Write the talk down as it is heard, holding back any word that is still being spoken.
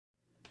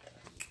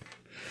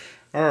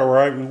All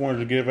right, we wanted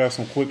to give out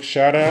some quick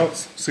shout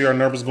outs. See our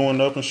numbers going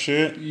up and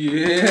shit.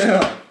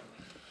 Yeah.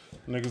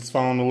 Niggas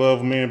falling in love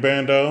with me and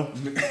Bando.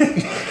 we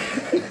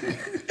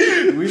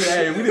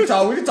didn't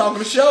talk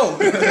the show.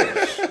 We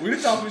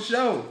didn't talk the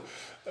show.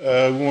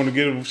 We want to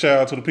give a shout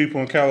out to the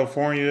people in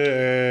California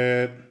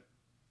at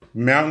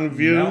Mountain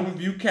View. Mountain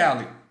View,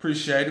 Cali.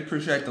 Appreciate it.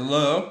 Appreciate the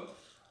love.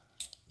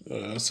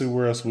 Let's see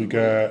where else we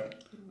got.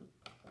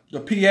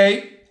 The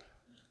PA.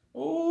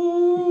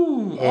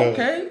 Ooh,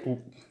 okay.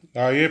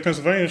 Yeah,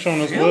 Pennsylvania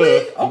showing us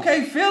Philly? love.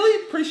 Okay, Philly.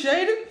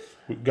 Appreciate it.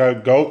 We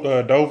got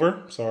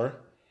Dover. Sorry.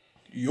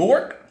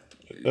 York.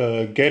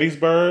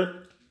 Gettysburg.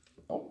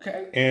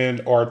 Okay. And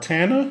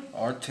Artana.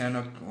 Oh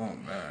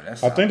man, I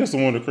think that's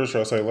the one that Chris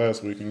tried to say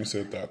last week, and he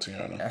said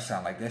Tatiana. That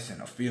sounds like that's in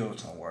a field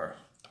somewhere.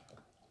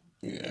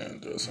 Yeah,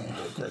 it does sound a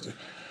little crazy.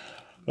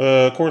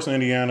 Of course,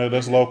 Indiana.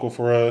 That's local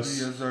for us.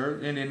 Yes,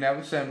 sir.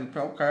 Indianapolis, San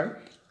okay.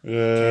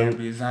 Yeah.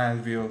 Be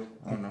Zionsville.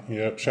 I don't know.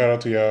 Yep. Shout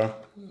out to y'all.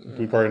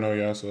 We probably know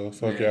y'all, so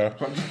fuck y'all.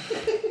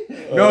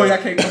 No, y'all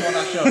can't come on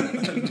our show.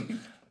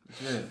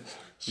 Yeah.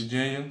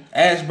 Virginia.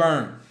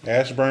 Ashburn,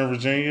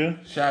 Virginia.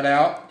 Shout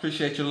out.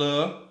 Appreciate your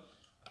love.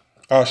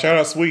 Oh, shout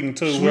out Sweden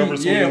too.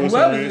 Whoever's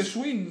in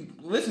Sweden,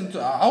 listen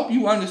to. I hope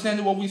you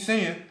understand what we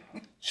saying.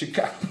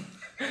 Chicago.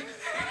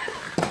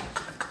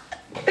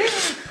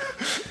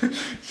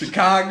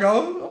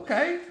 Chicago.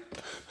 Okay.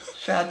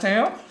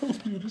 Chi-town. I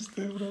hope you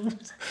understand what I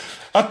was.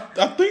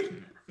 I think.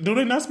 Do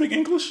they not speak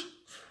English?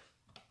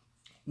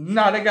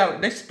 No,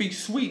 they speak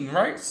Sweden,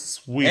 right?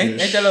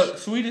 Swedish. Ain't that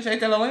Swedish?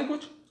 Ain't that a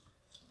language?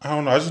 I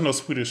don't know. I just know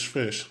Swedish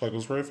fish, like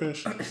it's red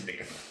fish.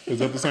 Is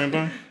that the same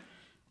thing?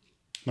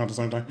 Not the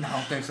same thing? No, I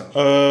don't think so.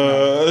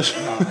 No.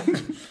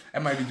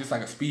 That might be just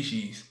like a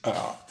species.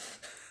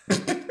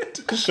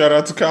 Shout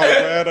out to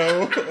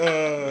Colorado.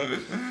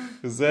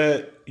 Is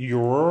that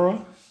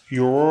Aurora?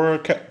 Aurora,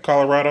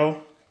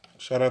 Colorado.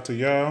 Shout out to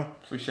y'all.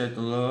 Appreciate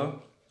the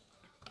love.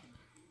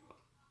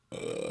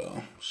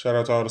 Shout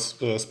out to all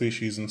the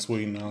species in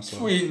Sweden also.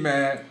 Sweet,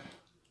 man.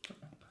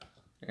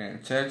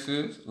 And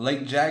Texas,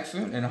 Lake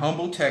Jackson, and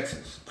Humboldt,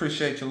 Texas.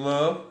 Appreciate your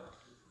love.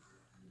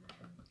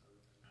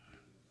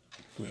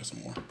 We have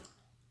some more.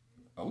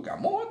 Oh, we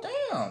got more?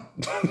 Damn.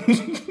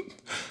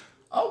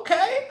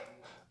 Okay.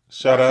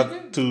 Shout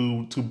out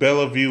to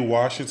Bellevue,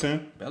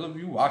 Washington.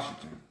 Bellevue,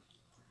 Washington.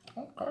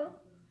 Okay.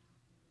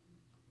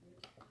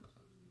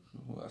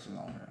 Who else is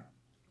on here?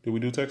 Did we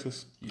do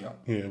Texas? Yeah.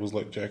 Yeah, it was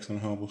Lake Jackson,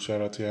 Humboldt.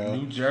 Shout out to y'all.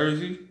 New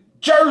Jersey.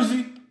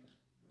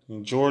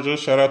 In Georgia.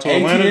 Shout out to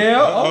Atlanta.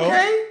 ATL.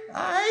 Okay.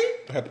 All right.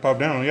 I had to pop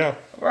down on y'all.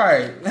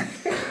 Right.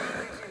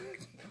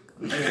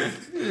 I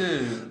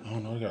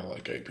don't know. We got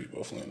like 8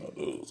 people flying on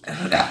those.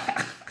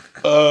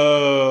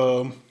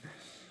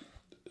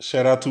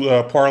 Shout out to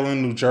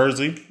Parlin, New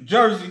Jersey.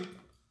 Jersey.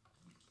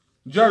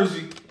 I'm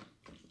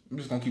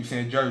just gonna keep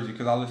saying Jersey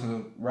because I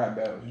listen to rap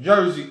battles.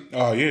 Jersey.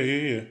 Oh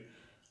yeah.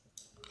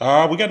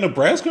 We got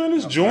Nebraska in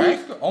this joint.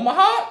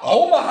 Omaha.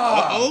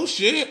 Oh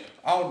shit.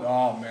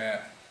 Oh man.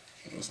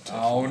 I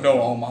don't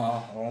know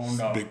Omaha. I don't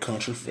know. Big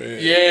country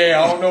fed.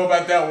 Yeah, I don't know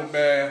about that one,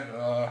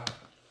 man.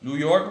 New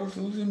York.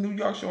 Who's in New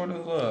York showing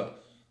us love?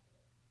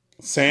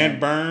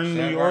 Sandburn,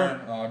 New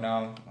York. Oh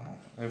no.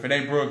 If it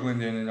ain't Brooklyn,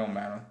 then it don't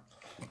matter.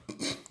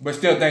 But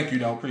still, thank you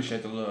though.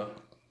 Appreciate the love.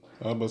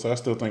 But I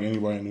still think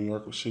anybody in New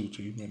York would shoot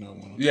you. You may not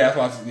want to. Yeah, that's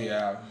why I said,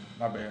 yeah,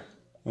 my bad.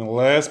 And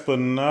last but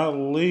not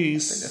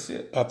least, that's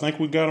it. I think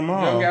we got them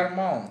all. We got them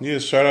all. Yeah,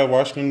 shout out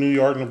Washington, New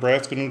York,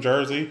 Nebraska, New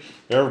Jersey,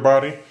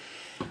 everybody.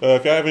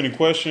 If you have any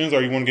questions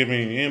or you want to give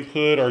me any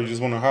input or you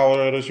just want to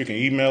holler at us, you can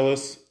email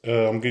us.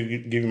 I'm going to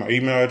give you my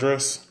email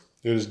address.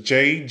 It is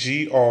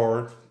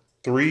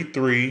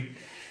jgr33,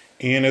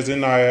 N as in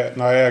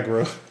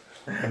Niagara,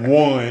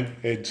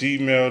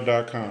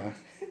 1@gmail.com.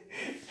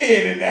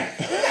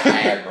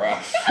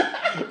 Niagara.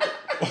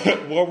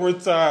 One more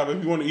time,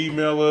 if you want to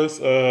email us,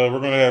 we're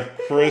going to have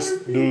Chris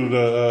do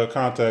the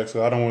contacts.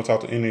 So I don't want to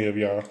talk to any of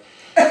y'all.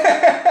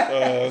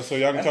 So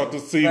y'all can talk to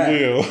C.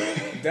 Will.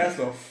 That's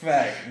a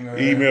fact. Man.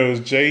 Email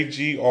is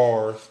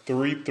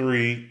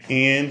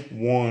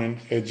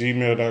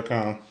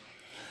jgr33n1@gmail.com.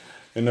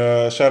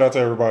 And shout out to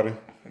everybody.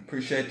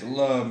 Appreciate the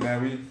love,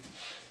 man.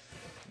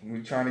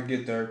 We trying to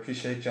get there.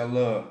 Appreciate y'all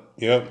love.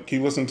 Yep.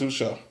 Keep listening to the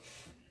show.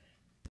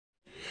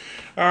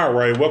 All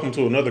right. Welcome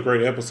to another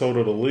great episode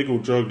of the Legal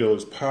Drug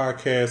Dealers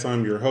Podcast.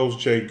 I'm your host,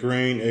 Jay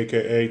Green,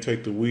 a.k.a.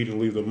 Take the Weed and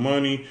Leave the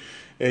Money,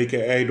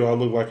 a.k.a. Do I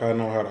Look Like I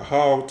Know How to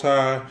Hog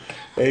Tie,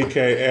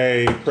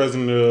 a.k.a.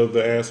 President of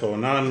the Asshole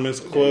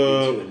Anonymous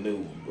Club. You a new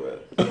one, bro.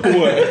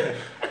 What?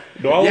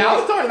 I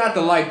was starting not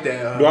to like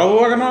that. Do I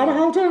look like I know how to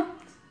hog tie?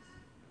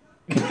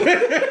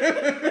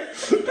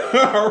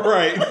 All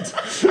right.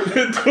 To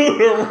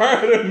the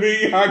right of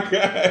me, I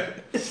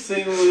got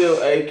C. Will,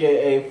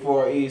 a.k.a.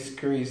 Far East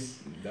Crease.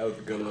 That was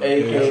a good look.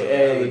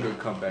 A.k.a. a good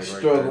comeback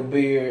Struggle right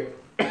Beard,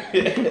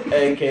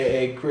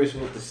 a.k.a. Chris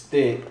with the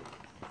Stick.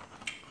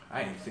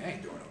 I ain't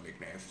doing no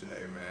nicknames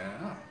today,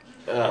 man.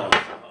 What's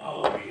wrong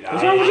with you, man?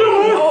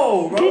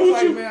 Oh, bro. It's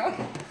like,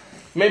 man.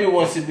 Maybe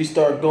once we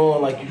start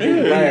going like you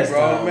did last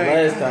time.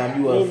 man. Last time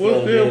you What's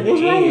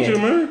wrong with you,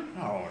 man?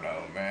 Oh,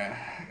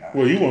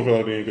 Well, you won't feel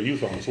like that because you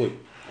was falling asleep.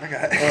 I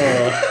got.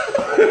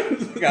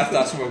 You gotta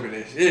stop smoking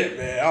that shit,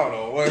 man. I don't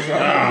know what's wrong.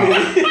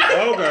 Okay.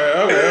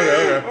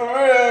 I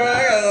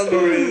gotta stop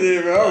smoking this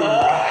shit,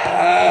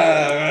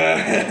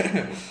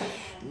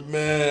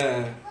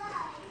 man.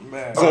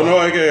 Man. So no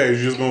AKAs,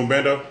 you just going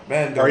Bando?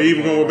 Bando. Are you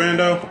even going with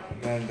Bando?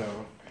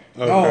 Bando.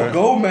 Okay. Oh,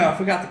 gold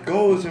mouth. I got the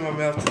golds in my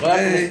mouth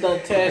today.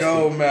 Stunt-tastic.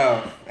 Gold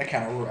mouth. That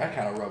kind of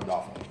rubbed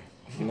off on me.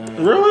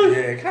 Really?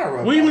 Yeah, it kind of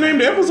rubbed We off. even named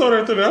the episode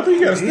after that. I think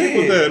you gotta stick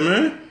with that,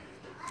 man.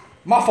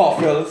 My fault,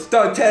 fellas.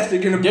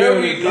 Stunt-tastic in the There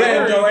building. we go.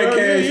 Bando,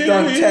 aka Yeah.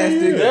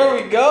 Stunt-tastic. There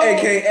we go.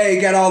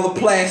 AKA got all the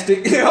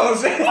plastic. You know what I'm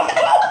saying?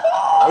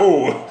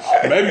 Oh,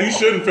 maybe you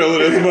shouldn't feel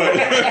it as much.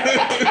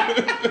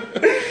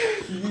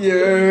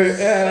 Man.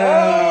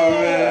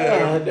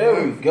 There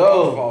we My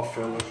go. fault,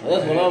 fellas.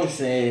 That's what I'm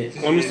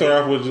saying. Let me start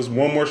off with just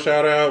one more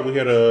shout out. We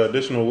had an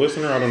additional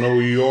listener. I don't know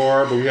who you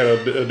are, but we had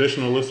an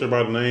additional listener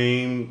by the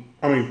name,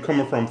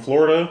 coming from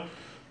Florida,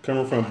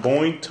 coming from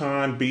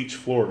Boynton Beach,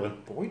 Florida.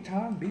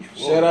 Boynton Beach.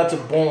 Shout out to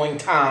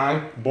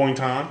Boynton.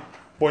 Boynton. I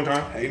ain't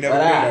never been Shout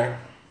out. there.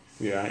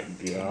 Yeah, I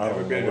Never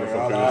don't been know what the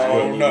there. fuck I it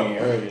don't is. know.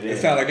 Heard of It that.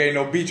 sounds like ain't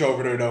no beach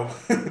over there though.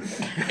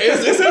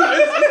 It's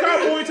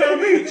called Boynton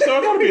Beach, so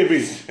it gotta be a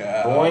beach.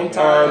 Boynton.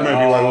 Or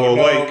maybe like a little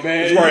no, lake.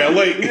 man. It's probably a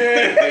lake.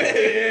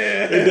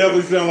 It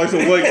definitely sounds like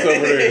some lakes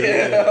over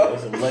there.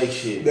 That's some lake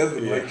shit. That's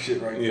some like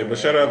shit right there. Yeah, but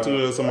shout out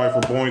to somebody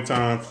from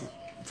Boynton,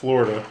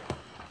 Florida.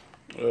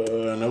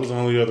 And that was the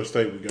only other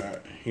state we got.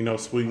 You know,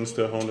 Sweden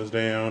still holding us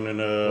down. And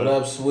What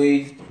up,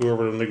 sweet?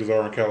 whoever the niggas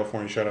are in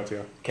California, shout out to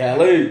y'all.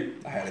 Cali.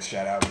 I had a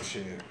shout out for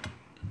shit.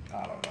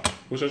 I don't know.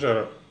 What's your shout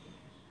out?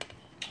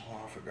 Oh,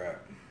 I forgot.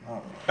 I don't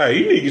know. Hey,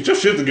 you need to get your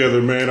shit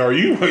together, man. Or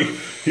you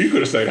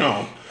could have stayed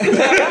home.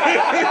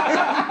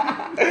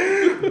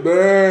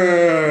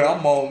 Man,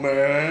 I'm on,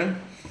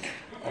 man.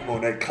 I'm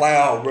on that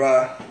cloud,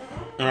 bruh.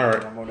 All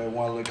right. I'm on that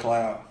one little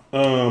cloud.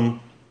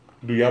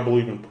 Do y'all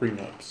believe in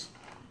prenups?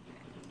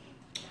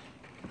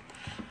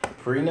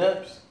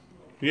 Prenups?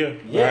 Yeah.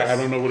 Yes. I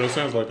don't know what that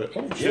sounds like. That.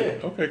 Oh shit.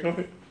 Yeah. Okay, go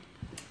ahead.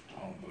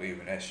 I don't believe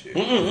in that shit.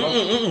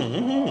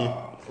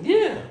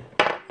 Yeah.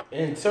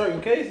 In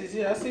certain cases,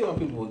 yeah, I see why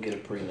people would get a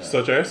prenup.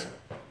 Such as?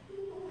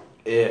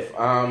 If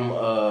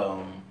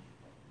I'm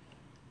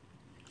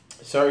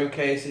certain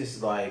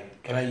cases,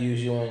 like, can I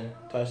use you and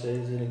Tasha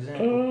as an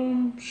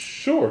example?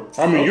 Sure.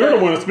 I mean, you're the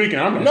one that's speaking.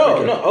 I'm not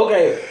speaking.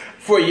 Okay.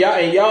 For y'all,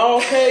 in y'all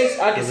case,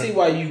 I can see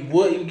why you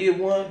wouldn't get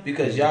one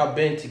because y'all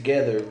been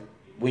together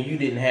when you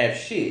didn't have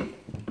shit.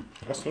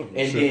 That's so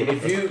And shit. then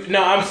if you,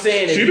 no, I'm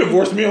saying if She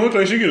divorced me. Only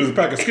thing she gets is a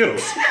pack of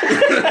Skittles.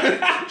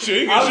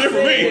 She ain't get shit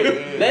from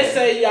me. Let's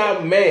say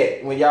y'all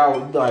met when y'all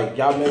met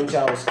when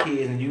y'all was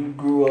kids and you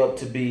grew up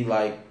to be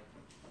like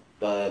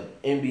the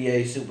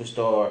NBA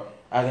superstar.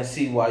 I can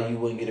see why you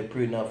wouldn't get a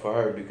prenup for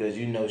her because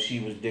you know she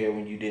was there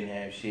when you didn't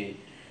have shit.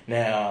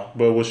 Now,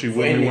 But was she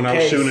with me when I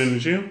was shooting in the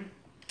gym?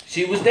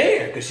 she was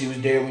there because she was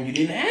there when you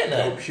didn't have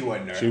nothing. Nope, she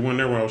wasn't there. She wasn't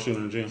there when I was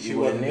shooting in the gym. She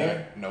wasn't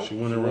there. Nope. She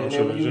wasn't there when I was Wasn't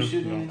there shooting in when you the was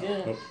gym. shooting in the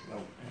gym? Nope.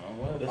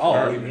 Oh, well, that's Oh, all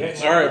all right.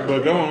 right. All right,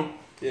 but go on.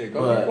 Yeah,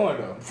 go But on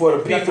though. for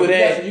the people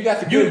that you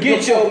got the you good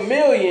get your points.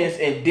 millions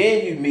and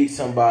then you meet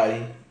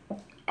somebody,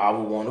 I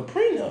would want a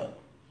prenup.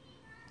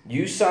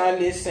 You sign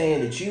this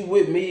saying that you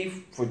with me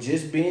for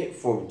just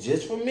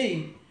for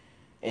me,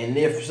 and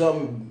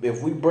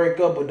if we break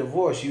up or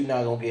divorce, you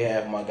not gonna get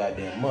half my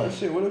goddamn money.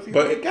 Shit, what if you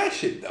But- got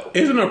shit though?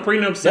 Isn't a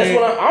prenup saying?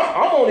 That's what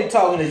I'm only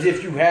talking as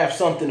if you have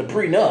something to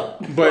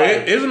prenup. But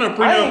Like, isn't a I ain't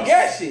prenup?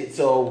 got shit,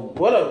 so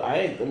what?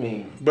 I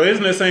mean, But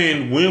isn't it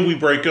saying when we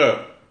break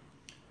up,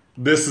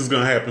 this is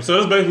gonna happen? So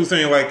it's basically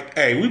saying like,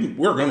 hey,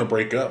 we're gonna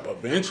break up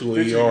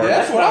eventually, or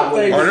That's what I'm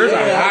thinking. or there's a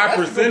Yeah, high that's a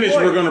good percentage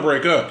point. we're gonna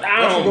break up.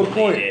 That's a good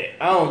point.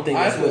 I don't think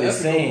that's what it's That's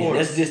a good saying. point.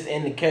 That's just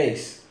in the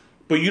case.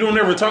 But you don't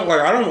ever talk like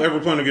I don't ever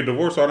plan to get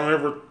divorced, so I don't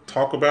ever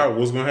talk about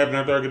what's gonna happen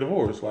after I get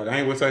divorced. Like I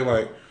ain't gonna say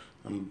like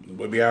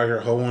we'll be out here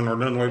hoeing or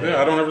nothing like that.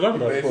 I don't ever talk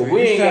about it. But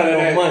we ain't got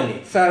no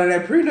money. Signing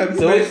that prenup.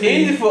 So it's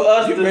easy for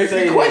us you to make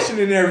say me that.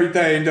 questioning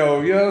everything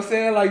though. You know what I'm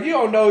saying? Like you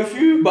don't know if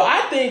you. But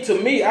I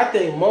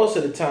think most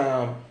of the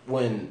time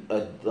when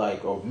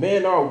or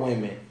men or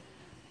women,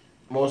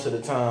 most of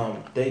the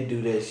time they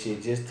do that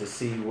shit just to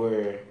see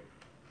where.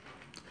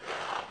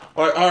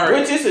 All right.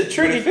 Which is a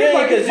tricky It seems thing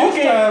like because you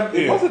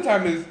can. most of the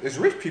time it's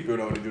rich people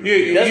though that do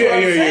Yeah, this. That's what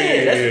I'm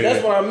saying.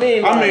 That's what I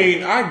mean. I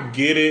mean, I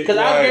get it. because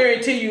I like,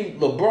 guarantee you,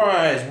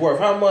 LeBron is worth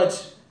how much?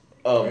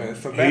 He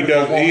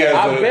does. He has.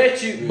 I a,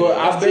 bet you, but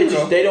I that's bet true, you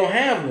though. they don't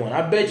have one.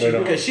 I bet They you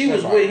don't. because she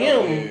was That's with right,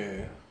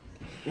 him.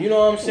 Yeah. You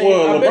know what I'm saying?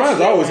 Well, I bet you LeBron's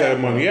they don't always have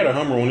had money. He had a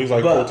Hummer when he was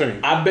like But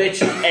 14. I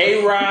bet you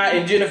A-Rod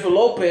and Jennifer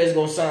Lopez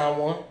gonna sign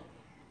one.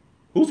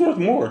 Who's worth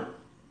more?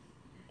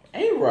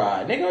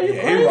 A-Rod, nigga, are you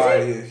Yeah, crazy?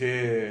 everybody is.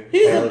 Yeah.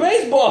 He's a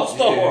baseball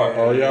star.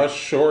 Are y'all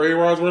sure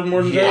A-Rod's worth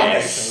more than Jay?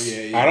 Yes. So,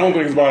 yeah. I don't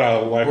think it's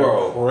about a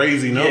Bro.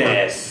 crazy number.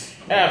 Yes.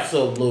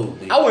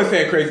 Absolutely. I wouldn't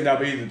say a crazy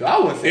number either, though. I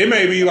wouldn't say It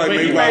may be like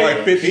maybe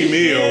like 50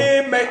 mil.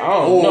 I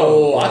don't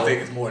know. I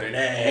think it's more than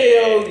that.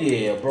 Hell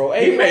yeah, bro.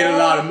 He made a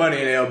lot of money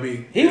in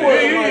LB. He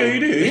wasn't he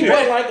did. He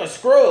wasn't like a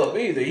scrub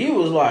either. He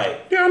was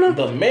like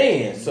the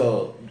man.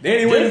 So then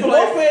he went to play.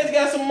 Lopez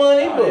got some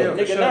money, but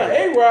nigga not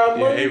A-Rod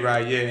money.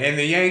 A-Rod, yeah. And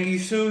the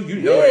Yankees too.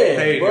 You know Yeah, they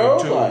paid bro.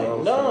 them too, Like,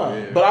 bro. nah. So,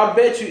 yeah. But I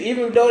bet you,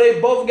 even though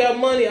they both got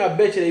money, I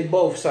bet you they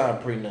both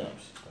signed prenups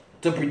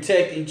to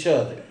protect each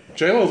other.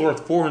 J-Lo's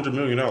worth $400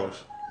 million.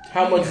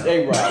 How much is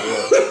A-Rod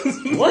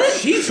worth? What?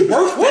 She's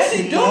worth What's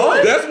he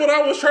doing? That's what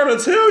I was trying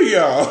to tell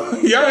y'all.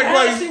 Y'all act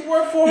How is he like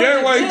worth $400 y'all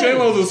act like million?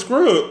 J-Lo's a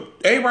scrub.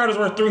 A-Rod is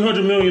worth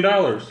 $300 million.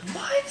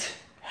 What?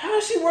 How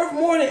is she worth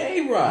more than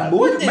A-Rod?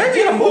 What?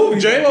 Maybe a movie.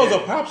 J-Lo's a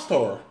pop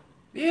star.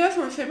 Yeah, that's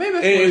what I'm saying. Maybe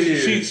that's And what it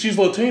is. she's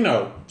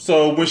Latino.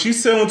 So when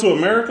she's selling to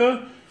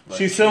America,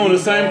 she's selling the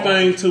same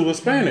thing to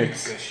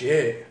Hispanics. Good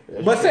shit.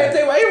 But same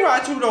thing with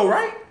A-Rod too, though,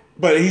 right?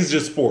 But he's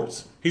just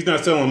sports. He's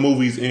not selling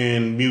movies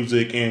and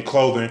music and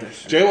clothing.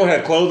 J-Lo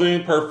had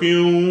clothing,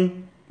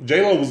 perfume.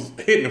 J-Lo was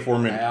hitting it for a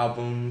minute.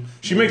 Albums.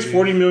 She makes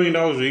 $40 million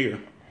a year.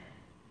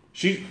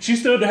 She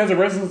still has a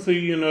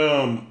residency in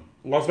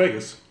Las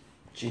Vegas.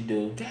 She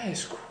do.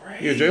 That's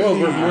crazy. Yeah, J-Lo's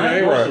worth more than I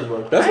know she's A-Rod.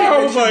 worth- That's why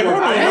I was like, hold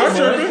on, I'm She's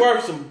tripping.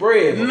 worth some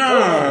bread.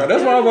 Nah,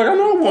 that's why I was like, I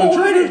know I wasn't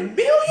tripping.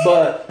 million?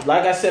 But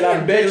like I said,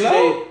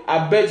 Yeah,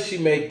 I bet she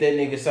make that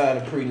nigga sign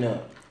a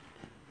prenup.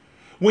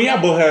 When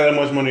y'all both have that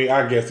much money,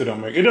 I guess it don't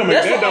make that don't make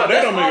a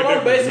I'm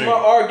difference. basing to my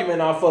me.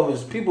 argument off of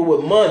is people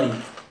with money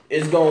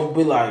is gonna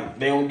be like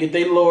they gonna get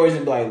their lawyers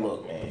and be like,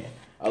 look, man,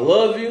 I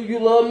love you, you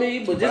love me,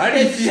 but just I in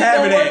need case to shit see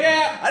don't having work it.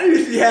 out, I need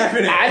to see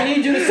having it. I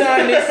need you to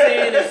sign this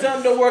saying if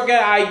something don't work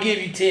out, I give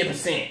you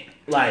 10%.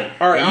 Like,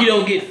 All right, you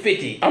don't get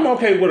 50. I'm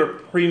okay with a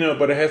prenup,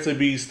 but it has to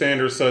be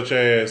standards such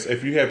as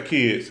if you have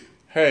kids.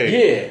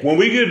 Hey, when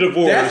we get a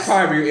divorce, That's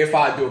probably if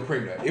I do a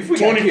prenup. If we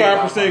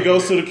 25%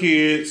 goes to the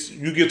kids.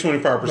 You get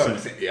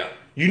 25%. Yeah.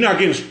 You're not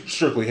getting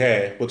strictly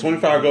half, but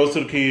 25 goes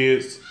to the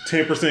kids.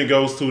 10%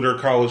 goes to their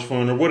college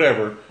fund or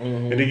whatever,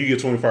 and then you get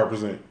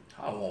 25%.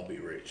 I won't be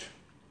rich.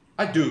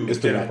 I do. It's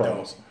then different I don't.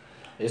 problems.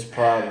 It's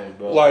problems,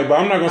 bro. Like, but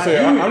I'm not gonna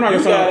say I'm not gonna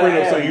you sign a gotta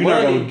prenup have saying you're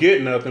not money. gonna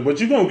get nothing, but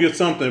you're gonna get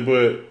something.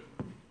 But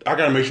I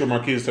gotta make sure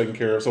my kids taken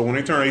care of. So when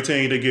they turn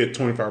 18, they get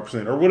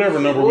 25% or whatever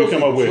number we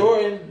come up with.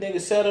 Jordan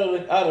nigga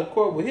settled out of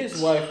court with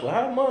his wife for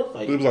how much?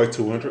 Like It was like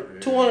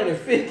 200.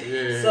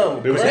 250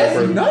 something. It was crazy.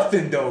 crazy. That's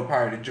nothing though,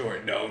 prior to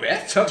Jordan though, man.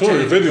 That's tough.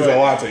 250 is a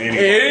lot to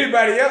anybody.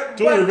 Anybody else?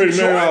 $250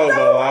 million is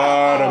a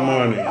lot of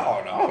money. No,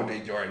 I don't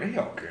think Jordan. He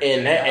don't care.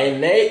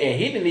 And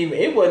he didn't even.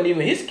 It wasn't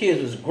even his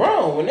kids was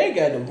grown when they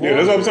got divorced. Yeah,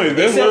 that's what I'm saying.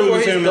 That's Except literally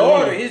for the his same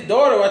daughter. money. His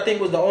daughter, I think,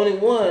 was the only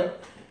one,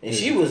 and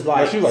she was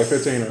like, She was like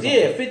 15 or something.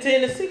 Yeah,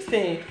 15 to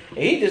 16. And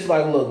he just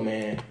like, look,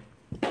 man,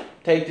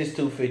 take this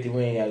 250.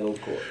 We ain't gotta go to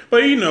court.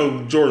 But you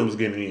know, Jordan was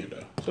getting in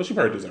though, so she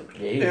probably deserved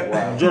it. Yeah, he was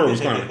wild. Jordan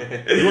was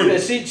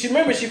kind She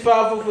remember she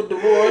filed for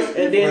divorce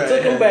and then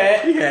took him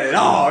back. He had it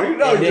all. You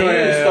know, And then Jordan he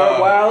had it start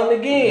all. wilding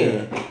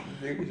again.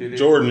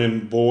 Jordan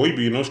and boy, he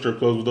be in those strip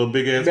clubs with those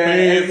big ass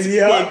Man, pants,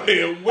 yeah. putting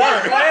in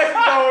work Glasses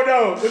on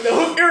though, with the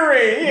hook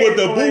earring. with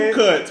the boot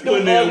cuts, Them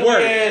putting in ugly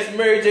work. ass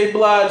Mary J.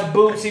 Blige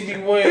boots he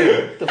be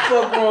wearing. The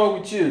fuck wrong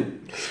with you?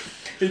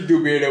 He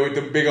do be in there with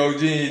them big old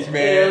jeans,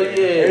 man. Hell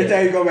yeah. Every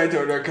time you go back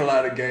to a North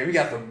Carolina game, he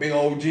got some big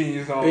old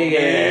jeans on. Big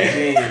man.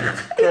 ass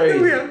jeans.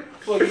 Crazy.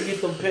 Fuck you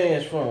get them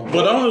pants from?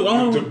 But the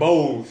only The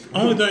bows.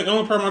 only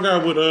problem I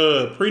got with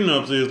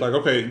prenups is like,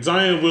 okay,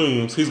 Zion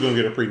Williams, he's gonna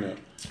get a prenup,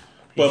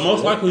 but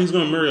most likely he's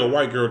gonna marry a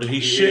white girl that he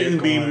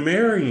shouldn't be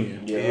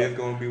marrying. Yeah, it's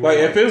gonna be Like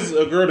wild. if it's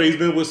a girl that he's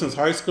been with since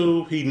high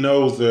school, he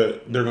knows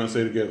that they're gonna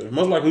stay together.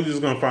 Most likely he's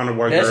just gonna find a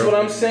white That's girl. what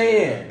I'm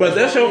saying. But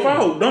that's your what I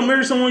mean. fault. Don't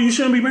marry someone you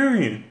shouldn't be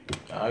marrying.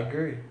 I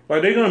agree.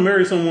 Like they're gonna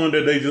marry someone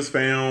that they just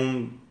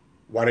found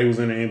while they was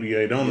in the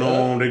NBA. Don't know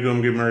them. They're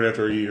gonna get married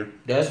after a year.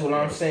 That's what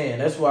I'm saying.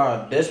 That's when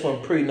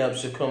prenups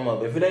should come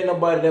up. If it ain't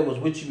nobody that was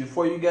with you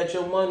before you got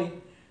your money,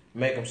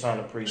 make them sign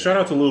a prenup. Shout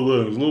out to Lil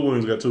Williams. Lil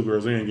Williams got 2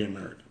 girls. They ain't getting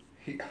married.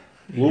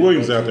 Lil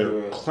Williams out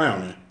there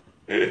clowning.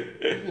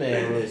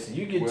 Man, listen,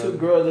 you get 2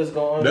 girls that's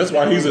going. That's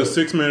why he's a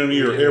 $6 million a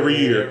year every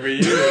year.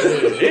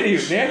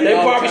 They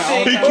probably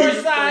sing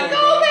first side.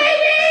 Go baby.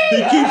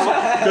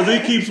 He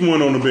keeps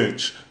one on the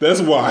bench. That's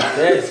why.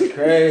 That's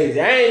crazy.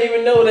 I ain't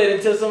even know that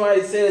until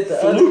somebody said it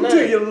the other Salute night.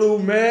 to you, little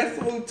man.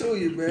 Salute to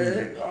you,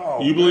 man.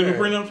 Oh, You believe in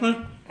man. prenups,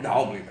 man? No, I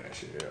don't believe in that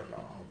shit. Hell no, I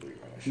don't believe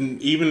in that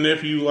shit. Even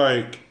if you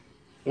like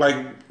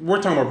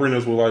we're talking about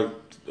prenups with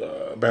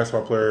like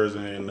basketball players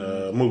and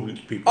movie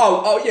people.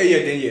 Oh,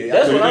 yeah.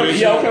 That's what I'm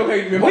Yeah, saying.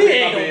 okay. We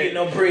ain't gonna get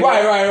no prenup.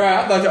 Right.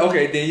 I thought,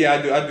 okay, then yeah,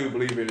 I do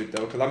believe in it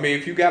though, because I mean,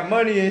 if you got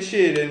money and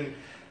shit, and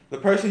the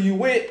person you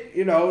with,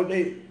 you know,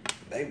 they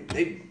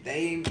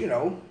you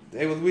know,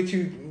 they was with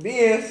you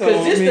then, so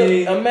Cause just I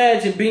mean,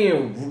 imagine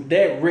being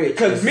that rich,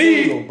 Cause and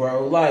me- single,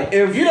 bro. Like,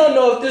 if- you don't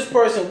know if this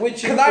person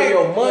with you cause for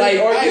your money like,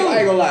 or you. I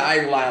ain't gonna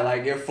lie.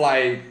 Like if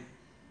like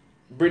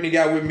Brittany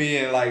got with me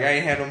and like I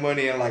ain't had no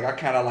money and like I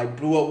kind of like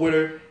blew up with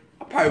her,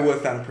 I probably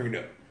would sign a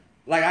prenup.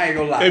 Like I ain't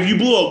gonna lie. If you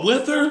blew up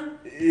with her,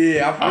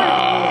 Yeah, I probably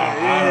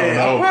would. I don't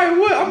know. I probably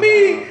would. I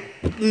mean,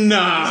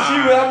 Nah.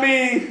 I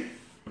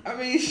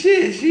mean,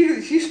 shit.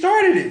 She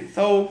started it.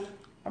 So,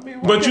 I mean.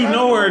 But you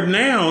know her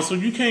now, so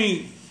you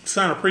can't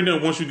sign a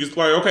prenup once you get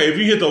like. Okay, if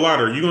you hit the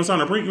lottery, you gonna sign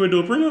a prenup? You gonna do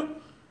a prenup?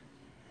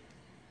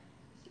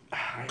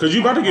 Because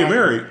you about to get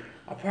married.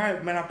 I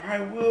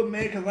probably will,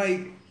 man. Cause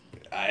like.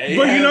 But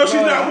you know she's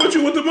not with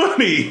you with the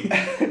money.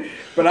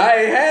 But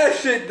I ain't had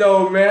shit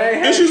though,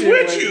 man. And she's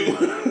with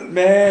you,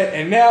 man.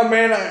 And now,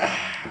 man,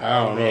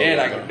 I don't know.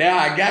 Man, now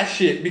I got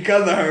shit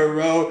because of her,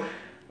 bro.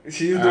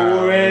 She's the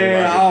one,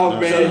 man. Oh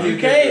man, so you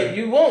can't.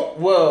 You won't.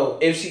 Well,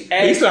 if she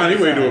asks, he signed.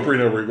 He would do a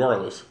prenup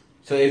regardless.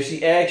 So if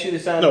she asks you to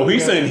sign, no,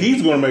 he's saying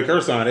he's going to make her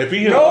sign. If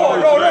he hit no.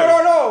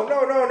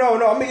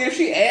 I mean, if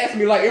she asked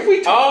me, like, if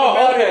we talk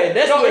about it,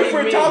 if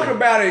we're talking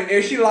about it,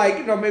 if she like,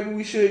 you know, maybe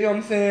we should, you know what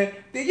I'm saying?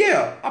 Then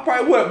yeah, I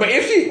probably would. But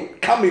if she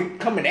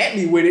coming at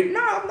me with it,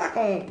 I'm not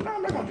gonna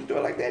just do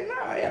it like that.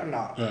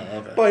 No.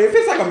 Okay. But if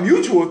it's like a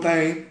mutual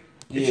thing,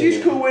 if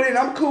she's cool with it, and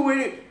I'm cool with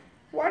it,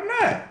 why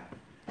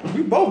not?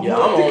 We both. Yeah,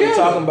 I'm only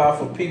talking about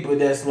for people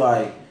that's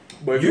like,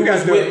 but you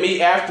was with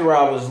me after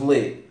I was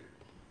lit,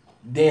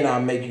 then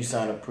I'll make you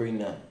sign a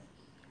prenup.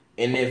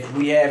 And if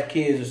we have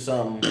kids or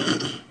something,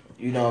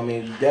 you know what I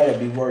mean, that'll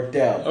be worked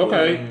out.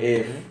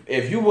 Okay.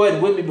 If you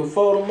wasn't with me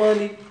before the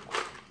money,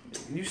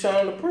 you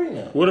signed a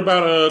prenup. What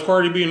about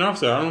Cardi B and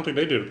Offset? I don't think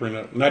they did a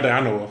prenup. Not that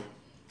I know of.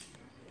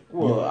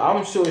 Well,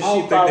 I'm sure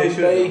she probably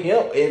made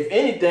him. If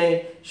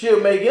anything, she'll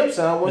make him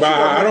sign one. But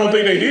I don't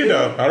think they did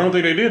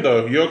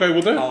though. You okay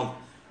with that?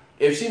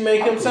 If she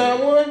make him sign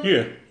one?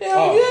 Yeah.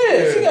 Hell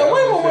yeah. She got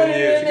way more money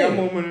than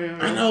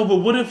that. I know, but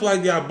what if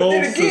like y'all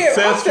both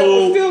successful? Offset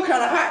was still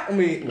kind of hot. I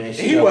mean, man,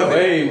 he wasn't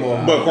way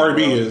more. But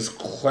Cardi B is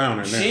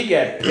clowning now. She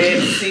got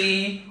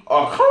Pepsi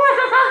or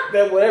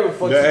that whatever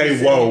fuck.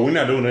 Hey, whoa, we're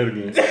not doing that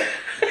again.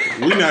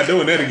 We're not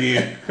doing that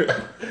again.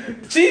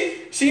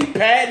 She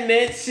patting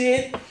that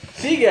shit.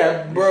 She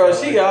got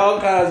all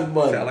kinds of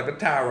money. Sound like a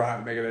tie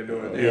rod making her do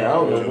it. Yeah, I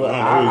don't know.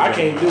 I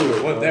can't do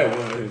it. What that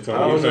was. I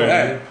don't know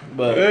that.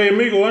 But hey,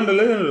 amigo,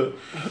 underland.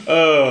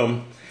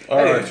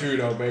 That's true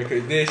though, man.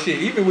 Cause then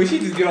shit, even when she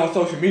just get on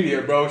social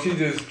media, bro, she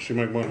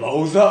make money.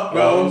 blows up,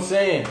 bro. I'm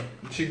saying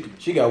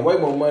she got way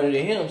more money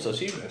than him, so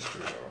that's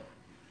true,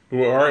 bro.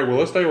 Well, all right. Well,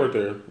 let's stay right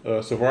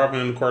there.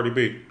 Surviving Cardi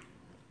B.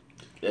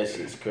 That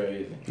shit's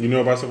crazy. You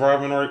know about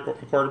surviving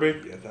Cardi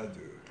B? Yes, I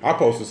do. I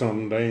posted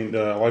something. They ain't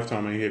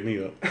Lifetime ain't hit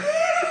me up.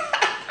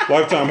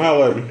 Lifetime,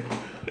 holla at me.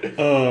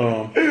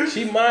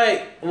 She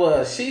might.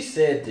 Well, she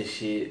said the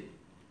shit,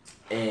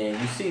 and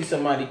you see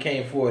somebody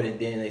came forward, and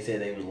then they said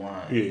they was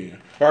lying. Yeah.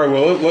 All right.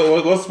 Well,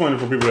 let's explain it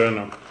for people that don't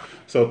know.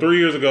 So 3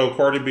 years ago,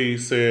 Cardi B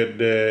said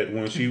that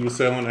when she was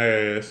selling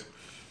ass,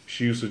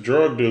 she used to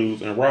drug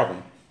dudes and rob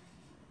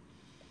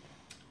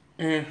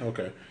them.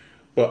 Okay.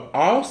 But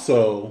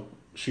also,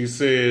 she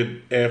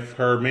said if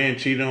her man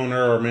cheated on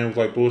her or her man was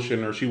like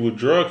bullshitting her, she would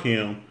drug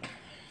him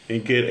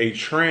and get a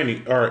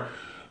tranny. All right.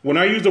 When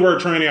I use the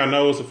word tranny, I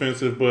know it's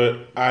offensive,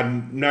 but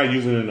I'm not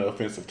using it in an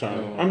offensive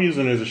term. I'm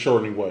using it as a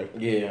shortening way.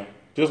 Yeah.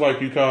 Just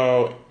like you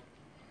call,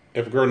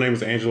 if a girl name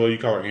is Angela, you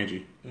call her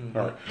Angie. Mm-hmm.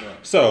 All right.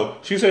 So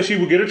she said she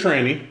would get a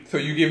tranny. So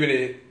you giving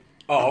it?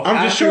 Oh,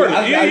 I'm just shorting.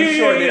 I'm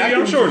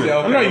shorting.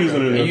 I'm not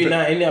using it. You're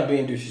not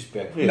being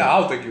disrespectful. Yeah. No, I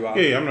don't think you are.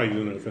 Yeah, I'm not using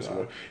it in an offensive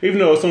way. Even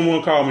though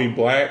someone called me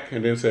black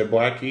and then said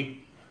blackie.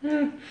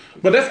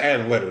 But that's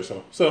adding letters,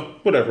 so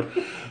whatever.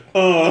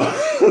 The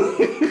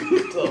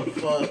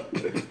fuck?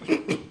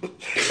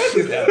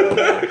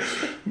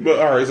 But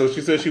all right, so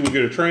she said she would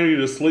get a trainee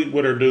to sleep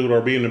with her dude or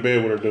be in the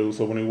bed with her dude,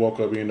 so when he woke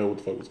up, he didn't know what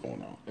the fuck was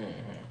going on. Mm-hmm.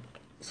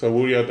 So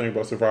what do y'all think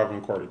about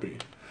surviving Cardi B?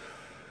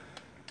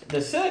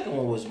 The second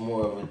one was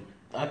more of a.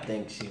 I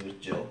think she was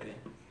joking.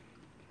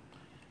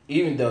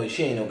 Even though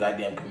she ain't no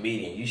goddamn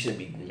comedian, you shouldn't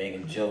be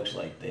making jokes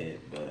like that.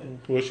 But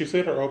well, she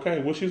said her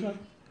okay. What she say?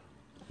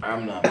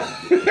 I'm not.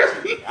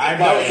 I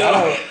don't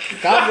know.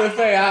 I'm gonna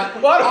say,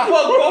 why the fuck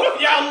both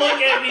of y'all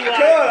look at me like?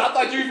 I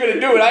thought you were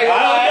finna do it.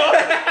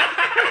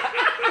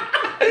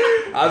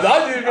 I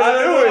thought you were finna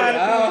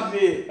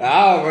do it.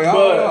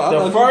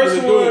 But the first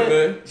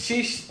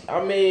one, I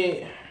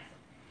mean,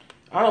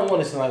 I don't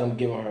want to sound like I'm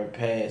giving her a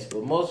pass,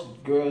 but most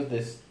girls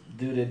that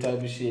do that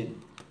type of shit,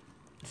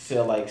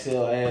 sell ass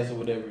or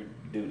whatever,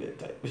 do that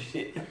type of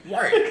shit.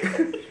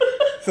 Right.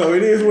 So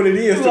it is what it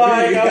is to me.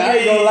 I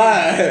ain't gonna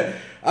lie.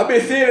 I've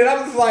been seeing it.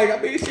 I'm just like,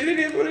 shit, it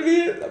is what it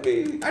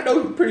is. I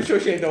know, pretty sure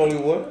she ain't the only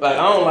one. Like,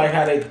 I don't like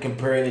how they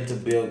comparing it to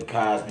Bill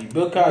Cosby.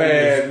 Bill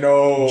Cosby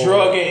was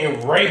drugging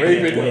and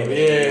raping women.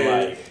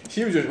 Yeah, like,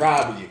 she was just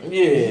robbing you.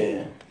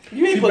 Yeah,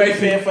 you ain't supposed to be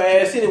paying for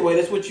ass anyway.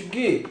 That's what you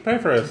get. Paying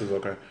for ass is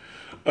okay.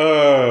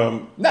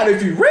 Not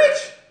if you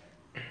rich.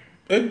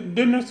 It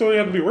didn't necessarily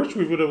have to be rich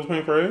people that was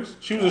paying for ass.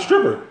 She was a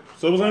stripper,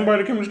 so it was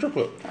anybody that came to strip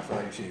club. I feel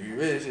like you should be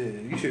rich.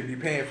 You should be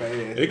paying for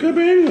ass. It could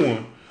be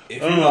anyone.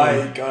 If you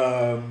like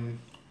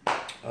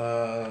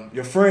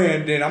your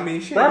friend, then I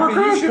mean, shit. Robert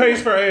Kraft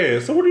pays for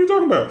ass. So what are you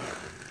talking about?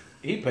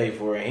 He paid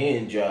for a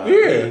hand job.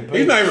 Yeah,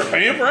 he's not even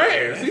paying for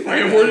ass. He's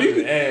paying for his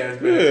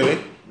ass. Yeah,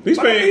 he's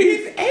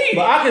paying. He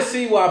But I can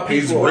see why people.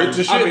 He's rich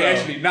as shit. I mean,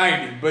 actually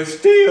 90, but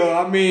still,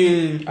 I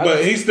mean.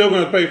 But he's still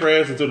gonna pay for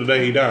ass until the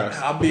day he dies.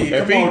 I mean,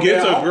 if he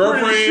gets a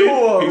girlfriend,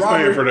 he's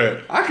paying for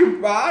that. I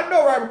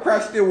know Robert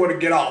Kraft still want to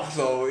get off,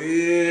 so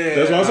yeah.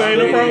 That's what I'm saying.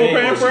 No problem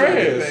paying for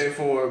ass. Pay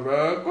for it,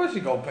 bro. Of course,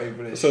 you gonna pay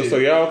for that. So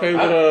shit. y'all okay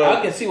with?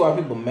 I can see why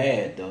people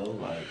mad though.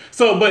 Like,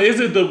 so, but is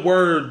it the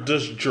word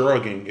just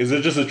drugging? Is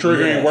it just a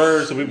triggering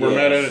word so people are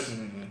mad at it?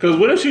 Because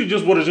what if she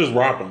just would have just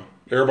robbed him?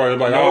 Everybody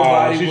like,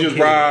 oh, she just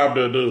robbed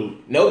a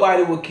dude.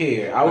 Nobody would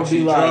care. I would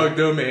be like, drugged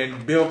them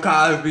and Bill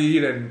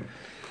Cosby and.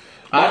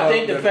 I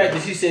think the fact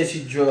that she said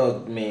she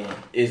drugged men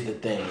is the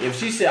thing. If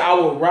she said I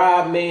would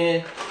rob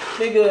men,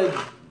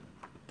 nigga,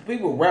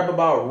 people rap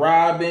about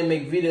robbing,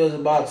 make videos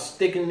about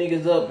sticking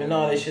niggas up and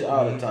all that shit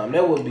all the time.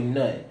 That would be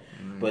nothing.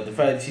 But the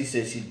fact that she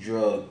said she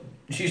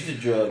used to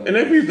drug. And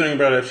if you think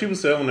about it, if she was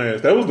selling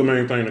ass, that was the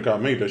main thing that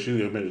got me, that she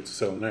admitted to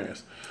selling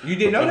ass. You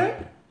didn't know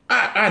that?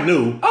 I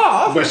knew.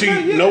 Oh, but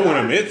no one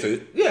admits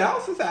it. Yeah, I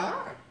was just like, all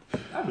right.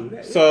 I knew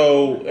that.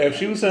 So if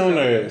she was selling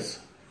ass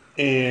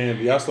and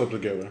y'all slept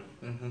together,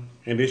 and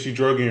then she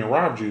drugged you and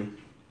robbed you,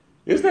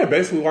 isn't that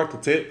basically like the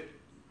tip?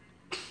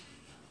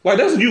 Like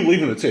that's you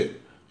leaving the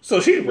tip. So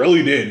she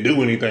really didn't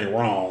do anything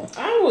wrong.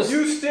 Look, if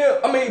you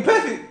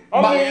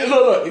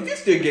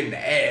still getting the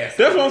ass.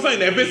 That's what I'm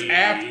saying. If it's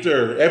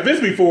after, if it's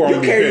before,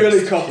 you can't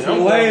really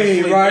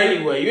complain, right?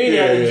 Anyway, you ain't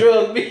had to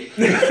drug me.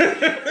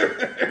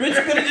 Bitch,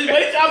 you could have just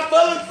waited till I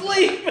fell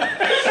asleep.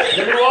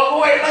 Let me walk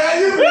away like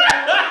you.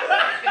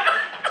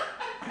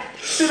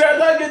 Should I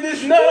not get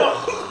this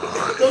nut?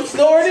 Don't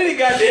snore it any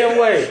goddamn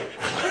way.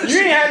 You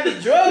ain't had to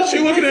drug She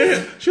looking at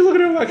him. She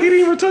looking at him like he didn't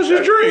even touch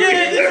his drink.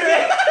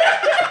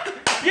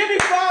 Give me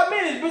 5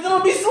 minutes, bitch. I'm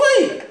gonna be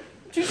asleep.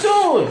 What you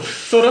doing?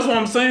 So that's what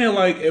I'm saying.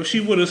 Like, if she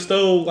would have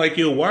stole like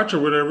your watch or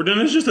whatever, then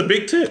it's just a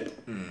big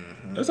tip.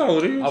 Mm-hmm. That's all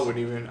it is. I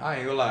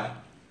ain't gonna lie.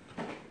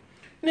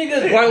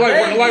 Nigga,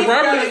 like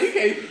Robert.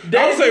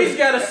 Davies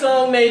got a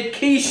song named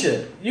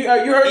Keisha. You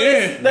heard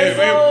this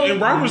song? And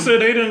Robert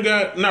said they didn't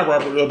got not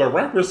Robert, but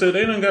Robert said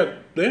they didn't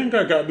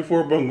got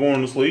before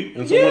going to sleep,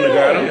 and someone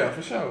got him. Yeah,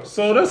 for sure.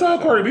 So that's how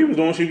Cardi B was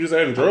doing. She was just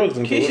adding drugs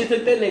into Keisha it.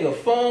 took that nigga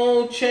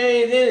phone,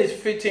 chains, and his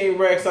 15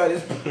 racks out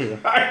his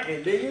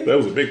pocket, nigga. That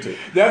was a big tip.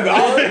 That's the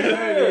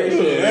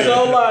only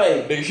So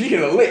like, nigga, she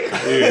hit a lick.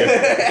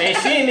 Yeah. And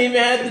she didn't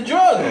even have to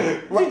drug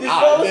him. She just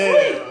fell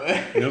asleep.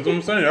 That's what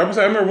I'm saying. I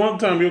remember one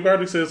time Bill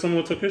Cosby said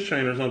someone took his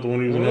chain or something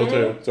when he was in the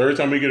hotel. So every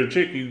time he get a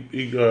chick, he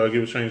give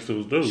his chains to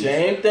his dude.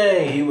 Same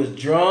thing. He was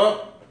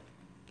drunk.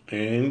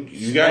 And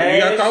you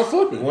got caught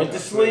slipping. Went to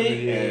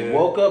sleep and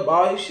woke up,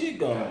 all his shit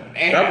gone.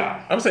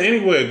 I'm saying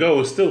anywhere it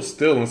goes, it's still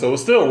stealing, so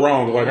it's still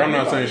wrong. Like I'm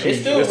not saying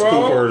it's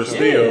cool for her to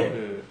steal.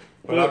 Yeah.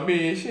 But I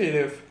mean, shit,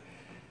 if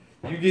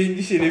you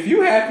getting shit, if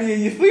you happy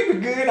and you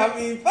sleeping good, I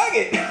mean, fuck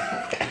it.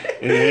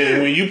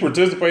 And when you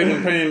participate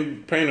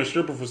in paying a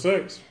stripper for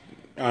sex,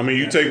 I mean,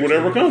 you take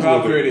whatever comes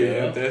with it.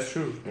 Yeah, that's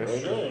true.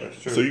 That's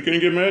true. So you can't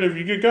get mad if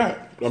you get got.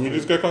 I mean, you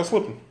just got caught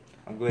slipping.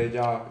 I'm glad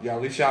y'all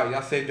at least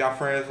y'all saved y'all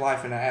friend's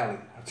life in the alley.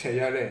 I'll tell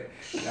y'all that.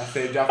 Y'all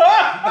saved y'all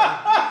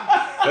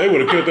They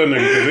would have killed that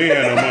nigga because he ain't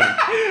had no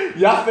money.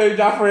 Y'all saved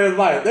y'all friend's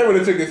life. They would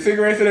have took his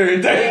cigarettes and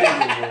everything.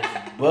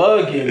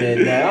 Bugging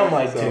it now. I'm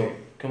like,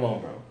 come on,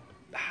 bro.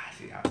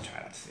 See, I was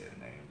trying not to say the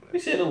name. But. We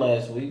said it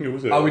last week.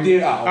 Yeah, oh, we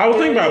did? I was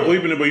thinking about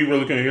bleeping it, but you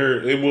really couldn't hear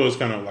it. It was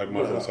kind of like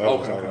muffled, so I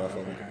was like, okay.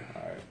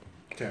 All right.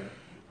 Tell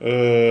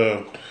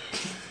me.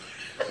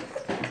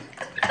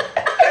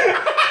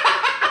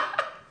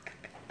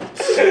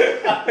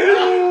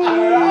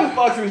 I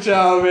fucked with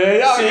y'all, man.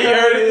 Y'all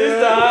heard it this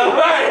time.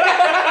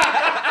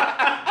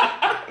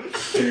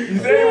 You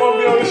say you want to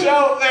be on the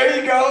show? There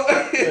you go.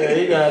 Yeah,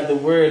 you got to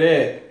wear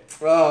that.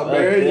 Oh, man.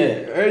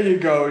 There you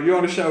go. You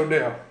on the show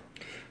now.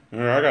 All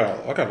right,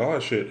 I got a lot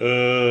of shit.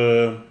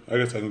 I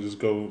guess I can just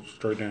go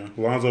straight down.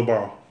 Lonzo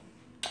Ball.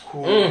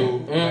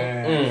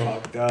 Man,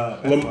 fucked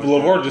up.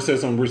 LeVar just said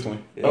something recently.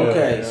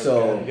 Yeah,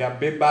 so you got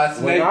bit by a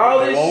snake.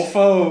 They won't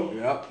fold.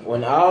 Yep.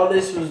 When all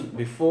this was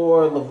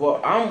before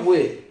LeVar, I'm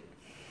with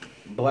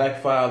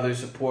Black fathers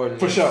supporting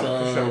their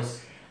sons.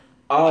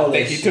 I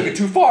think he took it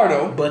too far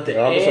though. But the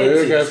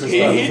antics,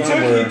 he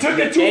took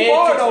it too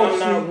far though. I'm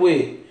not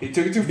with. He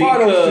took it too far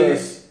though.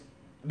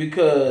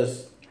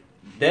 Because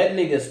that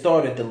nigga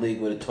started the league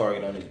with a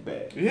target on his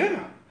back.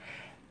 Yeah.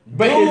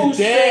 But his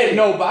dad,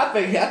 but I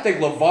think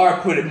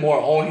LeVar put it more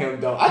on him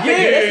though.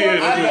 Okay.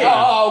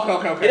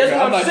 That's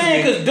what I'm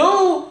saying. Because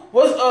dude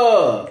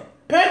was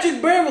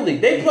Patrick Beverly.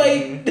 They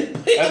played.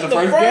 That's the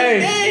first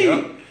game.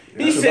 Yep.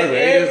 He said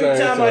every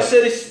time I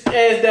shut his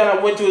ass down,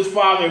 I went to his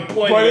father and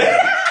pointed.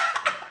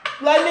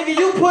 Like nigga,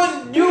 you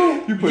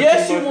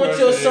yes, you want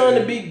your son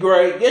to be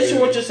great. Yes, you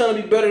want your son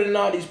to be better than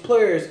all these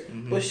players.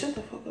 But shut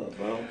the fuck up,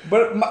 bro.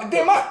 But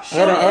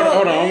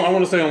hold on. I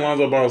want to say on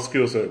Lonzo Ball's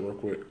skill set real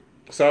quick.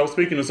 So I was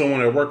speaking to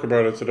someone at work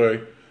about it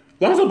today.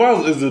 Lonzo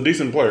Ball is a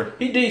decent player.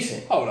 He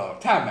decent. Hold on,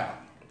 time out.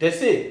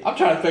 That's it. I'm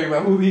trying to think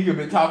about who he could have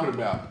been talking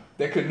about.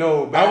 that could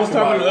know. I was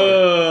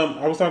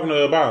talking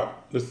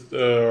about this.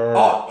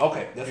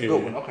 Okay, that's a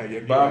good one. Okay, yeah,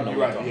 you're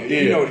right. Yeah,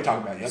 you know what you're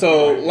talking about. Yeah,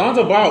 so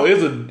Lonzo Ball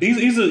is he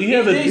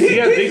has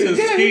decent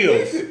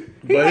skills,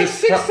 he's like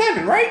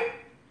 6'7", right?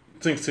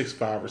 I think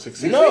 6'5" or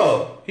 6'6".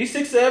 No, he's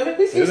 6'7".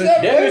 He's 6'7".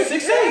 That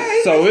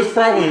 6'8". So his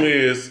problem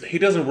is he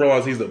doesn't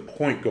realize he's a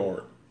point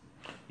guard.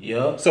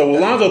 Yeah. So what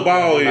Lonzo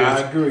Ball is, I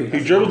agree. He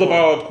dribbles the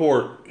ball up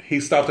court.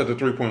 He stops at the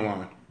 3-point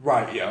line.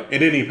 Right, yeah.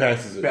 And then he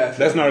passes it.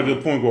 That's not a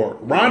good point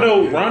guard.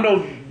 Rondo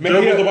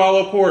dribbles the ball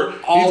up court.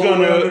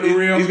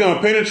 He's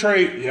gonna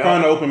penetrate,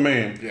 find an open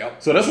man.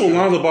 Yep. So that's what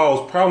Lonzo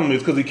Ball's problem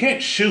is because he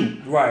can't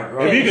shoot. Right.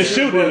 If he can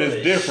shoot, then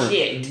it's different.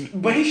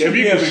 Shit. But he should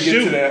be able to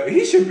get to that.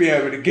 He should be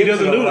able to get. He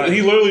doesn't do it.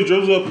 He literally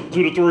dribbles up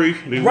to the 3.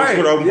 Then he looks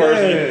for the open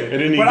person,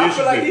 and then he. But I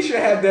feel like he should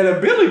have that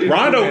ability.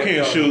 Rondo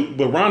can't shoot,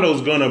 but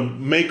Rondo's gonna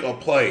make a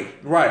play.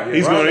 Right. Yeah.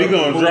 He's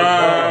gonna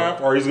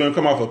drive, or he's gonna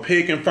come off a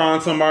pick and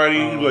find somebody.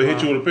 He's gonna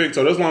hit you with a pick.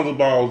 So that's Lonzo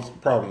Ball's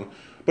problem.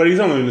 But he's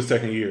only in the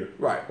second year.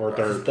 Right. Or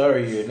third. It's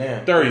third year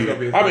now. Third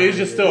year. I mean, it's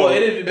just still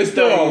it's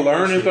still a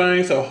learning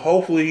thing, so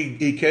hopefully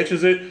he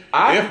catches it.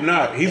 If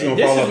not, he's going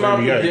to fall off the NBA.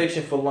 This is my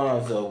prediction for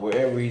Lonzo,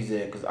 wherever he's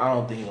at, because I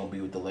don't think he's going to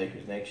be with the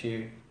Lakers next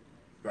year.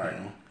 Right.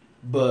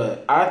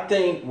 But I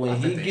think when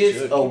he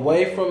gets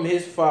away from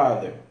his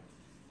father,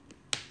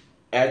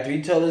 after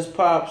he tell his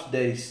pops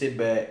that he sit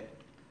back,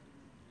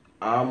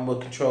 I'm going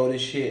to control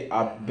this shit,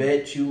 I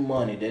bet you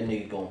money that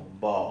nigga going to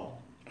ball.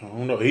 I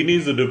don't know. He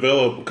needs to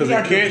develop because he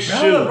can't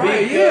shoot.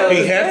 Right, yeah,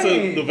 he has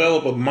to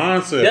develop a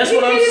mindset. That's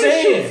what I'm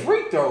saying.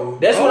 Freak though.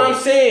 That's what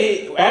I'm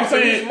saying. I'm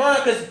saying his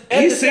mind, because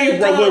he sees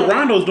what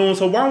Rondo's doing.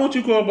 So why won't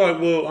you go up like,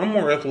 well, I'm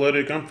more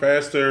athletic, I'm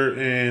faster,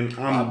 and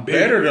I'm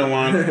better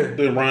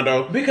than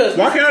Rondo. Because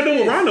why can't I do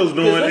what Rondo's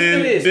doing?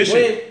 And this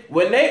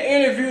when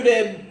they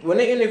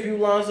interview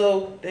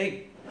Lonzo,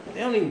 they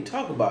don't even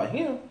talk about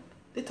him.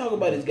 They talk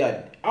about his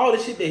guy, all the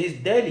shit that his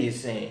daddy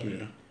is saying.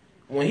 Yeah.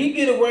 When he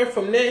get away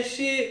from that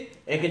shit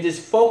and can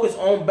just focus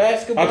on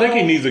basketball, I think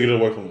he needs to get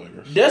away from the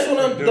Lakers. That's what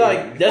I'm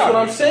like. That's what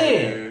I'm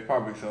saying. Yeah,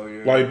 probably so.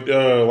 Yeah.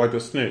 Like the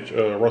snitch,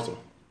 Russell.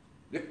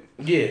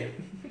 Yeah,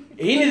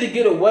 he needs to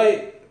get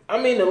away. I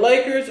mean, the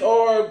Lakers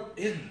or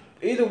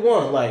either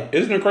one. Like,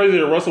 isn't it crazy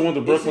that Russell went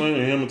to Brooklyn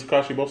and him and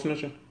Tekashi both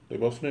snitching? They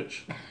both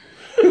snitch.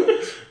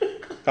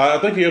 I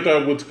think he helped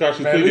out with Tekashi's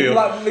plea deal.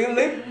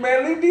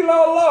 Leave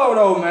D-Lo alone,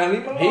 though, man.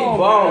 Leave him alone. He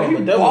balling,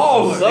 but that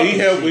was some he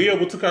helped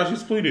with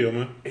Tekashi's plea deal,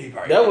 man.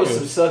 That was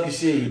some sucker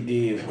shit he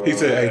did, bro. He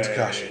said, "Hey,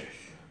 Tekashi."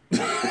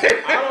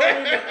 I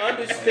don't even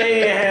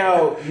understand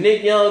how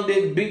Nick Young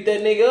didn't beat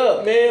that nigga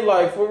up, man.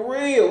 Like, for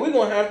real, we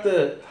gonna have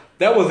to.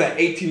 That was an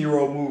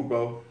 18-year-old move,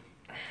 bro.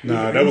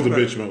 Nah, that was a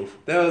bitch move.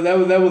 That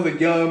was a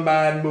young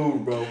mind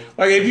move, bro.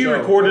 Like if you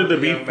recorded to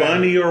be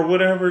funny or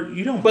whatever,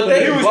 you don't. But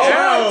he was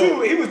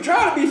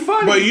trying to be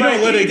funny, but you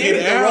don't let it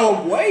get out the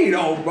wrong way,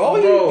 though, bro.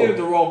 He did it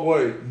the wrong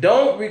way.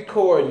 Don't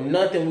record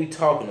nothing we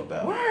talking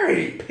about.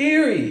 Right.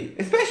 Period.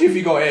 Especially if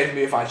you gonna ask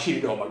me if I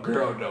cheated on my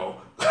girl, though.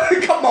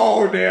 Come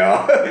on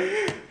now.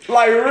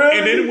 Like really.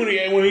 And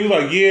then when he was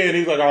like, yeah, and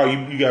he's like, oh,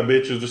 you got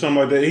bitches or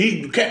something like that.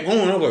 He kept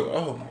going. I was like,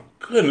 oh my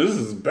goodness,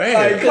 this is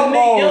bad. Like, come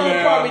on,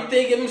 Young probably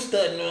thinking I'm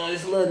studying on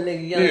this little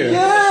nigga Young.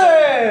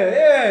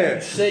 Yeah.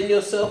 Setting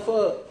yourself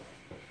up.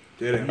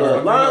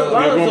 Lonzo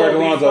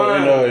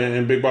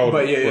and Big Baller.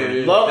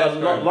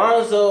 But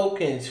Lonzo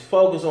can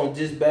focus on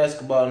just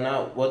basketball,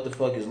 not what the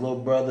fuck his little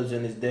brothers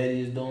and his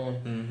daddy is doing.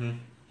 Mm-hmm.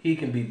 He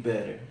can be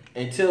better.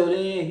 Until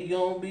then, he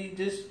gonna be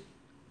just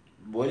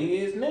what he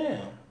is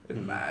now. His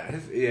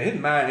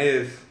mind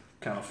is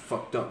kind of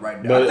fucked up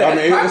right now. But I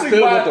mean, it's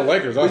still with the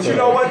Lakers. But you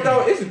know what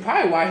though? This is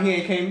probably why he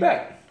ain't came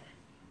back.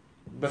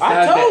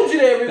 I told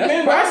you that.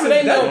 Remember, I said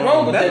ain't nothing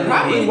wrong with that. That's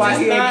probably why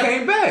he ain't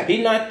came back.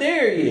 He's not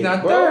there yet. He's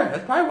not there.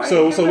 That's probably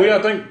why. So we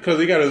I think because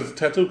he got his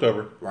tattoo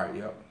cover. Right.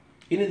 Yep.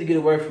 He need to get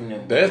away from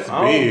them. That's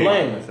I don't big.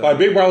 blame him. Like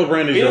Big Baller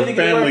Brand is your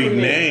family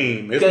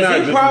name. It's not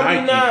just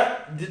Nike.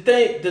 Not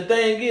the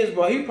thing is,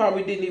 bro. He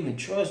probably didn't even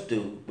trust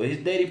dude, but his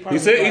daddy probably.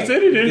 He said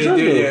he didn't trust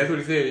dude. Yeah, that's what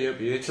he said.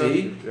 Yep. Yeah,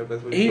 see,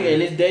 that's what he said.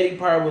 And his daddy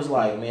probably was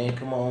like, "Man,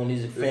 come on,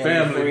 he's a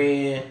family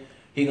friend.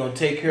 He gonna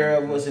take care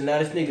of us." And now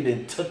this nigga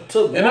that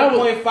took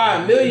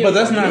 $1.5 million. But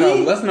that's not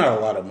a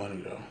lot of money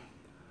though.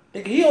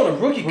 Nigga, he on a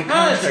rookie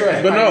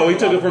contract. But no, he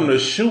took it from the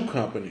shoe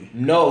company.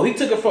 No, he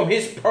took it from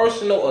his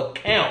personal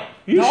account.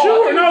 You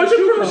sure? No, he took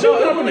it from the shoe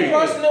company.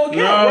 Personal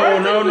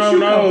account.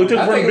 No. He took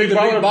it from Big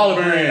Baller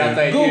Brand. I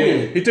think.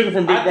 Google. He took it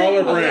from Big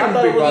Baller Brand.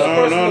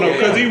 No,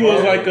 because he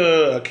was like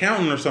a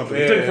accountant or something.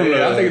 He took it from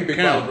the I think it's Big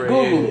Baller Brand.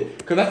 Google it.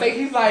 Because I think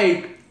he's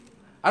like.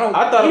 He don't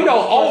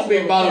own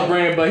Big Baller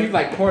Brand, but he's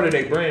like part of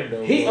their brand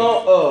though. He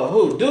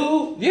who?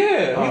 Dude?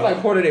 Yeah, he's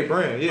like part of their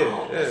brand.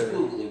 Yeah. Let's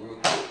Google it, bro.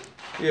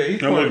 Yeah,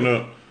 he's I'm looking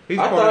up.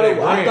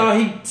 I thought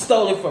he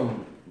stole it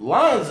from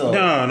Lonzo.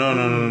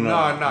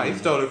 No. He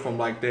stole it from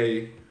like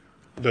the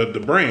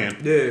brand.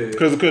 Yeah.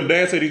 Because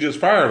Dad said he just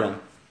fired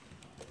him.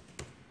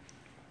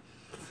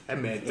 That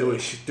man threw the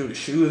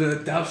shoes in the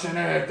dumpster and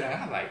everything.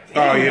 I'm like,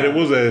 damn. Oh yeah, that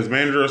was his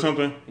manager or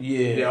something.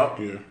 Yeah.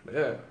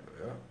 Yeah.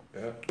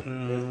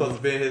 It's supposed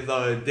to be his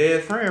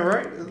dead friend,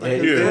 right? It's like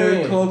his Yeah.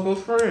 dead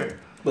close friend.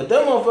 But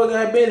that motherfucker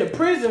had been in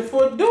prison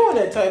for doing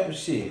that type of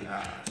shit.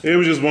 It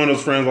was just one of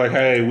those friends like,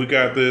 hey, we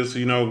got this,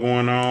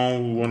 going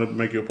on. We want to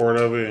make you a part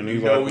of it. And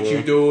he's You know like, what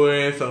you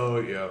doing, so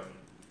yeah.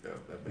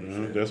 That makes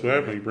sense. That's what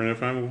happened. You bring that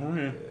family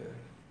friend.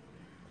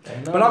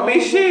 But I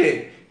mean,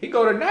 shit. He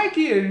go to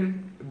Nike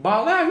and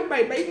ball out. He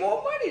might make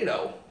more money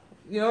though.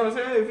 You know what I'm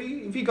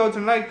saying? If he go to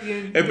Nike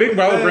and if Big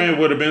Baller Brand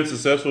would have been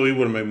successful, he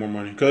would have made more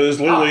money because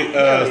it's literally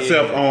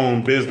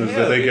self-owned business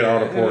that they get all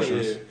the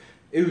portions. Yeah.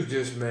 It was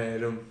just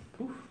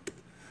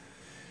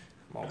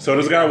So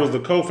this guy was the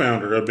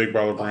co-founder of Big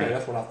Baller Brand. Okay,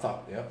 that's what I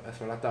thought. Yep, that's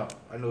what I thought.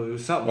 I knew it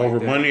was something Over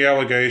like that. money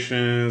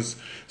allegations,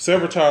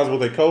 several times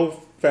with a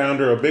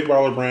co-founder of Big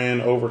Baller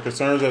Brand over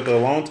concerns that the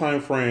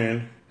longtime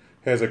friend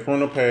has a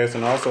criminal past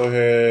and also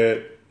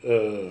had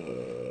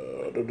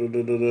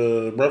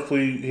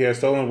he has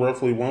stolen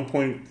roughly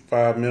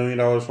 $1.5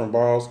 million from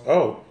balls.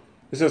 Oh,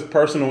 it says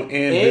personal and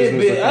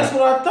business. That's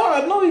what I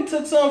thought. I know he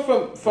took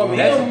something from him.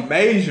 That's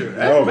major.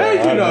 That's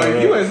major though.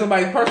 If you in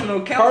somebody's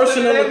personal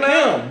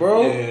account,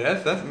 bro. Yeah,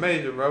 that's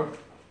major, bro.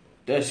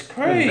 That's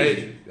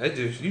crazy. That's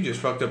major. You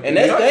just fucked up. And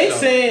they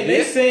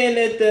saying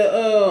that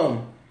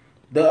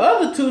the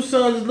other two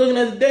sons is looking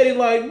at the daddy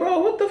like, bro,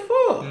 what the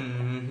fuck?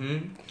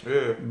 Mm-hmm.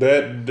 Yeah.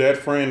 That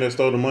friend that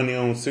stole the money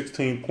owns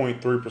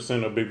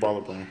 16.3% of Big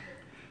Baller Brand.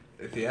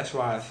 See, that's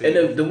why I said.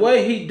 And the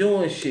way he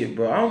doing shit,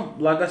 bro. I'm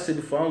like I said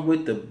before. I'm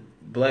with the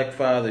black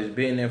fathers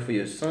being there for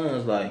your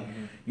sons. Like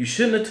you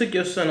shouldn't have took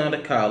your son out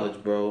of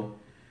college, bro.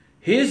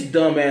 His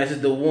dumb ass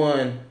is the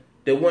one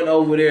that went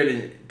over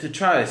there to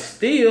try to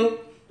steal.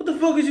 What the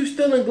fuck is you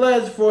stealing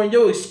glasses for? And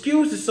your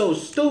excuse is so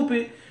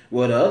stupid.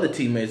 Well, the other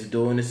teammates are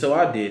doing it, so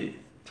I did it.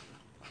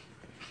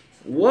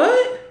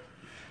 What?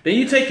 Then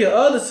you take your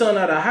other son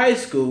out of high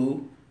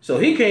school, so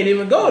he can't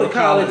even go to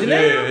college now.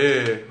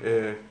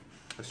 Yeah.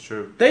 That's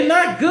true. They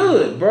not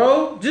good,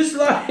 bro. Just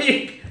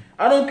like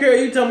I don't care.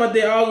 You talking about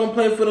they all gonna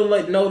play for the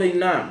Lakers? No, they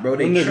not, bro.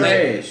 They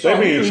trash. They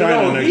be in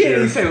China next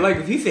year. He said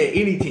Lakers. He said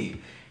any team.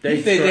 He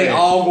said trash. they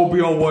all gonna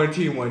be on one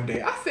team one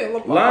day. I said,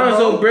 look,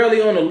 Lonzo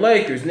barely on the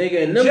Lakers,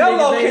 nigga. And them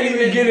Jello niggas can't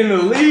even get in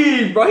the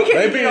league, bro. He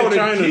can't be get in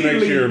China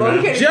next year,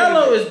 man.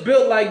 Jello is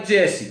built like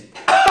Jesse.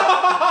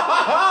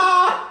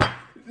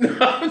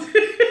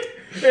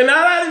 And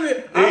I'm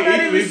not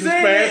even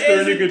saying that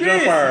as a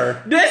diss.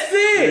 That's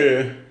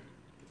it.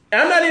 Yeah.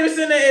 I'm not even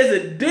saying that as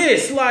a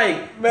diss.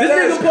 Like, Man, this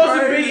nigga that's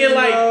supposed to be crazy, in,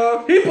 like,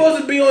 bro. he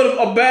supposed to be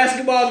on a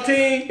basketball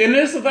team. And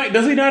that's the thing.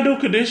 Does he not do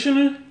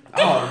conditioning?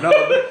 Oh, no.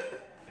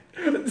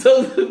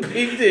 So,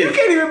 he did. You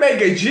can't even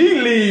make a G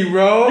League,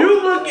 bro.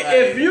 You look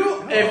if you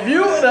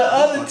the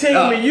other team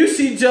and you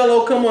see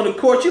Jello come on the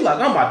court, you like,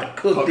 I'm about to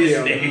cook this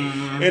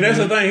nigga. And that's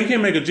the thing. He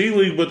can't make a G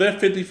League, but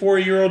that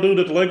 54-year-old dude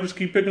that the Lakers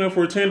keep picking up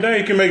for a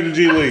 10-day can make the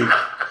G League.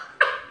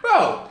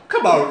 Bro,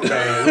 come on,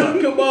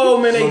 man. Come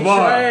on, man. They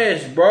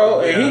trash,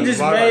 bro. And he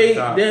just made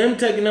him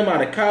taking them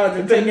out of college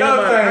and taking them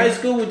out of high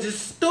school was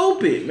just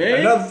stupid, man.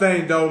 Another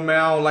thing, though, man,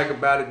 I don't like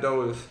about it,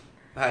 though, is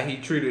how he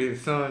treated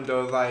his son,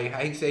 though. Like,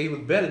 how he said he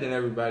was better than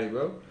everybody,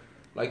 bro.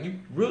 Like, you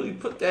really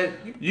put that...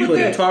 You put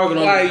that target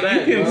on his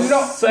back, you can you can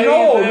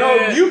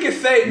say... You can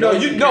say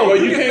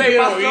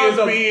my son's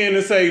ESPN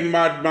and say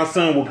my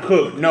son will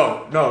cook.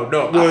 No.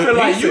 Well, I feel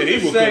like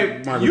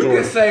you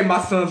can say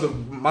my son's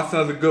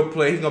a good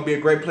player. He's gonna be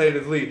a great player in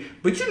this league.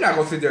 But you're not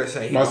gonna sit there and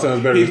say my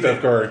son's better than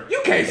Steph Curry.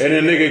 You can't say and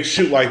then that. nigga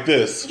shoot like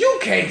this. You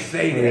can't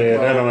say that. Yeah,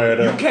 bro. that don't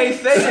add up. You can't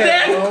say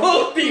that. Steph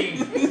cooked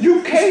him.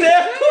 You can't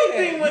Steph cooked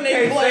him when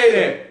they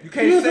played. You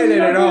can't say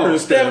that at all.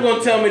 Steph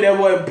gonna tell me that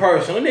wasn't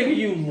personal. Nigga,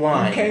 you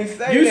lying. You can't say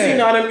that. You seen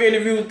all them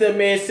interviews with that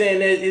man saying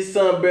that his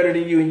son better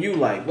than you, and you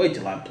like, wait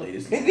till I play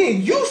this. And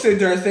then you sit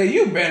there and say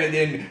you better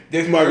than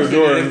this Michael person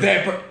Jordan. and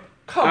that person.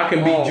 I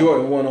can beat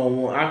Jordan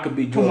 1-on-1. I could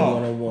beat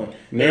Jordan 1-on-1.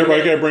 And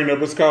everybody kept bringing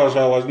up his college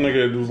highlights.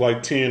 Nigga, it was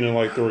like 10 and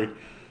like 3.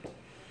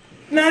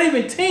 Not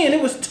even 10.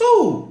 It was 2.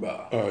 Oh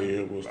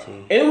yeah, it was 2.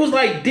 And it was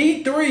like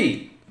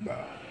D3.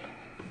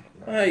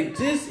 Like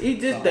he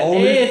just the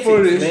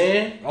antics,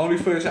 man. Only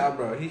footage out,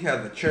 bro. He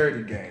has a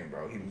charity game,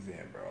 bro. He was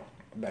in, bro.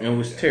 It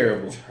was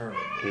terrible.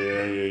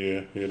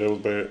 Yeah. That was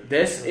bad.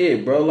 That's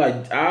it, bro.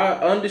 Like I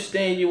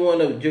understand you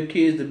want your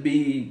kids to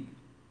be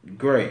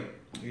great.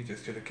 You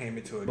just should have came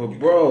into it. But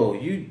bro,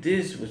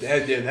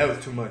 that was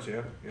too much,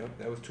 yeah.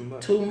 That was too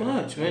much. Too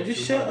much, man.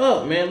 Just shut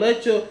up, man.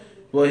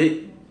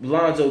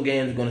 Lonzo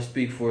game's gonna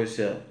speak for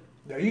itself.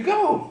 There you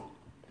go.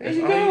 That's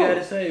all you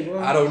gotta say, bro.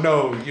 I don't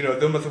know.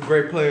 Them are some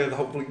great players.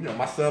 Hopefully,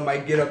 my son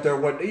might get up there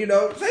one day.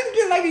 Same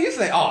shit like you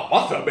say, oh,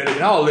 my son better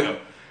than all of them.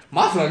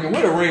 My son can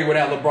win a ring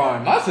without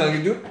LeBron. My son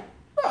can do it.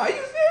 Bro, are you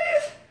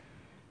serious?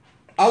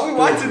 Are we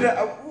watching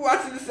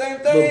the same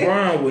thing?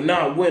 LeBron would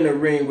not win a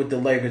ring with the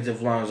Lakers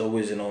if Lonzo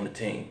isn't on the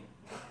team.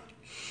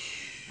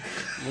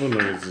 Well, no,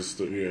 it's just,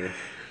 yeah.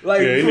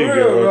 Like, yeah, for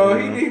real,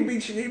 bro. He be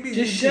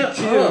just shut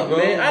chill, up, bro.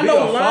 man. I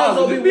know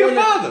Lonzo be a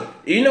father.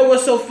 You know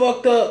what's so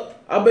fucked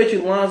up? I bet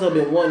you Lonzo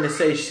been wanting to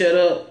say shut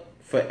up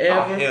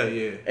forever. Oh, hell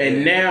yeah.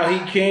 And now he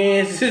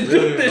can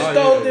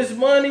stole this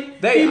money.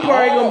 He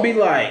probably gonna be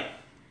like,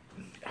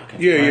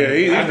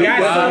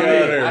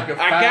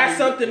 I got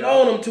something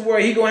on him to where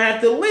he gonna have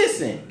to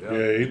listen.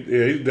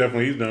 He's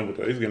done with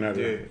that. He's getting out of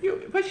there.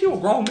 But you a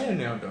grown man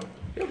now, though.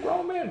 You're a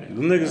grown man now.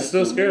 Them niggas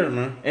still scared,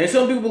 man. And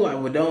some people like,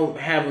 well, don't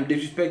have him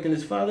disrespecting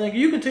his father. Like,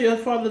 you can tell your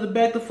father to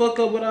back the fuck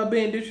up without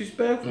being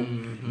disrespectful.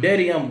 Mm-hmm.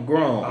 Daddy, I'm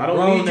grown. I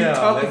don't need you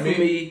talking for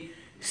me.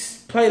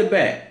 Play the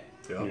back.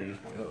 Let me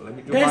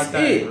do That's my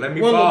thing. it. Let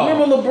me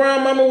remember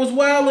LeBron mama was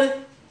wilding?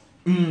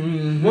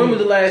 Mm-hmm. When was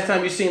the last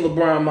time you seen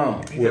LeBron mama?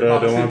 With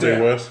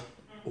Delonte West.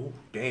 Oh,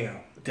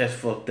 damn. That's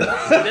fucked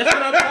up. That's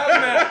what I'm talking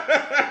about.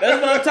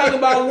 That's what I'm talking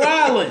about,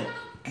 wilding.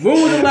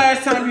 When was the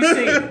last time you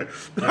seen her?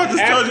 I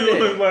just told you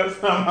when was the last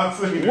time I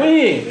seen her.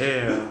 When?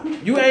 Yeah.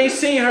 You ain't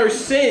seen her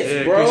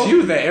since, bro. Because she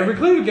was at every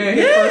Cleveland game.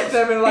 His first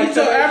 7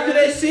 after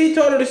that, she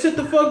told her to sit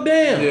the fuck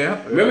down.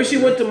 Yeah. Remember she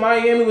went to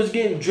Miami, was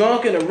getting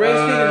drunk and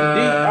arrested and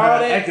deep, all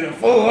that? Acting a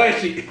fool,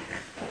 wasn't she?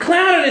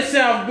 Clowning in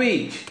South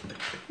Beach.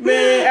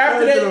 Man,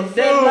 after that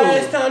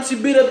last time she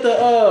beat up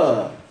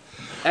the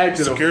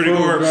security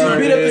guard. She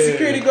beat up the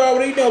security guard,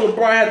 but you know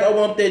LeBron had to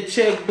open up that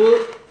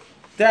checkbook.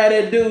 Tell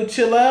that dude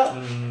chill out.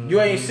 Mm-hmm.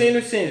 You ain't seen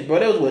her since, bro.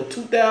 That was what,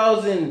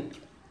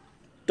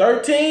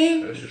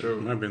 2013? That's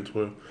true. I've been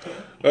 12.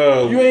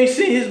 You ain't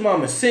seen his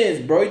mama since,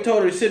 bro. He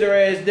told her to sit her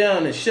ass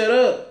down and shut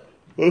up.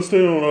 Let's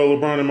stay on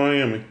LeBron in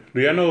Miami.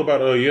 Do y'all know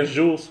about Yes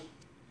Jules?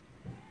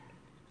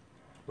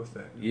 What's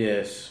that?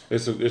 Yes.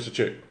 It's a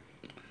chick.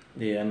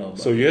 Yeah, I know about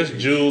So Yes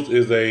Jules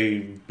is a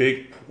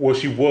big,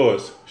 she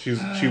was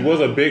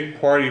a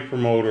big party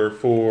promoter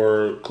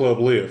for Club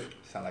Live.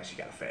 Sound like she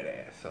got a fat ass.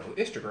 So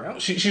Instagram.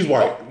 She's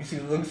white. Oh, you see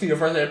the first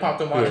thing that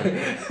popped up on Yeah.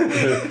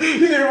 You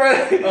see the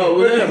first Oh,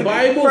 was that a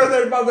Bible? First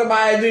thing that popped up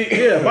my IG.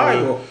 Yeah,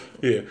 Bible.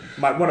 Yeah.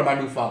 One of my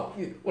new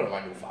followers.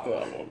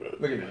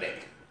 Look at the day.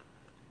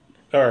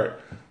 All right.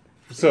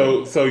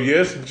 So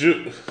Yes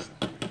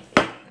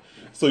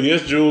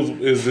Jules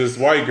is this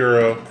white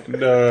girl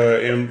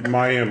in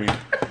Miami.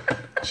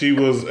 She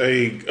was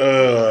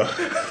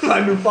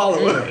my new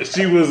follower.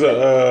 She was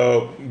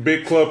a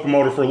big club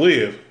promoter for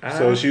Live.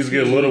 So she was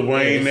getting Lil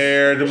Wayne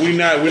there. We're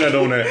not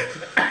doing that.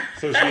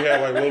 So she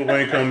had like Lil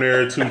Wayne come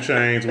there, 2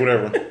 Chainz,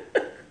 whatever.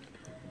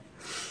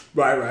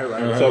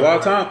 Right. So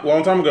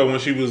long time ago when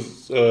she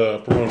was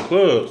promoting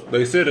clubs,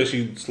 they said that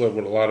she slept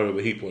with a lot of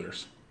the Heat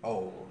players.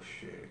 Oh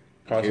shit.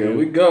 Possibly, here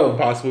we go.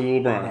 Possibly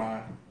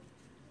LeBron.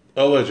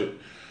 Alleged.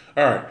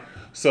 All right.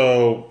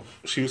 So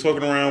she was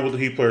fucking around with the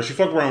Heat players. She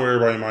fucked around with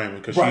everybody in Miami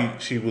because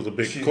she was a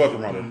big club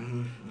promoter.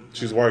 Mm-hmm.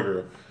 She's a white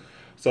girl.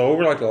 So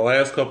over like the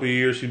last couple of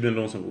years, she's been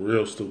doing some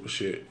real stupid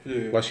shit.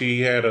 Yeah. Like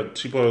she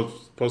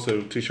posted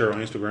a t-shirt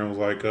on Instagram. Was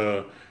like,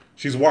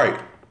 she's white.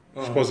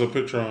 She posted a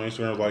picture on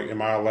Instagram. Was like,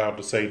 am I allowed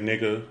to say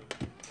nigga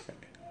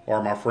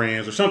or my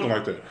friends or something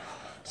like that?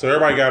 So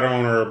everybody got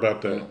on her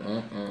about that.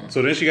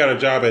 So then she got a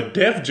job at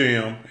Def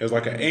Jam as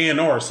like an A&R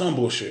or some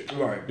bullshit.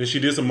 Right. Then she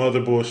did some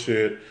other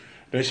bullshit.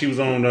 Then she was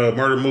on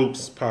Murder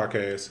Mook's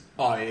podcast.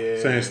 Oh yeah.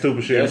 Saying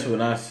stupid shit. That's when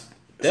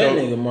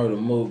nigga Murder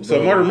Mook.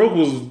 So Murder Mook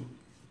was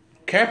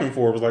capping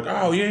for it. Was like,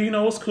 oh yeah,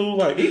 it's cool.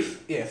 Like,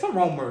 something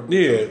wrong with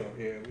Murder.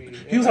 Yeah.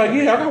 He was like,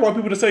 yeah, I got white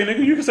people to say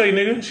nigga. You can say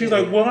nigga. She's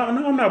like, well,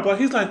 no, I'm not black.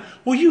 He's like,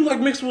 well, you like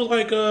mixed with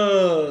like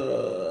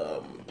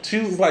she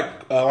was like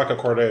a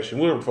Kardashian,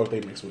 whatever the fuck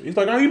they mixed with. He's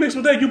like, oh, you mixed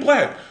with that, you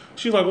black.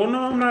 She's like, well, no,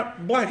 I'm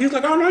not black. He's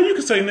like, oh no, you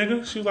can say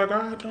nigga. She's like,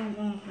 I don't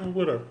know,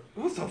 whatever.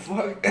 What the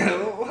fuck?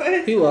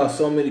 What? He lost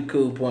so many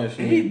cool points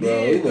from me, bro.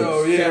 Did,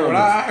 though, yeah. When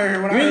I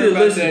heard about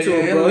listen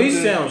to him, bro. He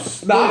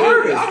sounds. I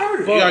heard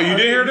it. Yeah, you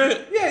did hear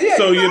that?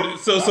 Yeah.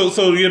 So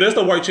that's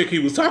the white chick he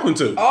was talking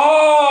to.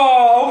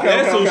 Oh, okay.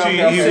 That's who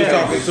he was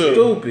talking to.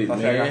 Stupid, man.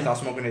 I man. stop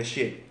smoking that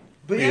shit.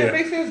 But yeah, it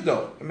makes sense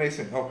though. It makes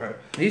sense. Okay.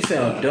 He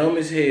sounds dumb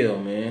as hell,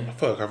 man.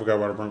 Fuck, I forgot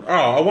what I bring. Oh,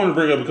 I wanted to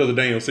bring up because of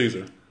Daniel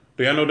Caesar.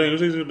 Do y'all know Daniel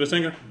Caesar, the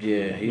singer?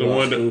 Yeah, he the lost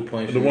one that, 2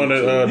 points. The one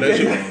that I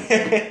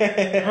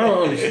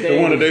don't understand.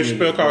 The one that Dave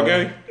Chappelle called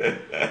gay.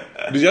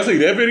 Did y'all see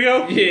that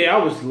video? Yeah, I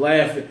was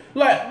laughing.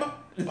 Like,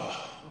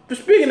 but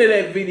speaking of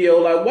that video,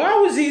 like, why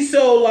was he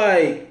so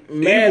like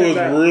mad? He was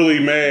really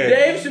mad.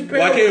 Dave Chappelle,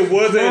 like it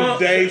wasn't drunk,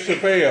 Dave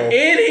Chappelle,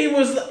 and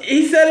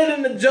he said it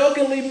in a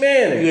jokingly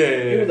manner.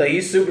 Yeah. He was like,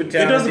 he's super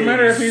talented. It doesn't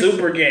matter if he's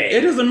super gay.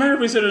 It doesn't matter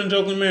if he said it in a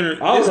joking manner.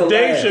 It's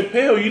Dave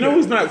Chappelle. You know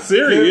he's not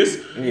serious.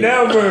 Yeah.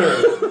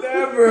 Never.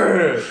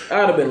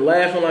 I'd have been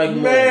laughing like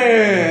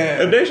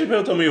man. If Dave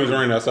Chappelle told me it was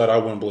raining outside, I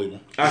wouldn't believe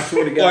him. I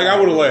swear to God. Like I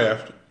would have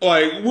laughed.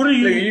 Like, what are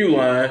you? Nigga, you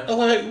lying?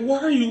 Like, why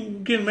are you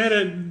getting mad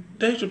at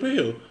Dave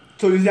Chappelle?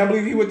 So does y'all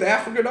believe he went to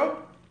Africa though?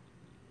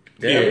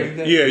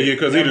 Yeah,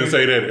 because he didn't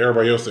say that.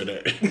 Everybody else said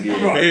that.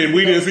 Yeah. And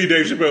we didn't see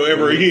Dave Chappelle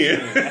ever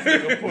again.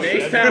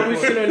 Next time we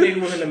see that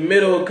nigga was in the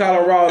middle of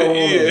Colorado.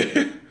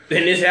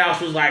 And this house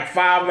was like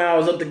 5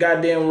 miles up the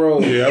goddamn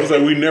road. Yeah, I was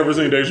like, we never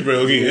seen Dave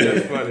Chappelle again. Yeah,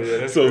 that's funny. Yeah,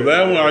 that's so crazy.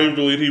 That one, I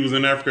believe he was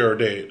in Africa or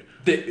dead.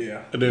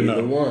 Yeah. I didn't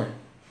know. One.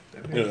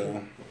 Yeah.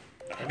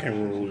 I can't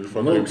remember what the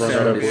fuck Luke they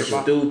sounded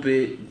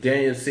stupid.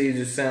 Daniel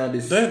Caesar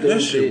sounded stupid.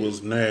 That shit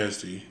was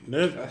nasty.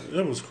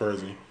 That was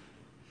crazy.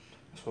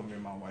 That's what me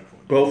and my wife were.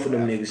 Both of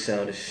them niggas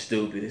sounded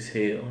stupid as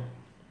hell.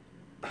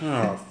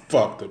 Oh,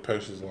 fuck, the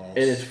Pacers lost.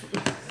 And it's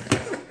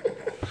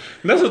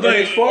That's the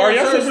thing. Are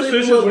y'all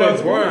superstitious about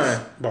sports?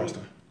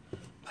 Boston.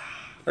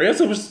 Are y'all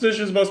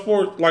superstitious about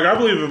sports? Like, I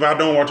believe if I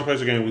don't watch a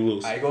Pacer game, we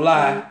lose. I ain't gonna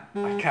lie.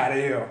 I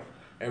kinda am.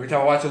 Every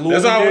time I watch a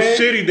Louisville game. That's how I was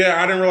shitty that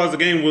I didn't realize the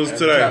game was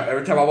today.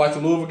 Every time I watch a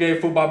Louisville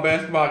game, football,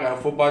 basketball, I got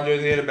a football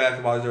jersey and a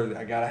basketball jersey.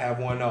 I gotta have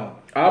one on.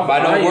 If I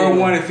don't wear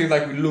one, it seems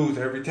like we lose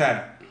every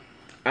time.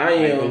 I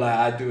ain't gonna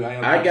lie. I do.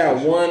 I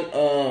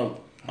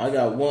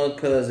got one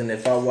cousin.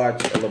 If I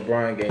watch a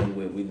LeBron game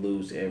with, we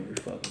lose every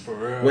fucking. For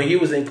real. When he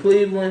was in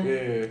Cleveland,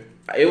 yeah,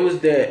 it was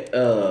that.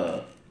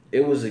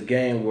 It was a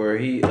game where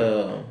he.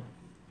 Well,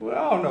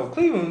 I don't know.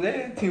 Cleveland,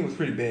 that team was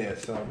pretty bad.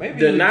 So maybe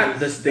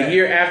the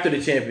year after the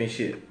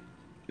championship.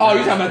 Oh,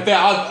 you talking about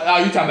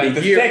that? You talking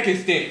about the second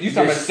stint? You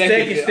talking about the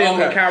second stint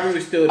when Kyrie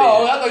was still there?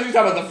 Oh, I thought you were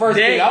talking about the first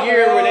stint. That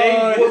year when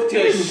they whooped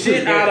the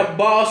shit out of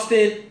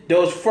Boston.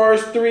 Those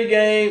first 3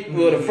 games,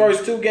 well, the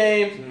first 2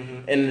 games,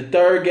 and the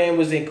third game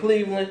was in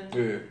Cleveland.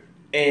 Yeah.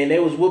 And they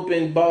was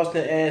whooping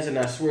Boston ass, and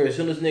I swear, as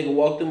soon as nigga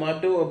walked through my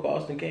door,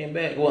 Boston came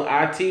back. Well,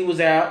 IT was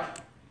out.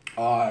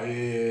 Oh,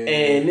 yeah.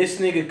 And this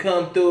nigga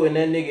come through, and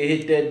that nigga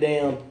hit that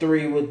damn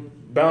 3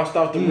 with bounced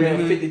off the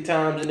rim 50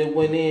 times, and it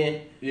went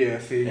in. Yeah,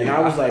 see. And I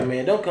was like,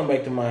 man, don't come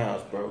back to my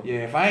house, bro.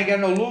 Yeah, if I ain't got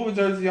no Louisville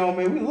jersey on,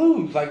 man, we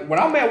lose. Like, when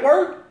I'm at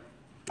work,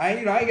 I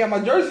ain't got my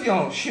jersey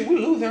on. Shit, we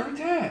lose every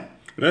time.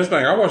 That's the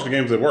thing. I watch the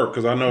games at work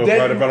because I know if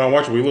I don't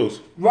watch it, we lose.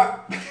 Right.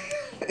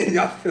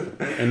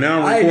 And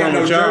now I'm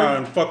recording with y'all,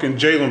 and fucking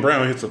Jaylen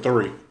Brown hits a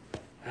 3.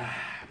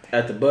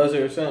 At the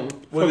buzzer or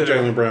something? Fuck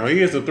Jaylen Brown. He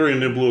hits a 3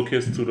 and then blew a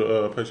kiss to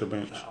the Pacer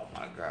bench. Oh,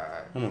 my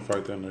God. I'm going to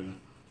fight that nigga.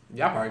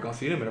 Y'all probably going to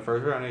see them in the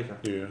first round, ain't y'all?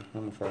 Yeah,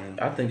 I'm going to fight him.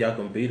 I think y'all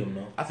can beat him,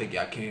 though. I think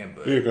y'all can,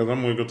 but... Yeah, because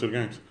I'm going to go to the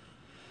games.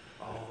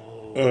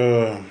 Oh.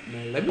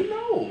 Man, let me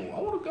know.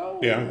 I want to go.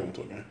 Yeah, I'm going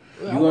to a game.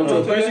 You going to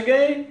a Pacer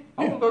game?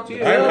 I want to go to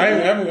it. I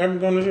haven't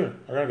gone this year.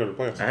 I got to go to the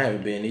playoffs. I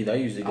haven't been either. I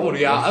usually go.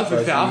 I was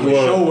going to say, I'm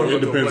it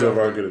depends if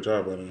I get a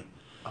job by then.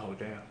 Oh,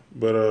 damn.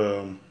 But,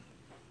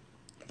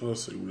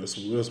 let's see what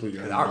else we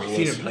got. I already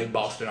seen him play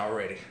Boston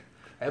already.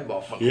 That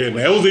motherfucker. Yeah,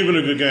 that was even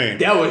a good game.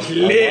 That was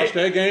lit. I watched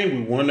that game.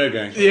 We won that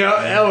game.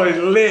 Yeah, that was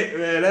lit,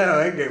 man.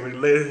 That game was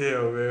lit as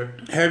hell,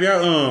 man. Have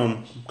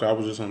y'all, I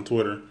was just on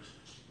Twitter.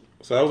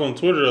 So I was on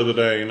Twitter the other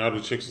day, and all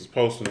the chicks was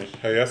posting it.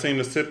 Have y'all seen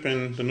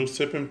the new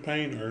sipping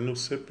paint,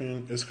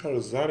 it's called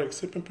exotic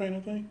sipping paint, I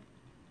think?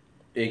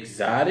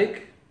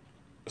 Exotic?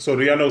 So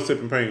do y'all know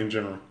sipping paint in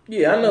general?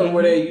 Yeah, I know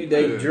where they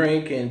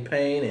drink and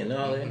paint and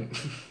all that.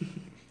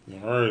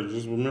 All right,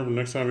 just remember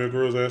next time your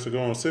girls ask to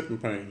go on sipping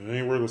paint, it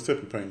ain't working with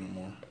sipping paint no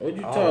more. What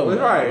you talking about?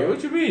 Right,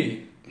 what you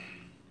mean?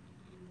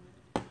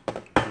 I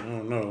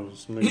don't know.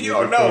 You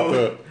don't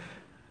know.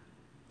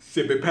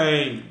 Sipping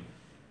paint.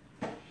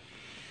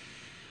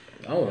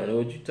 I want to know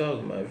what you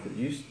talking about.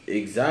 You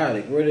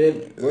exotic? Where that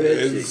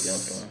shit come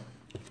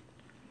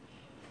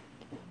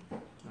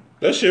from?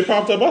 That shit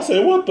popped up. I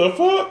said, "What the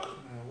fuck?"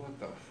 What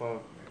the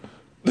fuck,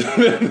 man?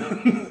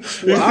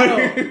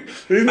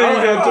 These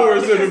niggas got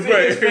tourists in the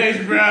face.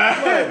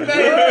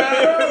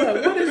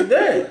 What is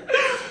that?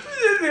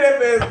 You see that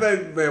man's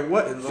face, man?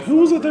 What is Who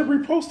was it that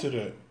reposted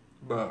that?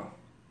 Bro.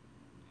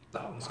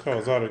 It's called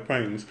exotic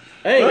paintings.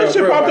 That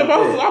shit popped up.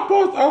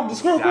 I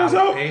scrolled past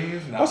out.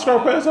 I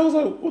scrolled past. I was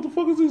like, "What the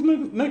fuck is these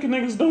naked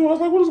niggas doing?" I was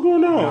like, "What is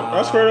going on?"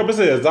 I scrolled up and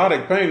said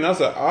exotic painting. I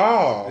said,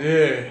 "Oh,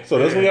 yeah." So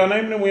that's what y'all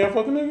naming them when y'all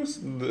fucking niggas?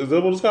 Is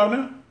that what it's called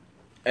now?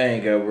 I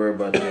ain't gotta worry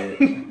about that.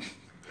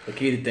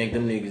 Akita think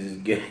them niggas is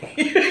gay.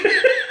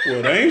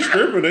 Well, they ain't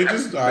stripping. They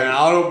just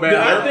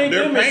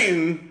they're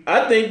painting.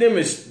 I think them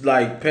is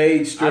like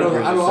paid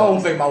strippers. I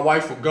don't think my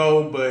wife would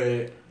go,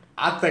 but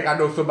I think I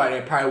know somebody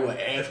that probably would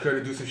ask her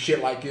to do some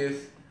shit like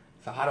this.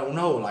 So I don't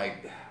know.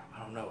 Like, I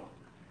don't know.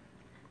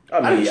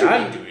 I mean,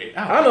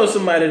 I know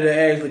somebody that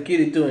asked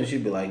Lakita too, and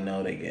she'd be like,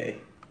 "No, they gay."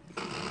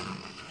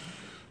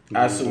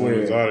 I swear.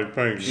 Exotic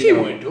painting. She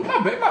wouldn't do it. My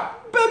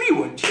baby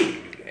wouldn't. She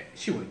wouldn't do that.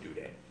 She wouldn't do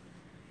that.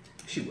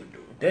 She wouldn't do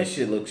it. That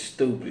shit looks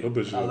stupid. Them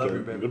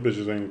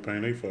bitches ain't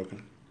painting. They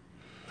fucking.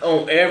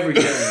 On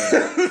everything.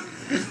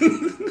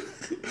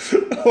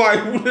 Like,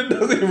 it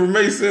doesn't even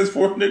make sense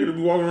for a nigga to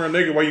be walking around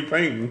naked while you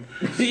painting.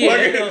 Yeah.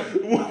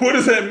 Like, what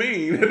does that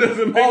mean? It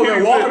doesn't make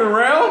they're walking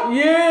around?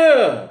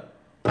 Yeah.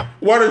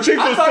 While the chicks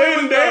are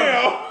sitting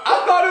down.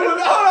 I thought it was.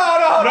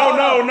 Hold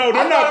on. No,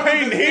 they're not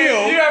painting him.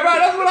 Yeah, right.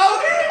 That's what I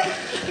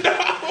was.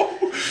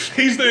 No,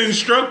 he's the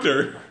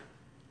instructor.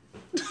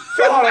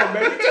 So hold on,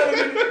 man. You telling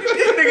me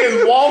this nigga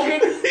is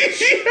walking?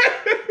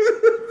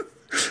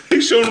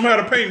 He's showing them how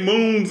to paint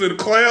moons and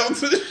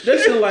clouds. That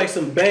shit like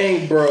some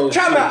Bang Bros.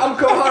 Time out. I'm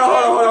cool. Hold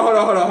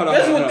on.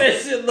 That's what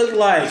that shit look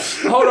like.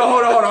 Hold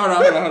on.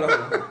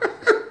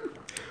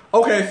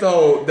 Okay,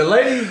 so the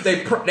ladies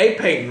they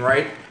painting,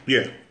 right?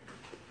 Yeah.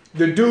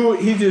 The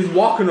dude, he just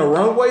walking the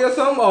runway or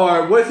something,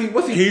 or what's he?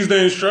 He's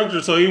the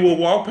instructor, so he will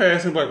walk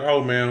past him like,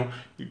 "Oh man,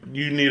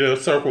 you need to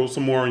circle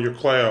some more on your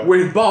cloud."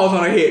 With his balls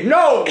on her head.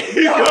 No,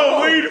 he's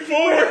gonna lean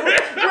forward.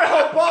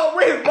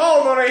 With his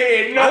balls on her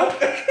head. No,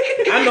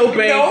 I know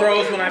Bang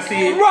Bros when I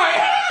see it.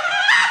 Right.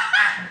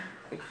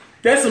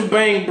 That's some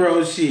Bang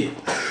Bros shit.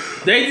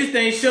 They just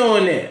ain't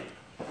showing that.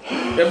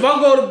 If I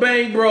go to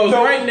Bang Bros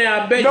right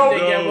now, I bet you they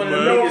got one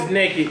of them niggas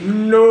naked.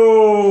 No,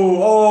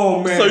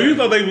 oh man. So you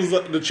thought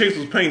the chicks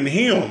was painting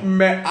him?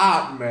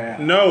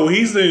 Man. No,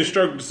 he's the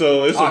instructor.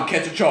 So it's I'll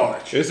catch a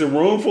charge. It's a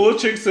room full of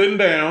chicks sitting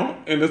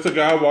down, and it's a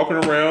guy walking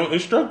around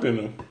instructing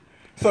them.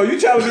 So you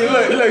telling me,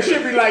 look, she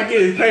be like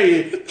getting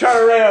paid,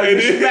 turn around, and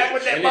she back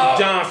with that ball.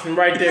 Johnson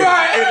right there.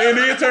 Right. And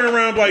then turn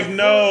around like,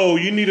 no,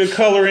 you need to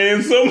color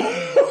in some.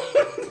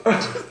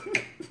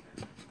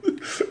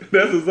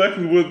 That's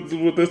exactly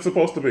what that's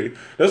supposed to be.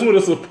 That's what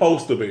it's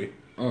supposed to be.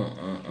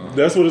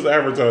 That's what it's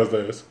advertised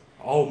as.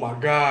 Oh my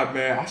God,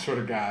 man! I swear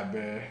to God,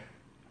 man.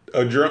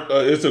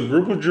 It's a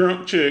group of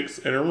drunk chicks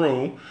in a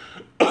room.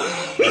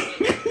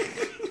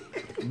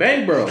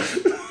 Bang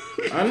Bros.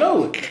 I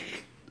know it.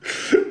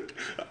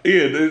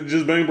 Yeah,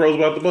 just Bang Bros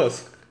about the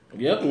bus.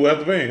 Yep. Without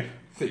the van.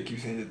 Think you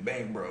saying it's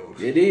Bang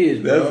Bros? It is,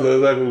 bro. That's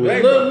exactly what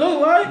it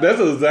look like.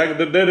 That's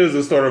exactly that is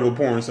the start of a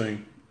porn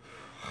scene.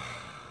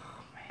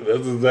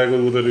 That's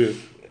exactly what it is.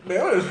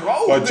 Man, what is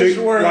wrong Like with chicks,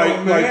 this world,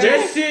 man?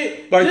 That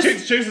shit. Like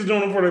chicks is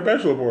doing it for their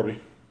bachelor party.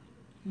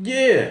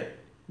 Yeah.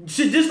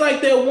 Shit, just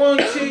like that one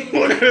chick.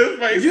 Look at his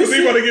face, because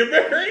he want to get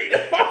married.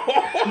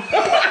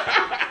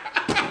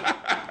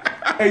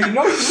 Hey, you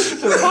know you listen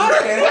to the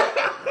podcast.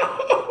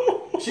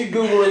 She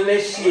Googling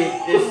that shit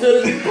as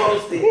soon as you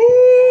post it.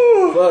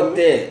 Fuck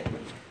that.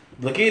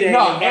 Look at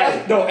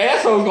that. No,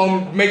 asshole's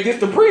gonna make this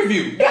the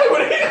preview. That's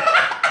what he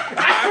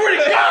I swear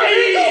to God,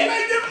 he's gonna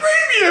make the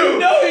preview.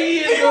 No, he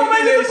is. He's gonna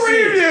make it the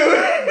preview.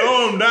 No,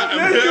 I'm not.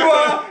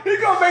 He's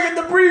gonna make it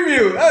the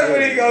preview. That's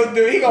what he gonna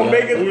do. He gonna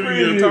make it the preview. What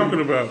are you talking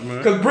about, man?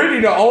 Because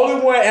Brittany the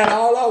only one and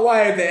all our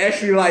wives that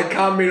actually like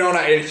comment on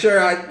it and share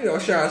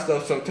our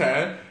stuff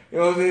sometimes. You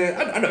know what I'm saying?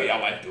 I know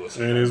y'all like to do it.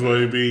 And his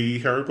way be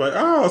heard like,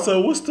 oh,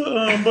 so what's the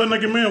butt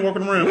naked man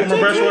walking around from our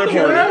bachelorette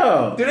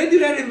party? Do they do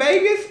that in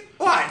Vegas?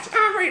 Watch,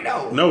 I already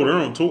know. No, they're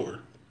on tour.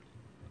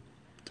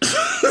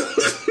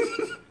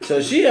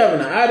 So she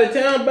having an out of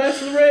town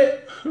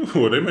bachelorette?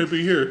 Well, they may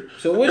be here.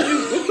 So what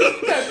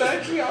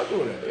you y'all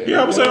doing that?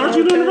 Yeah, I'm saying, aren't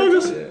you doing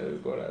Vegas?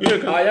 Yeah,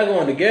 y'all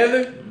going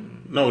together?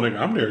 No, nigga,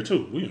 I'm there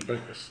too. We in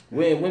Vegas.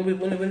 When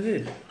is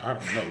it? I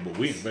don't know, but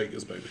we in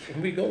Vegas, baby.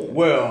 When we going?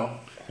 Well,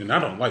 and I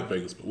don't like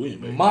Vegas, but we in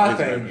Vegas. My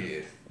Vegas, thing baby.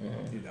 is,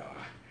 you know.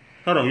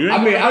 Hold on, you ain't I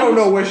mean, going I don't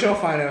Vegas? know what your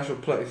financial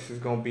place is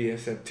gonna be in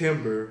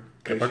September.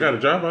 If I got a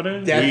job by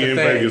then, That's we the in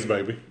thing. Vegas,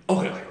 baby.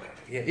 Okay.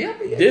 Yeah.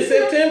 This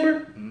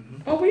September?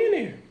 Oh, we in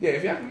here. Yeah,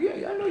 if y'all,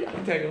 I know y'all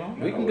can take along.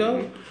 We can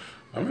go.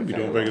 I'm gonna be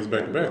doing Vegas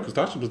back to back because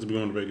Tasha supposed to be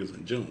going to Vegas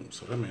in June,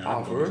 so that means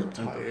I'm going in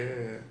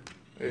September.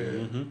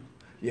 Yeah.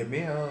 Yeah,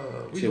 man.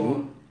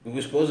 We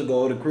were supposed to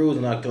go on the cruise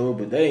in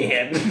October, but they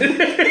ain't happening.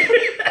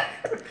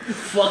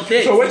 Fuck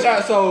that. So what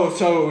y'all?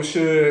 So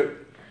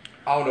should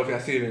I don't know if y'all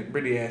see it.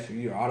 Brittany asked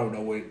you. I don't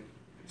know what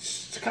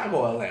Chicago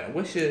or Atlanta.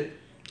 What should?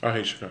 I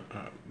hate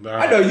Chicago.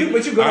 I know you,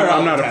 but you go there.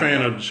 I'm not a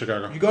fan of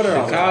Chicago. You go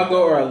there.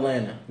 Chicago or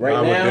Atlanta? Right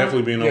I now, would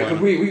definitely be in Yeah,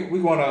 Atlanta. because we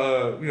want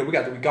to. We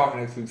got the week off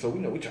next week, so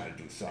we try to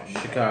do something.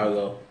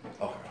 Chicago.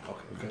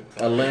 Okay.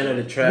 Atlanta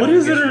to travel. What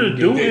is there to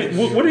do?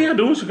 What do y'all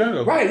do in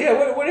Chicago? Right,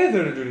 yeah. What is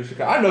there to do in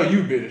Chicago? I know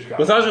you've been to Chicago.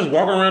 Besides just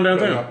walking around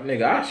downtown.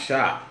 Nigga, I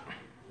shop.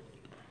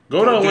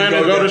 Go to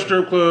Atlanta, go to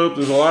strip clubs.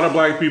 There's a lot of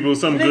black people,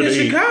 something good to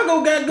eat.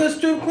 Chicago got good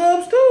strip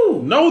clubs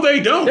too. No, they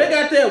don't. They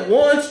got that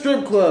one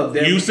strip club.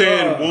 You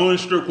said one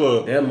strip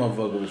club. That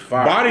motherfucker was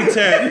fire. Body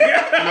Tap.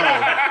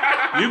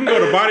 No. You can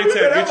go to Body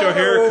Tap, get your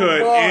hair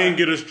cut, and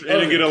get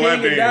a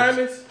lap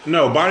dance.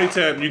 No, Body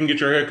Tap, you can get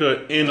your hair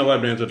cut and a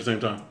lap dance at the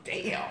same time.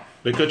 Damn.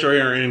 They cut your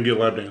hair and get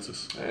lap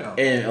dances. Damn.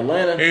 In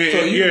Atlanta?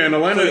 In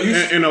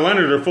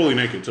Atlanta, they're fully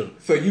naked too.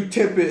 So you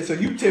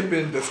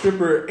tipping the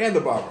stripper and the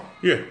barber.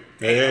 Yeah.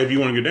 If you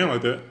want to get down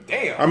like that.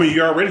 Damn. I mean,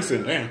 you're already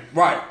sitting down.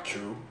 Right.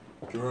 True.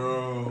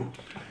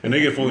 And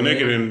they get fully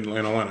naked in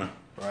Atlanta.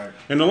 Right.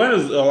 And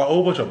Atlanta's a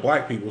whole bunch of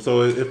black people,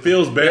 so it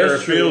feels better.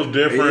 That's it feels true.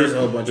 different. It is a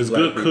whole bunch it's of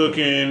black good people.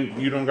 cooking.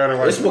 You don't gotta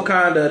like. It's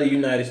Wakanda of the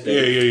United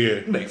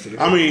States. Yeah. Makes sense.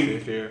 I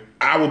mean,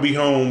 I will be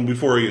home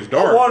before it gets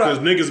dark because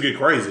niggas get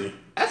crazy.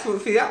 That's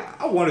what. See,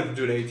 I wanted to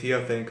do the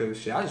ATL thing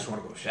because I just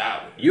want to go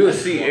shower. You will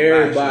see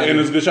everybody. And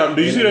it's good shop.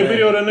 Did you see that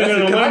video of that nigga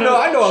in Atlanta?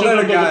 I know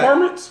Atlanta guy.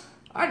 Apartments?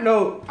 I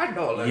know.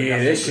 Atlanta.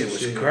 Yeah, that shit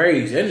was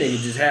crazy. That nigga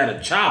just had a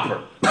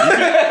chopper. You see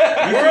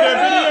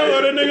that video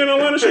of that nigga in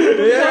Atlanta shooting?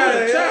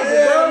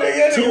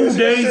 2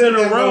 days in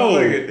a row.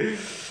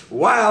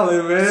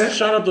 Wildin', man.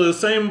 Shot up the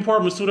same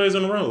apartments 2 days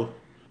in a row.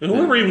 And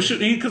whoever he was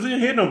shooting, because he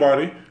didn't hit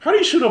nobody. How do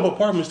you shoot up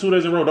apartments 2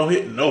 days in a row? Don't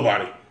hit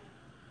nobody.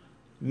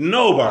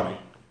 Nobody.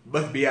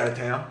 Must be out of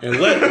town.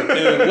 And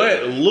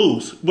let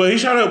loose. But he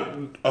shot up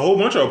a whole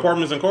bunch of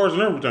apartments and cars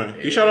and everything.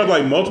 He shot up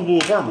like multiple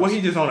apartments. Was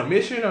he just on a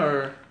mission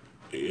or?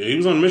 Yeah, he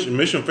was on a mission.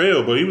 Mission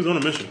failed, but he was on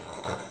a mission.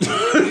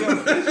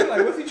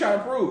 Like, what's he trying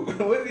to prove?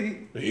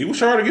 He was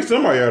trying to get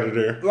somebody out of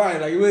there. Right,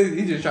 like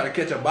he just trying to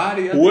catch a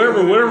body.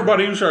 Whoever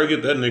body he was trying to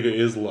get, that nigga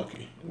is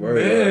lucky.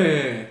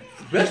 Man,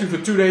 especially for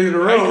 2 days in a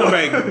row.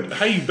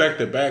 How you back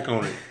to back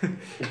on it?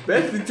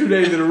 Especially 2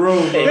 days in a row.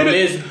 And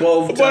missed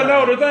both times. But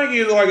no, the thing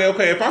is, like,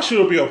 okay, if I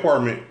shoot up your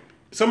apartment,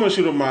 someone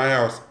shoot up my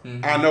house,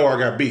 I know I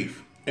got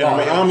beef. And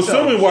I'm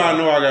assuming why I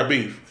know I got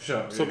beef.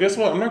 Sure. So guess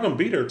what? I'm not gonna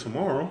be there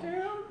tomorrow.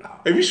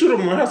 If you shoot up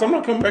my house, I'm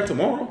not coming back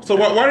tomorrow. So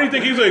why do you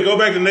think you say go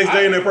back the next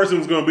day and that person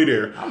was gonna be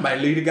there? I might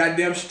leave the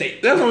goddamn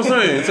state. That's what I'm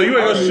saying. So you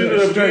ain't gonna shoot it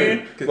up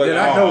again? Like, then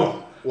I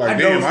know.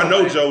 Like, I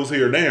know Joe's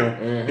here now.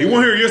 Mm-hmm. He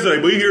wasn't here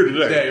yesterday, but he here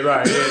today. Yeah,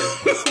 right,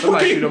 yeah.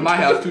 Somebody shoot up my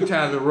house 2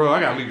 times in a row.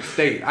 I gotta leave the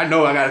state. I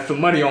know I got some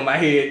money on my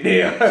head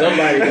there.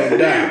 Somebody gonna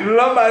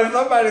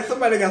die.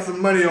 Somebody got some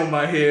money on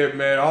my head,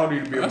 man. I don't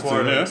need to be a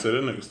part of it. I said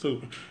that nigga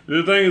stupid.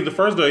 The thing is, the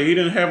first day he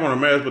didn't have on a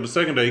mask, but the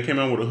second day he came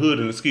out with a hood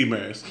and a ski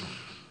mask.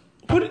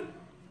 What?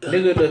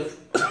 Nigga,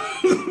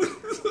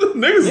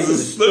 niggas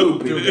is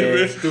stupid,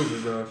 man.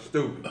 Stupid, bro.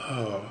 Stupid.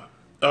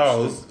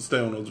 Let's stay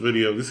on those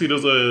videos. You see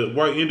those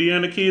white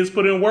Indiana kids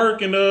put in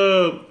work and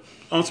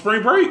on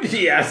spring break?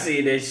 Yeah, I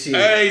see that shit.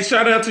 Hey,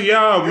 shout out to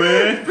y'all,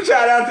 man.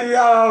 Shout out to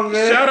y'all,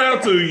 man. Shout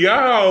out to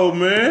y'all,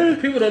 man.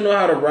 People don't know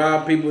how to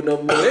rob people no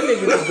more. That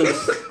nigga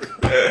just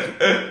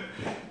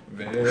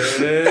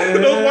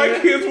man. Those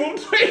white kids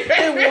whooped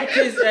they whooped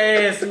his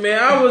ass, man.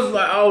 I was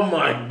like, oh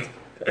my god.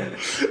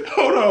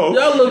 Hold on.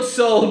 Y'all look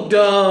so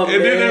dumb,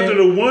 and man. then after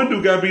the one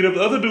dude got beat up,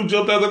 the other dude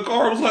jumped out of the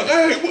car and was like,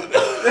 hey, what?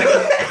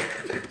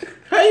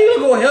 How you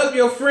gonna go help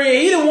your friend?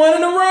 He the one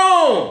in the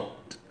wrong.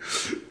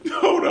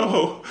 Hold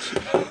on.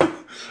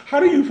 How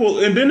do you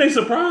pull? And then he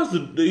surprised the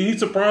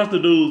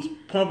dudes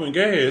pumping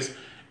gas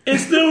and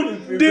still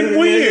didn't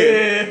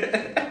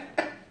win.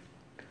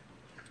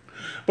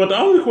 But the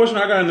only question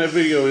I got in that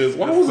video is,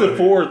 why was it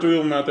 4 or 3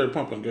 of them out there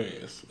pumping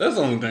gas? That's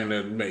the only thing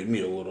that made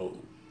me a little...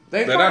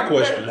 They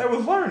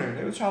was learning.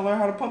 They was trying to learn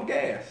how to pump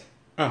gas.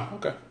 Oh,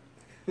 okay.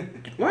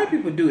 Why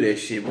people do that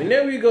shit?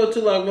 Whenever you go to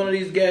like one of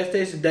these gas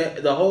stations,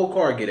 the whole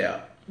car get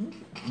out,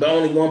 but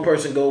only one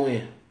person go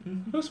in.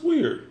 That's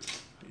weird.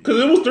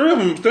 Because it was 3 of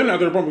them standing out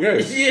there pumping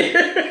gas.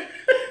 Yeah.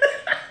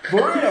 For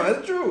real,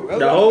 that's true.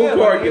 The whole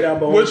car get out,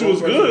 but which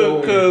was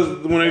good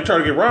because when they tried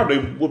to get robbed, they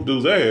whooped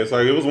dude's ass.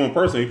 Like, it was one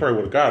person, he probably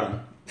would have got him.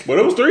 But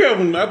it was 3 of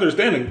them out there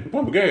standing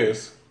pumping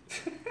gas.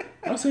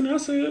 I said,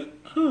 this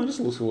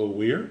looks a little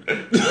weird.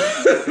 It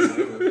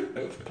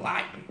was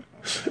plotting.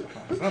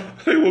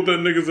 They whooped that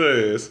nigga's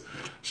ass.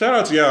 Shout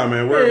out to y'all,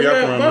 man. Wherever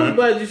y'all from, man. I'm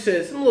glad you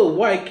said some little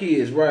white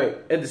kids, right,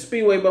 at the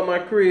Speedway by my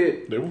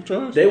crib. They were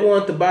charged. They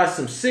wanted to buy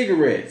some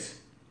cigarettes.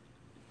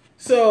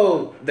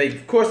 So,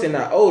 of course, they're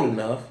not old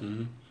enough.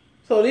 Mm-hmm.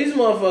 So, these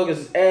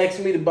motherfuckers asked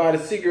me to buy the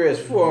cigarettes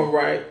for them,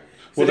 right?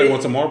 So they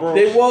want some Marlboro?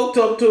 They walked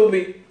up to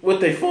me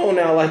with their phone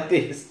out like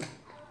this,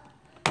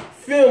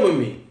 filming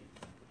me.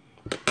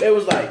 They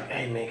was like,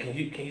 hey man, can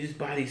you just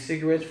buy these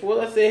cigarettes for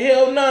us? I said,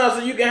 hell nah, so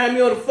you can have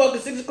me on the fucking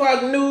 6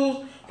 o'clock news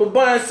for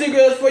buying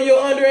cigarettes for your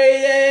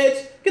underage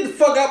ass? Get the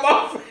fuck out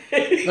my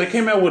face. They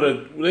came out with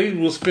they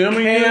was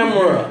filming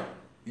camera.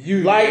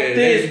 You like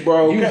this,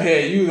 bro. You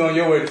was on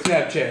your way to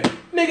Snapchat.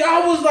 Nigga,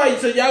 I was like,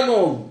 so y'all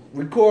gonna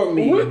record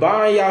me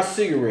buying y'all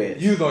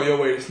cigarettes? You was on your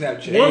way to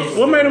Snapchat.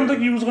 What made them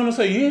think you was gonna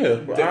say yeah?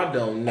 Bro, I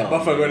don't know.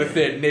 Motherfucker would have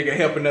said nigga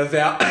helping us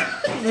out.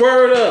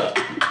 Word up.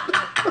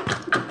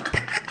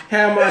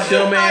 Have my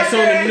dumb ass on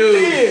the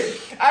news.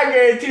 I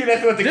guarantee you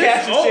that's what the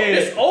caption said.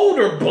 This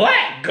older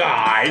black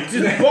guy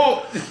just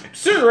bought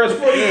cigarettes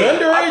for these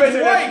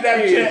underage white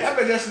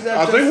kids.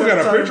 I think we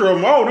got a picture of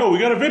them. Oh no, we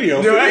got a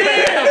video. Yeah.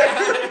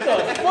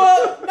 What the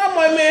fuck? I'm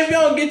like, man, if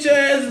y'all don't get your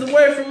asses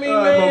away from me,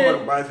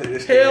 man.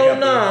 Hell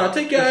nah.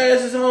 Take your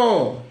asses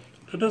home.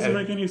 That doesn't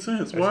make any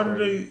sense. Why did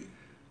they...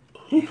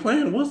 Who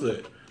plan was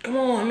that? Come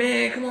on,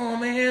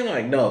 man.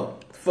 Like, no.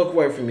 Fuck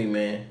away from me,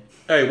 man.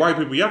 Hey, white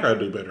people, y'all gotta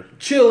do better.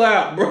 Chill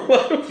out, bro.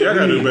 Y'all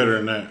gotta do better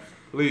than that.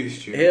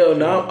 Please, chill. Hell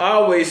no, I'm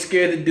always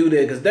scared to do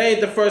that because that ain't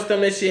the first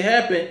time that shit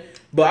happened.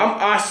 But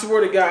I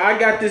swear to God, I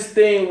got this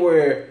thing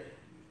where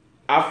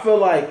I feel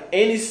like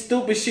any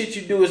stupid shit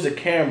you do is a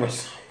camera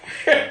somewhere.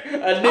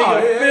 A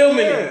nigga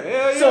filming it.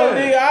 Yeah. So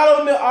nigga, I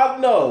don't know. I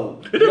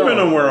know. It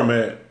depends on where I'm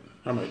at.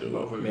 I might do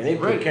it. Man, they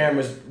put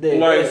cameras. They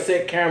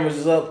set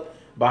cameras up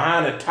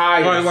behind the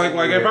tires.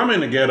 Like if I'm in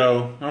the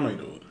ghetto, I might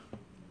do it.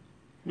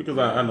 Because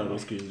I know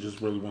those kids just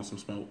really want some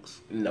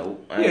smokes. No,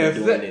 I ain't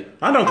doing it.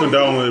 I don't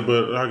condone it,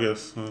 but I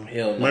guess hell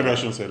no. Maybe I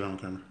shouldn't say that on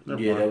camera.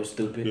 That was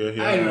stupid.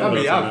 Yeah.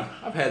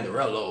 I've had the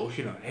relos,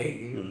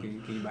 hey.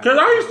 Because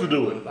I used to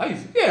do it. I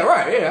used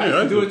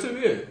to do it too.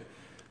 Yeah.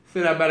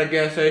 Sit out by the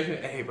gas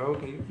station. Hey, bro,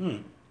 can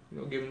you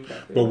give me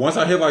back there? But once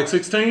I hit like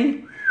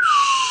 16,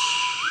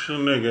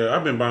 nigga,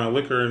 I've been buying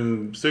liquor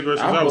and cigarettes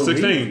since I was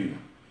 16.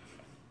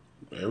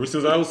 Ever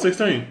since I was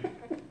 16.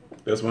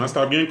 That's when I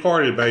stopped getting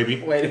carded,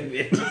 baby. Wait a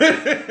minute.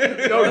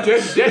 No,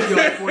 Jesse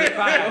like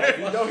 45.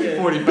 You know he's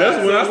 45. That's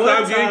when I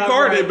stopped getting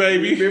carded,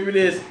 baby. Remember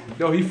this?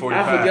 No, he's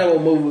 45. I forget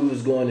what movie we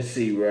was going to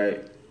see,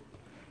 right?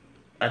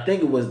 I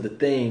think it was The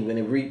Thing when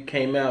it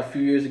came out a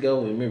few years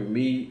ago. Remember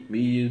me,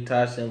 you,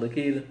 Tasha, and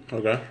Lakita?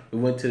 Okay. We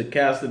went to the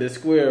Castle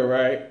Square,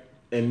 right?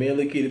 And me and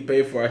Lakita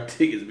paid for our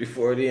tickets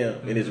before them.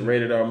 And it's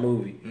rated R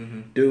movie.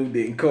 Mm-hmm. Dude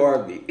didn't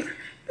card me.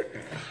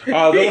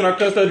 Oh, then when I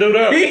cussed that dude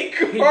out? He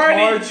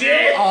carded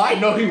Jesse. Oh, I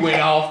know he went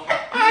off.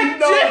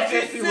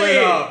 Jesse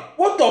went off.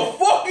 What the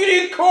fuck you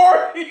didn't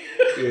court me.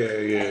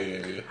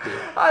 Yeah.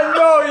 I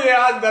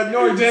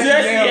know Jesse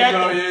had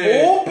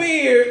the full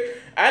beard.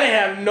 I didn't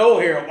have no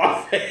hair on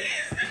my face.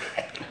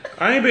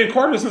 I ain't been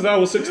courted since I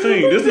was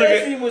 16. This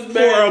nigga was for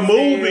a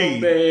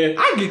movie. Man.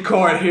 I get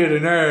caught here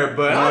and there,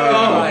 but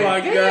oh my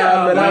god,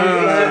 man, I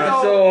was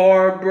laughing so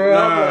hard, bro.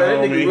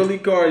 That nigga really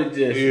carded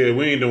Jesse. Yeah,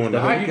 we ain't doing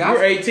that.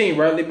 You're 18,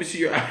 right? Let me see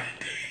your eye.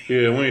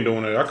 Yeah, we ain't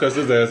doing that. I cussed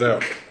his ass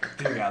out.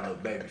 Dude got a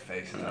little baby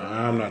face.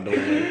 Nah, I'm not doing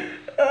that.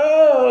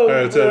 Oh,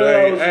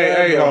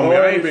 hey, homie,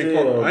 I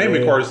ain't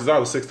been courted since I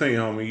was 16,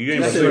 homie. You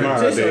ain't gonna see my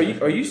ID.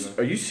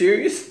 Are you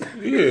serious?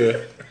 Yeah.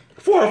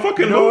 For a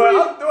fucking movie?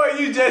 I'm throwing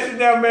you Jesse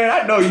now, man.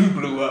 I know you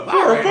blew up.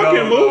 For a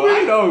fucking movie?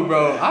 I know,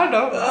 bro. I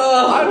know.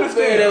 Oh, I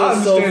understand. That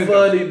was so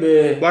funny,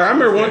 man. Like, I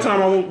remember one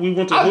time we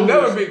went to I've movies.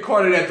 never been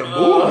courted at the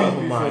movies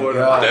before.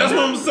 That's what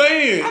I'm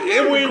saying.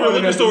 It wasn't even the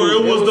liquor store.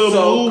 It was the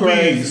so movies.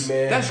 Crazy,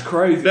 man. That's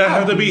crazy. That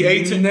have to be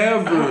 18.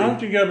 Never. I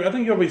think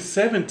you gotta be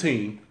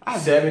 17.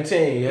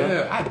 17,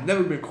 yeah. I've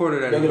never been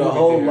courted at a movie. The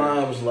whole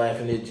line was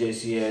laughing at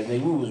Jesse ass.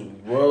 Nigga, we was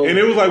rolling. And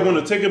it was like one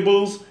of the ticket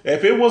booths.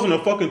 If it wasn't a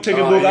fucking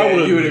ticket booth, I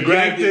would have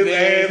yanked his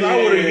ass. Yeah.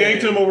 I would have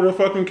yanked him over the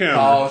fucking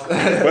counter.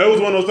 But it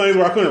was one of those things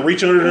where I couldn't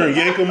reach under there and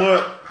yank him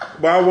up,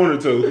 but I wanted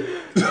to.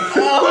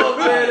 Oh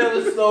man, that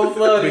was so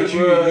funny, but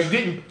bro.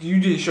 You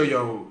didn't show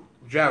your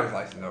driver's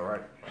license though,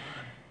 right?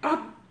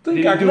 No,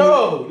 you didn't.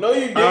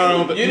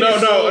 I'm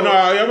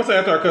gonna say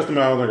after I cussed him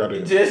out, I don't think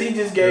I did. He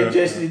just gave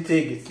Jesse the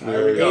tickets.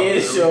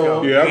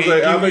 Show. Yeah, I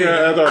think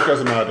after I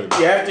cussed him out, I did.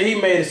 Yeah, after he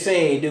made a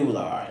scene, dude was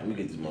like, all right, let me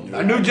get this movie.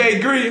 I knew Jay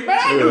Green, man.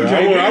 I knew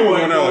Jay Green. I would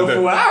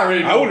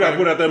have got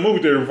put out that movie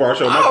theater before I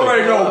showed my I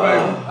already know,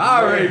 baby.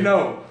 I already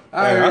know.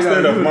 I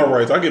stand up for my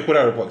rights. I get put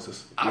out of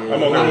places. I'm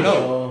okay with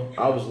that.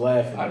 I was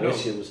laughing. That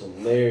shit was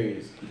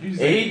hilarious. And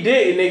he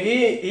did,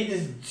 nigga. He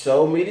just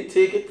showed me the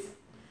tickets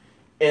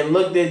and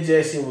looked at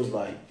Jesse and was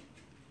like,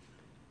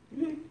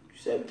 you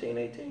 17,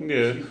 18?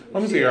 Yeah.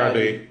 Let me see your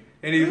ID.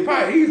 And he was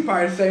probably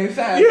the same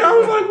size. Yeah, I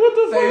was like, what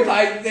the fuck?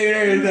 Like,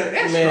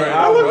 that's man, crazy.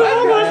 I was like,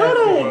 hold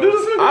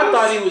on. I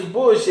thought he was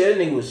bullshit.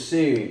 That nigga was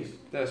serious.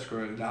 That's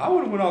crazy. Now, I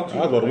would have went off too.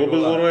 I was about to whoop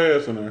his little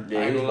ass in there.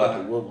 Yeah, he was about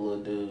to whoop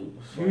little dude.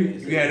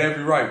 You had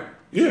every right.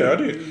 Yeah, I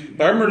did.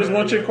 I remember this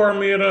one chick called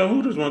me at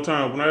Hooters one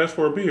time when I asked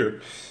for a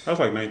beer. I was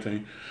like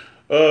 19.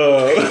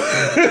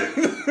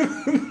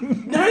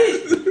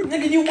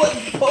 Nigga, you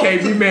wasn't supposed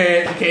Can't be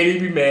mad. You can't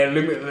even be mad.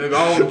 Look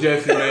on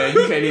Jesse, man.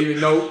 You can't even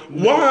know.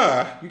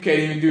 Why? You can't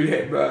even do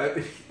that, bro.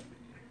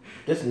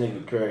 This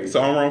nigga crazy.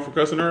 So I'm wrong for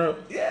cussing her out?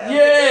 Yeah.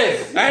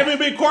 Yes. I haven't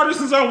been courted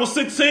since I was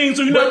 16,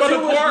 so you're not about to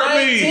court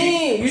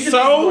me. You should be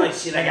like,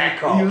 shit, I got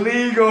caught.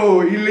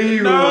 Illegal.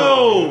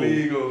 No.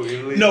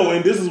 Illegal. No,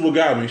 and this is what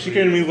got me. She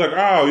came to me and was like,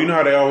 oh, you know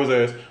how they always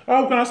ask,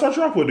 oh, can I start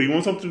you off with? Do you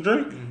want something to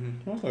drink?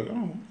 Mm-hmm. I was like,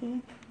 oh, okay.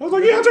 I was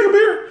like, yeah, I'll take a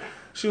beer.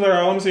 She was like,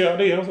 oh, let me see your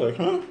ID. I was like,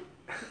 huh?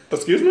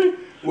 Excuse me?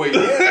 Wait,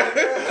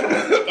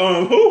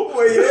 yeah. Who?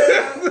 Wait,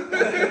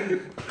 yeah.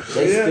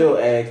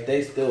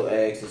 They still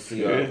ask to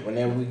see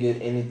whenever we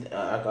get any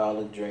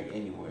alcoholic drink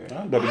anywhere.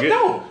 I was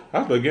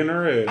about to get in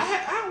her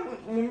ass.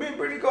 When me and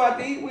Brittany go out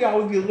to eat, we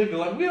always get liquor.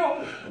 Like, we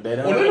don't. They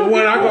don't.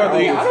 When I go out to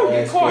eat, I don't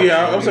get caught.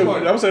 Yeah, I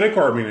would say they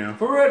card me now.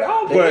 For real,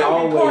 they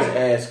always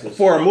ask us.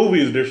 For a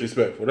movie is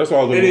disrespectful. That's why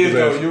I was looking for. It is,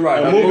 though. You're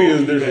right. A movie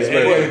is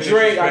disrespectful. For a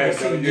drink, I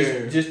can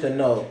see just to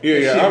know.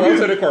 Yeah, I would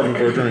say they card me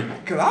for a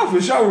drink. Cause I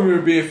for sure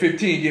remember being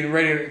 15,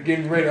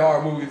 getting ready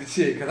hard movies and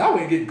shit. Cause I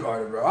wasn't getting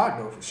carded, bro. I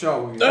know for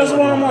sure. That's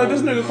why I'm like,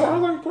 this nigga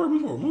card me for a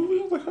movie.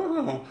 I was like,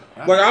 hold on.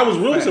 Like I was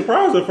really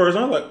surprised at first.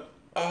 I was like,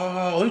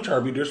 oh, he tried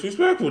to be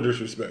disrespectful.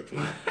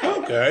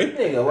 Okay.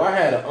 Nigga, well, I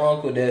had an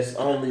uncle that's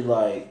only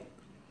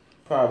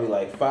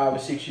probably 5 or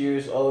 6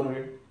 years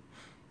older.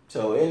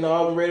 So in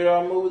all the rated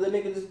R movies, the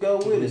nigga just go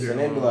with us. And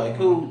they be like,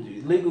 who?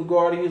 Legal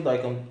guardian? He's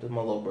like, I'm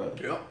my little brother.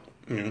 Yep.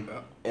 Yeah.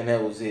 And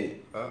that was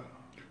it. I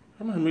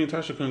remember me and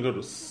Tasha couldn't go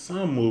to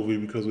some movie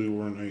because we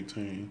weren't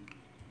 18.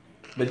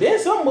 But then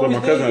some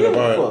movies didn't give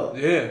a fuck.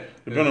 Yeah.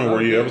 Depending on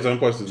where you at, some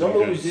places. Some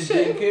movies just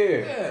didn't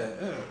care.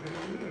 Yeah.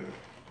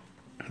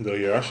 So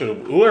yeah, I should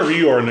have. Whoever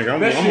you are, nigga,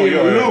 I'm on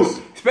your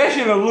ass.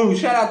 Especially in the Lou.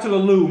 Shout out to the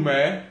Lou,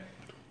 man.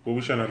 What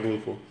we shouting out the Lou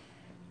for?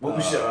 What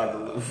we shouting out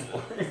the Lou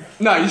for?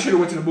 No, you should have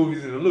went to the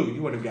movies in the Lou.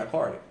 You wouldn't have got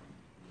carded.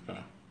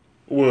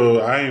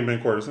 Well, I ain't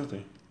been carded since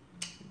then.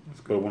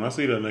 But when I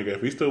see that nigga,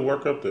 if he still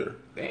work up there,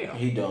 damn,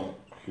 he don't.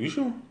 You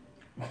sure?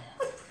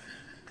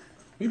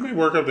 He may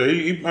work up there.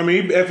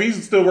 If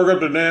he's still work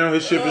up there now,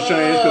 his shift has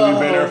changed because he's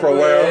been there for a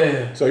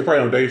while. So he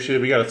probably on day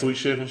shift. He got a sweet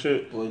shift and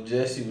shit. Well,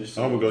 Jesse was.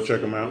 I'm gonna go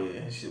check him out. Yeah,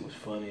 that shit was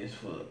funny as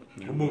fuck.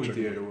 What movie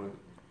theater was?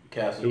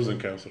 Castle. It was in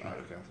Castle.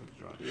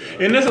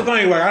 And that's the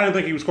thing. Like, I didn't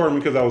think he was carding me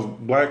because I was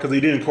black. Because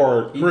he didn't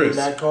card Chris.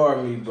 He did not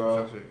card me,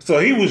 bro. So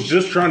he was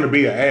just trying to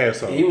be an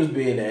asshole. He was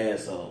being an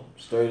asshole,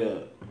 straight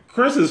up.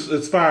 Chris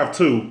is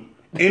 5'2",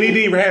 and he didn't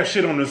even have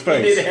shit on his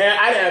face. I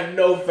didn't have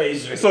no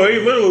face. So he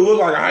literally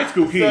looked like a high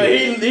school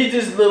kid. So he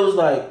just was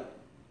like,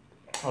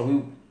 oh,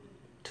 we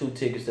 2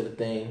 tickets to the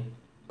thing,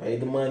 paid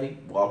the money,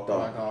 walked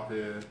off.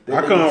 Yeah.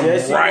 I come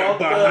right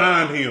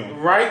behind him.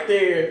 Right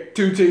there.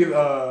 2 tickets,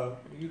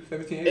 you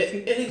 17,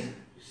 18?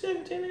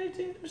 17,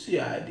 18. Let me see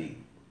your ID.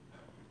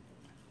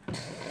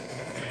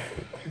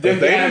 If they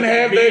didn't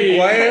have that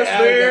glass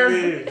there,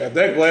 if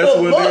that glass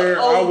was there,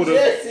 I would have.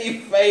 Jesse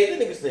face. That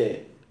nigga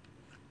said,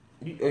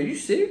 "Are you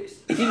serious?"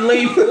 He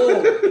leaned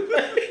forward.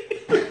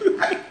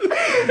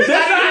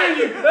 That's how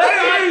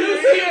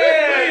you see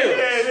it.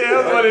 Yeah,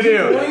 that's what it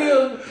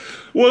is.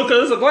 Well,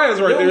 because it's a glass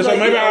right there, so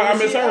maybe I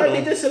misheard him.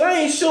 He just said, "I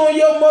ain't showing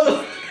your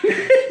mother."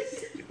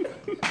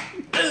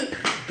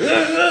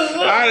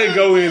 I didn't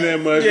go in that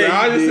much, man.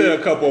 I just said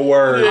a couple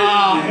words.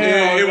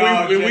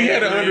 And we had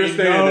to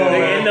understand that.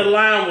 Nigga, and the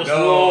line was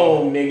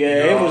long,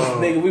 nigga. It was,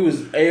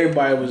 nigga,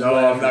 everybody was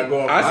laughing. I'm not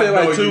going. I said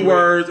like 2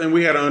 words, and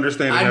we had to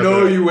understand it. I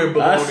know you went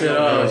below. I said,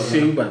 oh,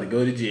 shit, we about to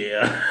go to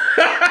jail.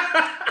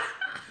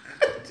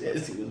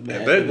 Jesse was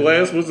mad. If that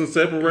glass wasn't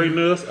separating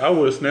us, I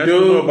would have snatched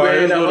him up by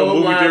his little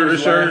movie theater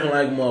shirt.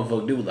 Like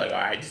motherfucker, dude was like, all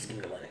right, just give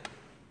me the money.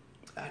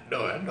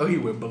 I know he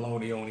went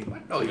baloney on him. I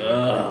know he went.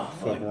 Oh,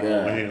 my God.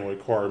 Man,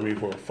 required me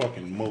for a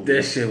fucking movie.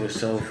 That shit was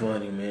so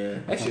funny,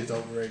 man. That shit's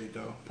overrated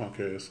though. Punk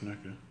ass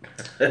nigga.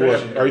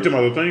 What? Are you talking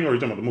about the thing or are you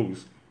talking about the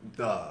movies?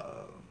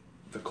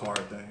 The car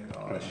thing.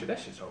 Oh, that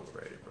shit's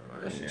overrated,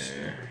 bro. That shit's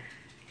stupid.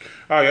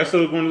 Alright, y'all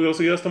still going to go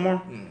see us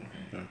tomorrow? We're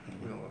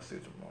gonna go see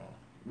it tomorrow.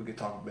 We can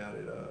talk about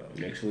it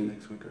next week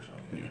or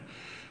something. Yeah.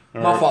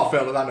 My fault,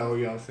 fellas. I know,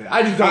 you know what I'm saying.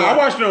 I just I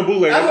watched it on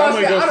bootleg. I'm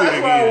gonna go see it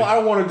again. I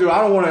don't want to do. I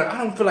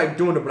don't feel like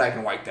doing the black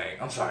and white thing.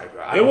 I'm sorry,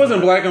 bro. It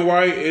wasn't black and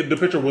white. The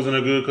picture wasn't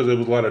as good because there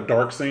was a lot of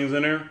dark scenes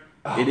in there.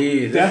 It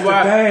is. That's the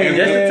thing.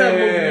 That's the type of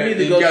movie you need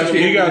to go to.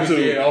 You got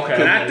to. Okay.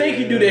 And I think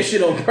you do that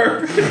shit on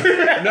purpose.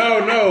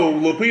 No.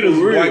 Lupita's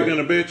black than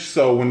a bitch.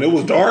 So when it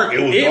was dark,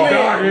 it was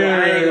dark.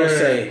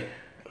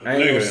 I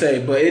ain't gonna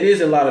say. But it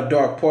is a lot of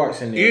dark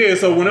parts in there. Yeah,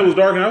 so when it was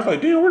dark, and I was like,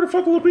 damn, where the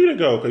fuck did Lupita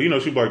go?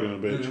 Because, she black than a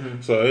bitch.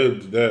 Mm-hmm. So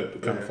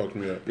that kind of fucked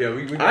me up. Yeah,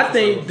 I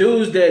think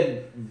dudes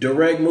that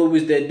direct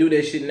movies that do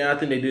that shit now, I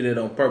think they do that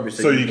on purpose.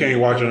 So you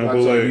can't watch it on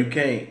bootleg? So you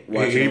can't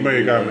watch it. He may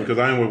have got me because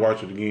I ain't want to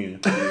watch it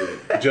again.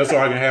 Just so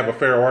I can have a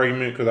fair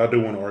argument because I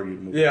do want to argue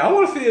the movie. Yeah, I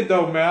want to see it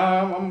though,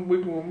 man. I'm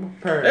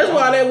prepared. That's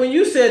why when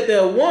you said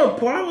that one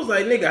part, I was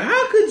like, nigga,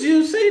 how could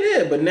you say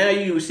that? But now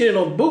you see it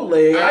on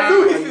bootleg. I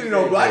knew he seen it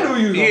on bootleg. I knew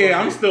he was on Yeah,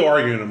 I'm still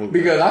arguing the movie.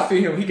 Because I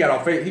see him, he got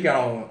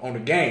on on the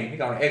game. He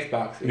got on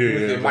Xbox. He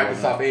was in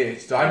Microsoft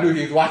Edge. So I knew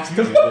he was watching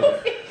the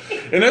movie.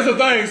 And that's the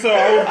thing. So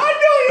I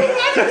knew he was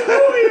watching the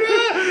movie,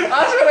 man.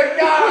 I swear to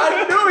God,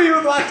 I knew he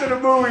was watching the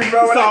movie,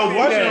 bro. So I was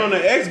watching it on the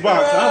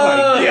Xbox. I was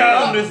like,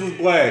 damn, this is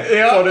black.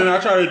 Yeah. So then I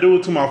tried to do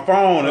it to my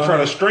phone and try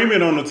to stream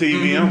it on the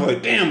TV. I was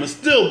like, damn, it's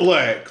still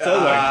black. So I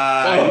was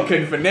like, you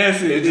couldn't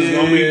finesse it. It's just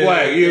gonna be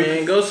black.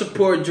 Man, go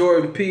support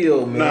Jordan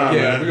Peele, man. Nah,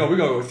 yeah, man. we're gonna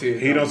go see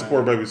it. He don't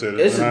support babysitters.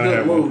 It's a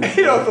good movie.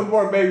 He don't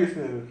support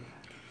babysitters.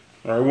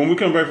 All right, when we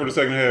come back for the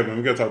second half, man,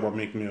 we gotta talk about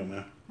Meek Mill,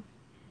 man.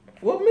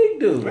 What Meek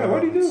do? Man,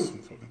 what'd he do? I'm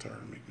fucking tired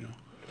of Meek Mill.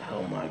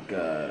 Oh my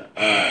God.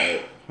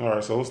 All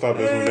right, so we'll stop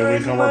this one. Then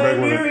we come right back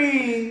with it.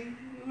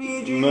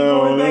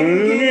 No.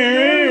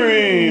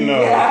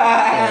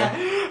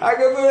 I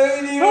can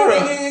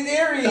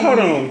put Hold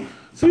on.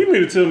 So you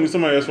mean to tell me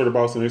somebody asked for the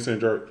boss and they sent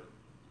Drake?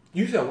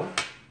 You said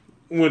what?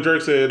 When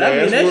Drake said,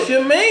 that's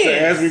your man.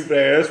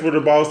 They asked for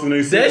the boss and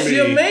they sent me. That's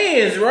your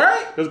man's,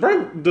 right? Does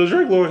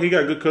Drake look like he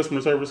got good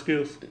customer service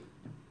skills?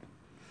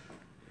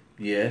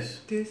 Yes.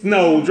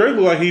 No, Drake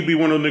look like he'd be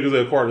one of those niggas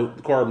that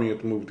carded me at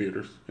the movie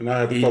theaters. And I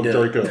had to fuck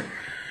Drake up.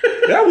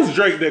 That was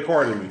Drake that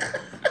carded me.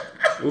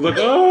 It was like,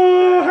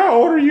 oh, how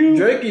old are you?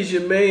 Drake is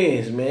your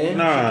man's, man.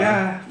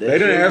 Nah. They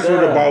didn't ask for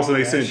the boss and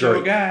they sent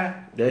Drake.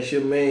 That's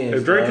your man's.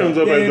 If Drake comes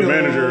up as the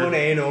manager,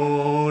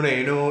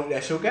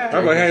 that's your guy.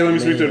 I'm like, hey, let me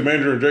speak to the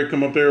manager. And Drake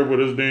come up there with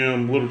his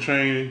damn little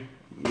chain.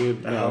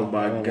 Oh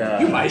my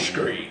God. You might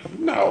scream.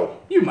 No.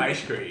 You might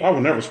scream. I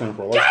would never scream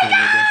for a light skinned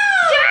nigga.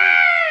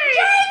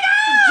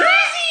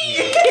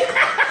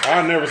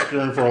 I never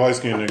scream for a light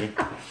skinned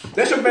nigga.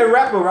 That's your favorite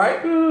rapper,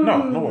 right? No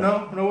way.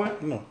 No way?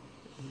 No.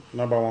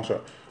 Not by one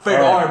shot.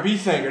 Favorite R&B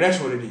singer, that's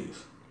what it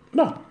is.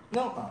 No.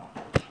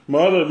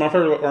 My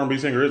favorite R&B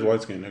singer is a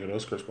light skinned nigga.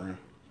 That's Chris Brown.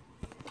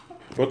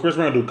 But Chris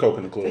Brown do coke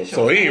in the club,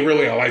 so he ain't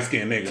really a light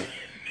skinned nigga.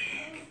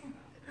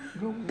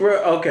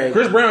 Bro, okay.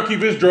 Chris Brown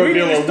keep his drug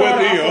dealer with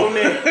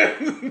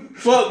him.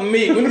 Fuck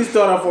me. We need to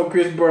start off on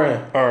Chris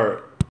Brown.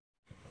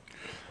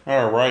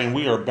 All right, and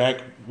we are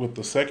back with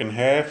the second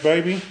half,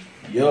 baby.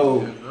 Yo.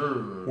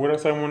 What did I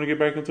say I wanted to get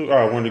back into? Oh,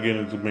 I wanted to get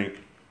into Meek.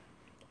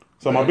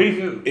 So my beef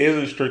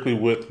isn't strictly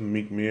with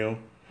Meek Mill.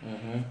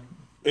 Mm-hmm.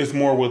 It's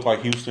more with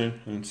like Houston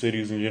and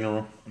cities in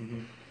general.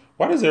 Mm-hmm.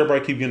 Why does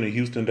everybody keep getting a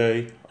Houston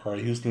Day or a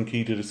Houston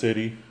key to the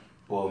city?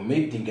 Well,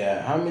 Meek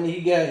got how many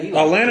he got?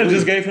 Atlanta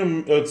just gave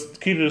him a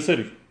key to the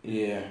city.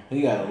 Yeah,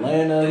 he got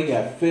Atlanta, he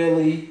got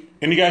Philly,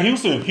 and he got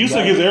Houston.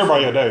 Houston gives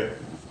everybody a day.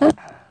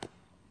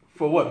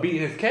 For what?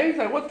 Beating his case?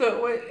 Like what the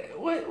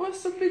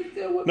what's the big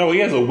deal? No, he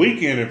has a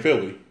weekend in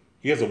Philly.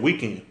 He has a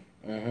weekend.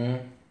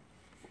 Mm-hmm.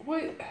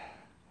 What?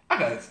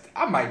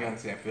 I might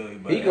understand Philly,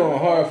 but he going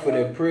hard for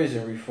that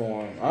prison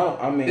reform.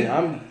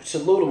 I'm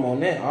salute him on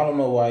that. I don't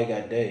know why he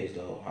got days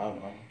though. I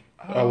don't know.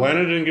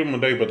 Atlanta didn't give him a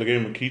day, but they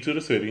gave him a key to the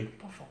city.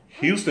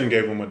 Houston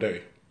gave him a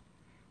day.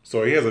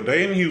 So he has a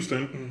day in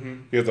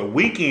Houston. He has a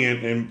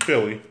weekend in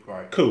Philly.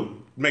 Right. Cool.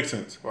 Makes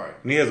sense. Right.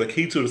 And he has a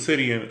key to the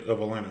city of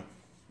Atlanta.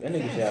 That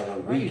nigga should have a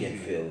week in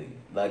Philly.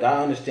 Like,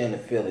 I understand the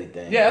Philly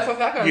thing. Yeah, that's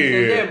what I can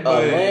understand that,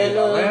 but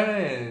Atlanta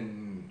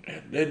and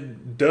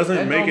It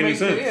doesn't make any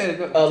sense.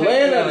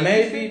 Atlanta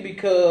maybe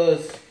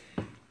because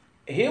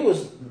he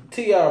was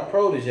T.I.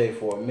 protege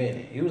for a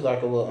minute. He was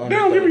like a little. They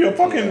don't give you a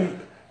fucking.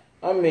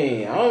 I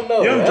mean, I don't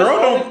know. Young Dro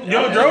don't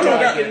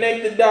got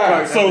connect the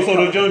dots. So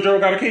the Young Dro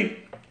got a key.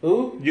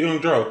 Who? Young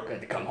Dro. got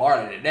to come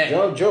harder than that.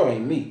 Young Dro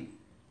ain't me.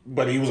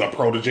 But he was a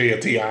protege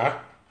of T.I.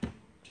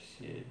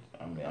 Shit.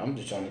 I mean, I'm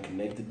just trying to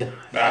connect the dots.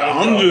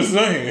 I'm just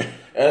saying.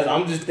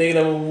 I'm just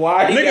thinking of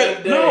why he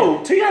got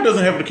no, T.I.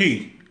 doesn't have the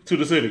key to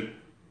the city.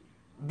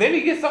 Did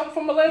he get something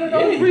from Atlanta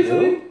though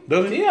recently?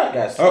 Does he? T.I.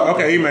 got something. Oh,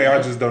 okay, he may.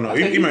 I just don't know.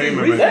 He may.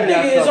 That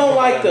nigga is on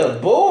like the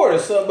board or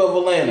something of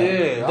Atlanta.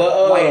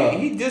 Yeah.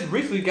 He just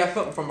recently got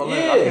something from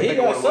Atlanta. Yeah, I can't he think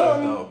got of what it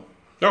was, something.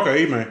 Okay,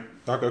 he may.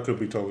 I could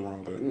be totally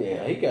wrong with that.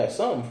 Yeah, he got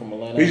something from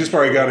Atlanta. He just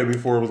probably got it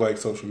before it was like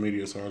social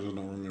media, so I just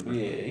don't remember.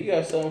 Yeah, he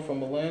got something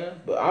from Atlanta,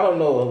 but I don't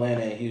know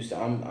Atlanta and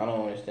Houston. I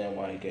don't understand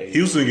why he gave.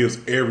 Houston gives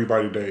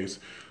everybody days.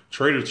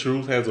 Trader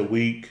Truth has a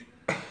week.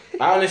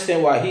 I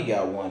understand why he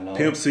got one though.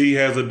 Pimp C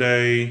has a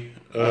day.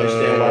 I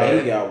understand why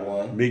he got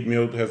one. Meek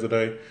Mill has a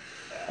day.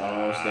 I don't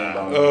understand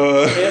about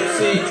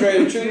MC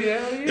Trader Truth.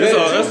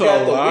 That's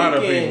a lot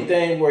of people.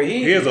 Thing where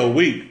he has a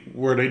week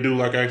where they do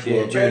like actual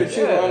events. Trader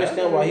Truth. I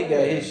understand why he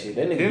got his shit.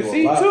 That nigga Pimp do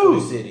a lot too. for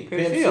the city.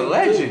 Pimp C a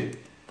legend.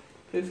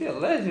 Pimp C a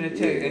legend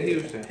in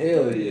Houston.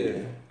 Hell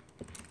yeah.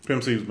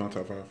 Pimp C was my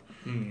top 5.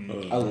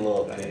 I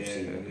love Pimp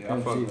C. I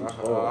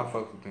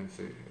fuck with Pimp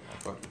C. I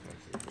fuck with Pimp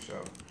C for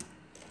sure.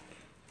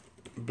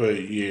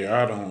 But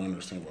yeah, I don't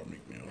understand why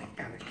Meek Mill.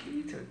 Got a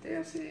key to the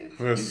damn city.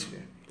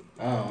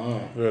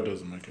 That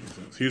doesn't make any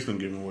sense. Houston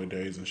giving away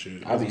days and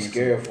shit. I be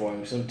scared for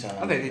him sometimes.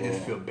 I think they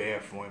just feel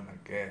bad for him, I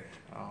guess.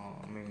 I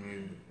don't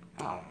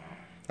know.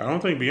 I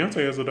don't think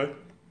Beyonce has a day.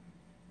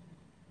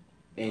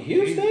 In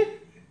Houston?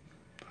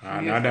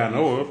 Not that I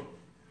know of.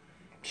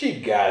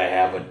 She gotta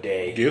have a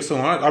day. Give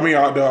Solange. I mean,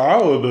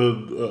 all of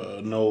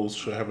the Knowles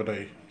should have a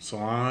day.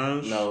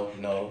 Solange.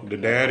 No. The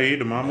daddy,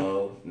 the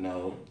mama.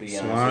 No. Beyonce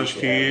Solange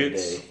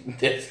kids.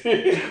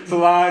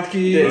 Solange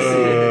kids.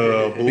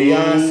 Blue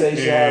Beyonce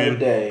should have a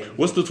day.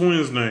 What's the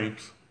twins'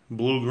 names?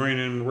 Blue, green,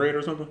 and red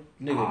or something?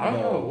 Nigga, I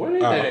don't know. What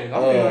is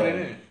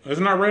that?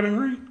 It's not red and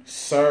green?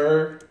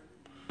 Sir.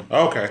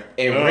 Okay.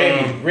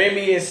 And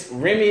Remy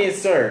and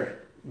Sir.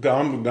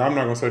 I'm not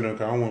going to say nothing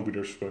because I don't want to be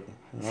disrespectful.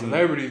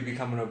 Celebrities be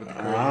coming up with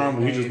the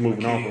we just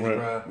moving on from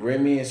that.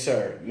 Remy and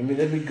Sir.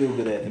 Let me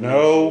Google that.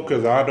 No,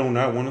 because I do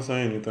not want to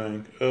say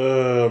anything.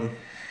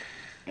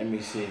 Let me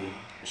see.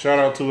 Shout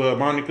out to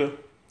Monica.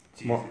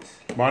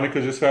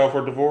 Monica just filed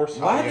for divorce.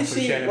 Why did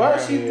she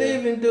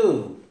live and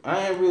do?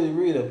 I ain't really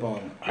read up on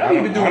it. I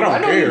don't care.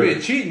 know you've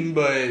been cheating,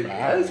 but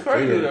that's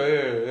crazy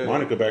though. Yeah.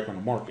 Monica back on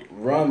the market.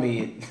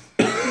 Rummy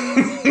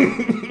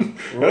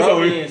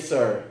and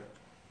Sir.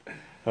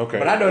 Okay.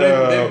 But I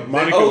know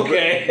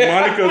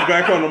Monica's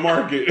back on the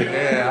market.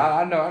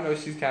 Yeah, I know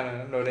she's kind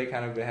of. I know they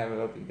kind of been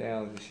having up and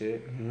downs and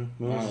shit.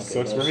 Well,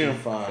 sucks for him.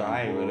 So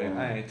I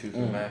ain't too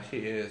mad. She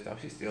is though.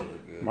 She still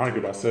look good. Monica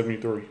about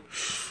 73.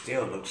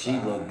 Still look. She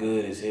look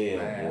good as hell,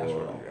 man,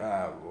 boy.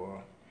 God,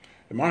 boy.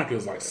 And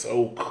Monica's like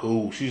so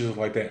cool. She's just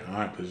like that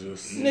aunt that's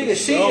just nigga.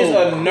 She is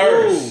a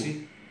nurse.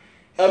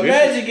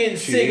 Imagine getting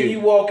sick and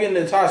you walk in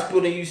the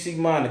hospital and you see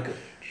Monica.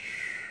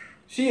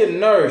 She a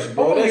nurse,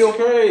 bro. That's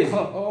crazy.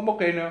 I'm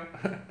okay now.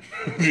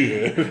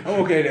 Yeah.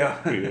 I'm okay now.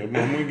 Yeah, I'm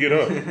gonna get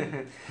up.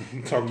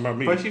 Talking about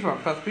me. But she's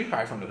probably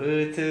from the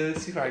hood too.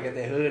 She probably got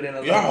that hood in her.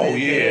 Oh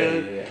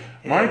yeah.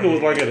 Monica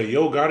was like at a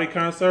Yo Gotti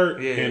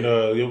concert, and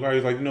Yo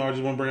Gotti's like, I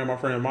just want to bring out my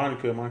friend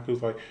Monica. And Monica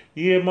was like,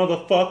 yeah,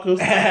 motherfuckers.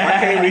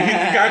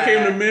 I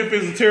came to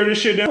Memphis to tear this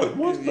shit down. Like,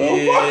 what the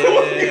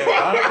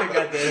fuck?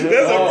 That's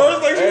the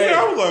first thing she said. I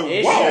was like,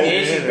 wow.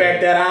 And she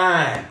backed that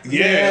iron.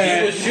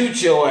 Yeah. She would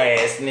shoot your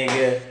ass,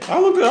 nigga. I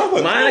was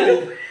like,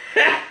 Monica.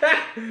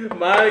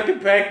 Monica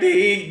packed the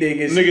heat,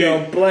 nigga. She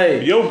don't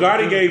play. Yo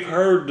Gotti gave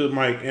her the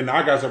mic, and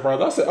I got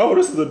surprised. I said, oh,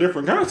 this is a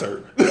different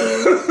concert.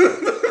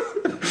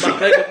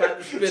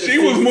 She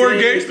was more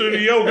gangster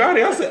than Yo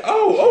Gotti. I said,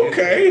 oh,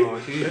 okay.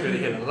 She's gonna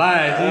hit a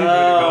line.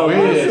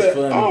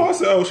 I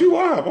said, oh, she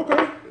live.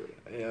 Okay.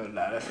 Yeah,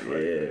 that's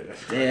crazy.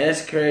 Yeah,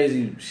 that's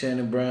crazy.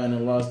 Shannon Brown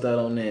and lost out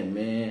on that,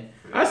 man.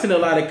 I seen a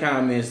lot of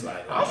comments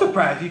like, I'm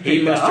surprised he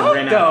picked her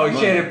up, though.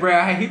 Shannon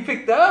Brown, he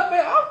picked her up,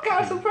 man. I'm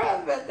kind of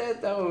surprised about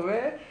that, though,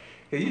 man.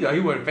 Cause he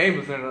wasn't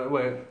famous in the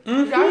way.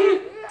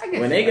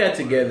 When they got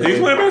together, he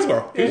was playing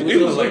basketball. He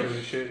was Lakers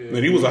and shit. And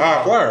he was a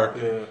high flyer.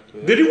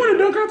 Yeah. Did he win a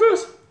dunk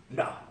contest?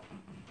 No.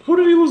 Who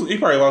did he lose? He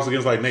probably lost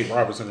against like Nate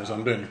Robinson or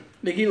something, didn't he?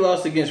 Think he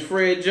lost against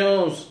Fred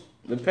Jones,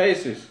 the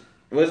Pacers.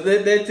 Was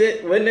that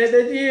it? Wasn't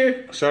that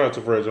year? Shout out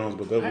to Fred Jones,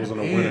 but that wasn't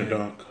a winning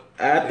dunk.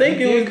 I think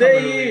it was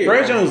that year.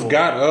 Fred Jones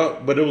got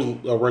up, but it was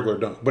a regular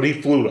dunk. But he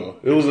flew though.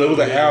 It was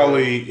an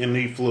alley and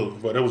he flew,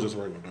 but it was just a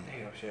regular dunk.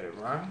 Damn, Shannon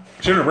Brown.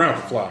 Shannon Brown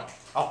could fly.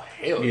 Oh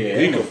hell Yeah,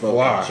 he could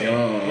fly.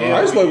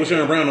 I used to play with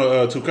Shannon Brown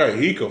on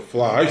 2K. He could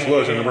fly. I used to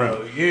love Shannon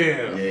Brown.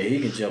 Yeah. Yeah, he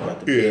can jump out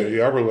the bed.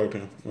 Yeah, I really liked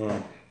him.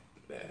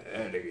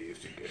 That nigga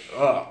used to get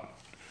up.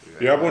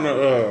 Yeah, I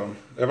wanna.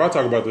 If I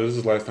talk about this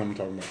is the last time I'm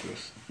talking about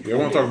this. Yeah, I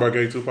want to talk about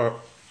gay Tupac.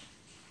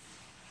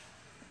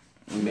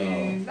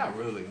 No, not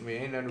really. I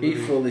mean, ain't nothing. He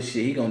really. full of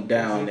shit. He gonna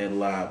die on that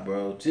lie,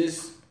 bro.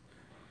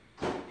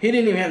 He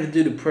didn't even have to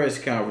do the press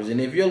conference.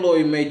 And if your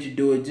lawyer made you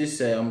do it, just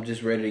say, I'm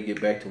just ready to get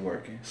back to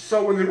working.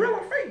 So was it real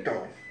or fake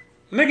though?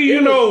 Nigga,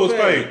 you know it was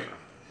fake.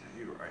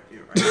 You're right. It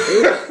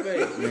was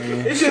fake,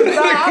 man. It's just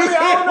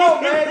I don't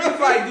know, man. Just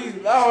like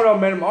these, I don't know,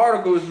 man. Them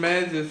articles,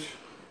 man, just.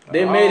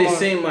 They made it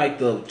seem like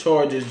the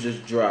charges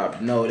just dropped.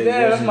 No, they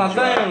yeah, wasn't that's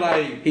my dropped. thing.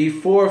 Like He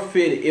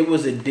forfeited. It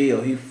was a deal.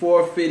 He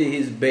forfeited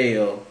his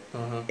bail,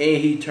 and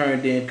he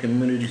turned in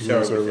community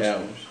service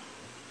hours.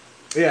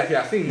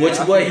 Yeah, I seen that. Which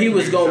what he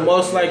was gonna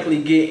most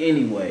likely get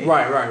anyway.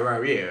 Right,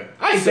 yeah.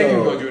 I ain't think he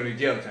was gonna do any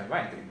jail time. I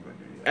ain't think he was gonna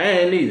do that. I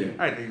ain't either.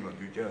 I ain't think he was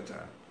gonna do jail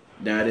time.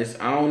 Now this,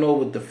 I don't know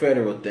what the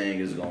federal thing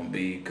is gonna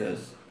be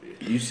because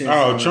you seen.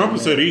 Trump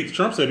said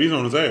he's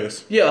on his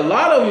ass. Yeah, a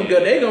lot of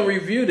them they gonna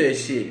review that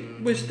shit,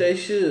 which they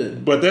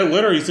should. But that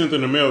letter he sent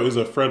in the mail is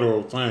a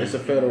federal thing. It's a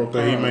federal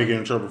that he crime. may get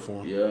in trouble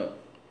for. Yeah.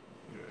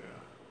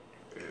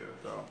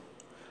 So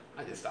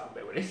I just thought,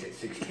 man, when they said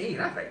 16,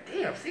 I was like,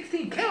 damn,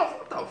 16 counts.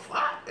 What the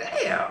fuck?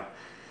 Damn.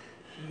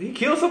 He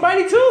killed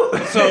somebody too.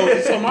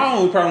 So my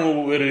only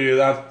problem with it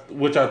is,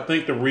 which I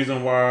think the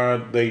reason why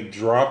they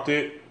dropped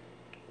it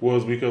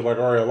was because, like,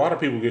 all right, a lot of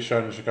people get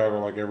shot in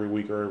Chicago like every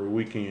week or every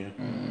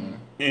weekend,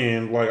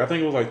 and like I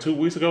think it was like 2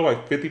 weeks ago,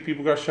 like 50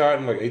 people got shot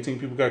and like 18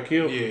 people got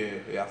killed.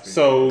 Yeah.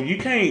 So you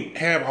can't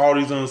have all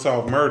these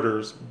unsolved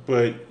murders,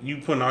 but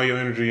you putting all your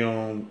energy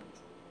on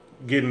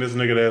getting this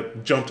nigga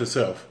that jumped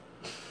himself.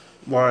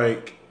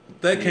 Like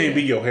that can't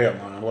be your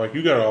headline. Like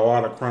you got a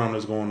lot of crime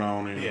that's going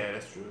on, and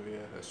that's true.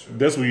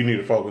 that's what you need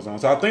to focus on.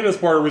 So I think that's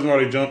part of the reason why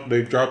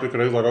they dropped it, because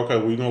they was like, okay,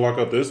 we're gonna lock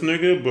up this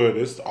nigga, but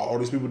it's all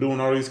these people doing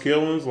all these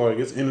killings. Like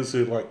it's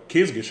innocent. Like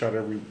kids get shot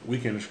every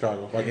weekend in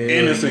Chicago. Like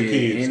innocent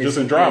kids, just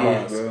in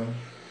drive-bys.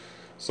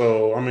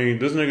 So I mean,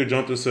 this nigga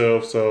jumped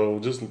himself. So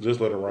just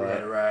let it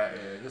ride.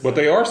 Yeah, but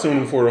they are suing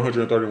him for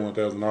 $131,000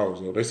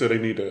 though. They said they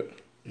need that.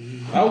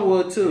 I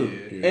would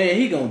too. Yeah. And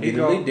he gonna get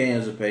the Lee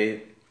Daniels to pay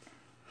it.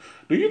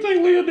 Do you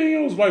think Leo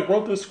Daniels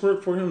wrote this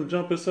script for him to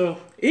jump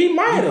himself? He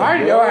might have.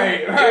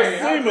 Right.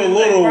 It seemed a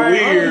little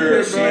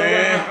weird,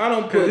 man. I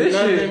don't put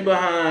nothing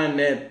behind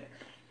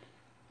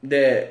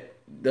that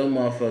them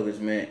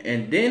motherfuckers, man.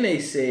 And then they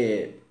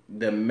said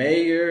the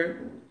mayor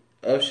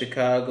of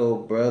Chicago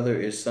brother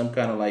is some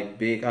kind of like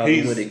big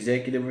Hollywood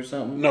executive or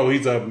something. No,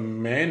 he's a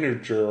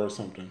manager or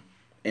something.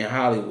 In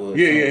Hollywood.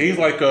 Yeah, he's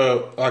like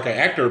an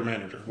actor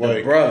manager.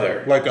 The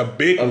brother. Like a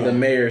big of one. the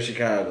mayor of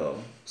Chicago.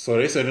 So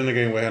they said in the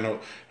game we had no.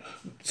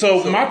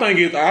 So my thing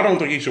is, I don't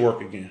think he should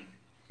work again.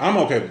 I'm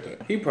okay with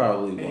that. He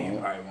probably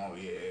won't.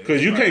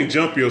 Because you can't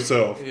jump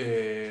yourself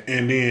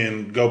and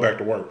then go back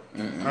to work.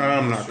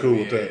 I'm not cool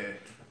with that.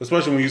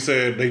 Especially when you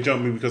said they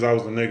jumped me because I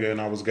was a nigga and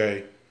I was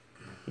gay.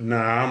 Nah,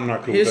 I'm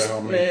not cool with that,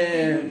 homie.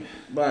 Man,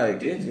 like,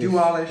 do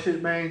all that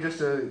shit, man, just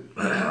to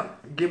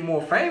get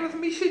more famous. I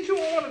mean, shit, you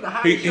on one of the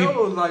highest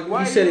shows. Like,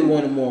 why? He said he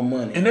wanted more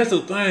money. And that's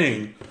the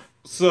thing.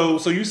 So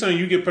you saying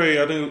you get paid,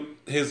 I think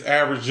his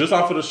average, just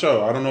off of the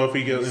show, I don't know if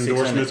he gets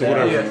endorsements or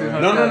whatever. Yeah,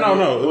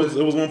 no. It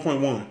was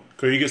 1.1.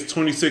 Because he gets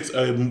 26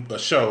 a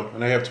show,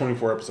 and they have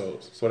 24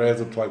 episodes. So that adds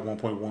up to like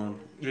 1.1.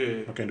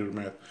 Yeah. I can't do the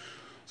math.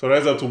 So that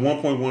adds up to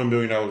 $1.1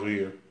 million a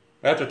year.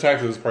 After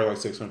taxes, it's probably like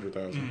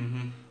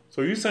 $600,000.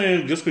 So you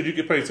saying just because you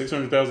get paid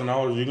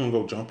 $600,000, you're going to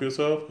go jump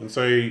yourself and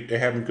say it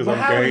happened because I'm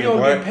gay and black? How are you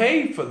going to get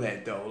paid for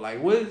that, though? Like,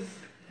 what's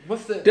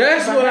the...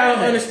 That's what I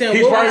don't understand.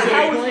 He's probably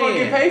going to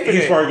get paid for that?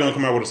 He's probably going to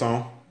come out with a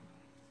song.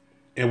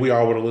 And we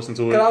all would have listened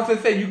to it. Because I was going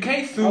to say, you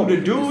can't sue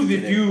the dudes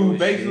if you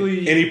basically...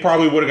 And he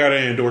probably would have got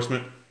an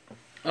endorsement.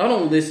 I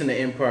don't listen to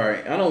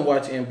Empire. I don't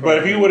watch Empire. But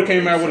if he would have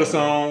came out with a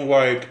song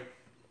like,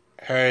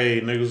 hey,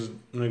 niggas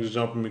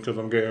jumping me because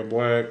I'm gay and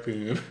black,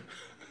 then...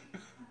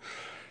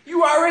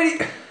 You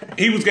already...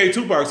 He was gay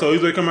Tupac, so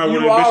he's going to come out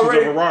with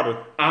Ambitions of a Rider.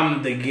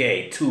 I'm the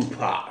gay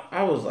Tupac.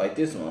 I was like,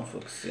 this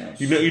motherfucker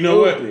sounds You know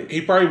what?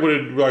 He probably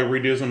would have like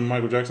redid some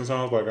Michael Jackson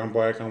songs like I'm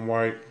black, I'm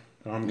white,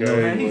 I'm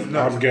gay,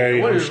 I'm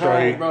gay, I'm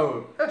straight. Wrong,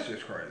 bro? That's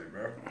just crazy,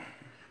 bro.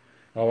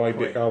 I like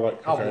dick. I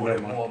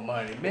wanted more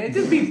money, man.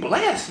 Just be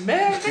blessed,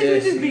 man.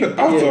 Just be.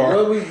 I'm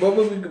sorry.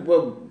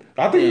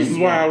 I think this is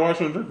why I watch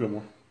him drink no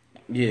more.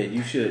 Yeah,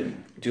 you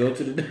shouldn't. Go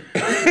to the.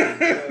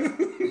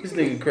 This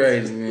nigga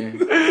crazy, man.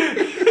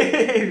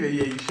 Yeah,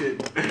 you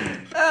should.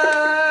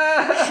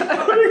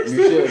 You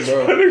should, bro.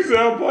 I think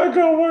I'm black,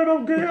 I'm white,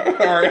 I'm gay.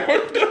 All right.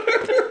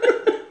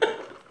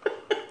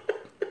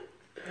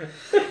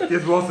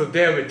 Just want some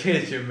damn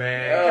attention,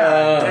 man.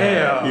 God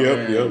damn.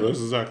 Yep,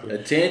 that's exactly.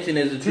 Attention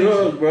is a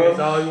drug, bro. That's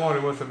all you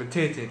wanted was some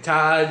attention.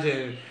 Taj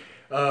and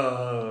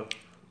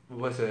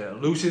what's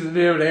that? Lucius and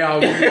them, they all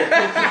give you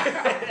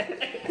attention.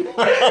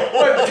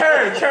 What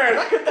turn?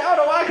 I don't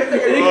know why I couldn't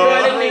think of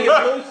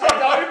Lucius. That's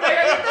the only thing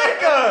I can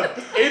think of.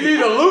 It's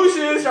either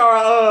Lucius or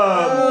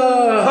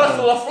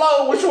or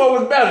Flow, which one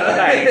was better?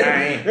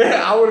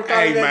 I would have called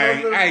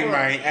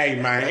Hey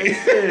man.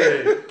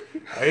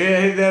 Yeah,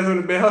 his ass would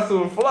have been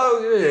Hustle and Flow.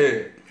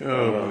 Yeah.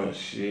 Oh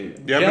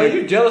shit. Yeah,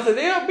 you jealous of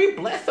them? Be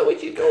blessed with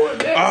what you doing,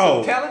 man.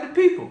 Some talented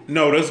people.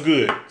 No, that's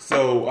good.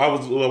 So I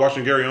was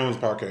watching Gary Owens'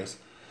 podcast.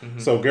 Mm-hmm.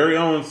 So Gary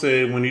Owens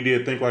said when he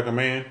did Think Like a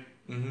Man,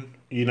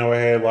 you know, it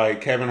had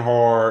like Kevin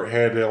Hart,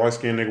 had the light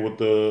skinned nigga with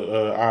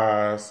the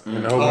eyes,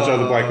 and a whole bunch of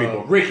other black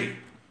people.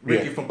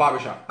 Ricky from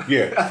Barbershop.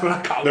 Yeah. That's what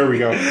I call him. There we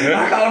go. I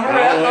call him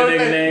That's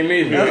nigga name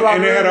either.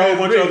 And they had a whole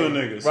bunch of other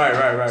niggas.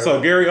 Right.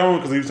 So Gary Owens,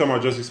 because he was talking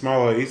about Jussie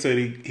Smollett, he said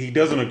he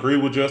doesn't agree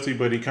with Jussie,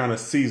 but he kind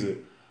of sees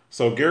it.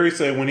 So Gary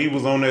said when he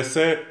was on that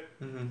set,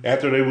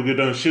 after they would get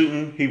done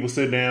shooting, he would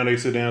sit down,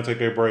 take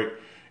their break,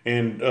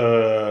 and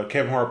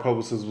Kevin Hart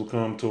publicists would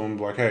come to him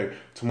like, hey,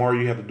 tomorrow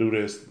you have to do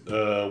this,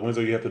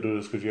 Wednesday you have to do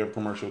this because you have a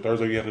commercial,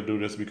 Thursday you have to do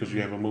this because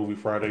you have a movie,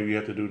 Friday you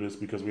have to do this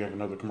because we have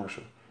another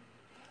commercial.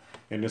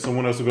 And then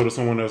someone else would go to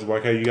someone else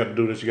like, hey, you got to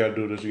do this, you got to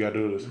do this, you got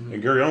to do this. And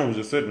Gary Owens was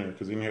just sitting there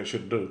because he didn't have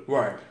shit to do.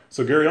 Right.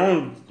 So Gary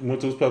Owens went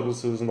to his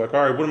publicist and like,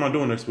 all right, what am I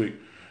doing next week?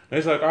 And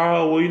he's like,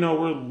 oh, well, you know,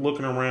 we're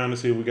looking around to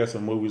see if we got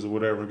some movies or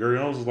whatever. And Gary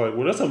Owens was like,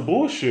 well, that's some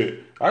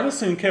bullshit. I just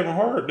seen Kevin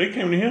Hart. They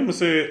came to him and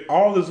said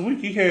all this week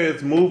he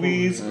has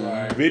movies,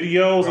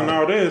 videos, and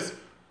all this.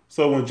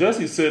 So when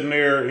Jussie's sitting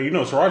there, and you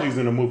know, Taraji's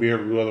in a movie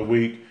every other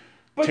week.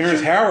 But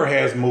Terrence Howard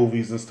has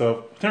movies and stuff.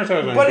 Terrence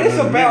Howard. But it's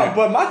about.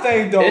 But my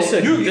thing though, it's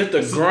just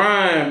a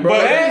grind, bro.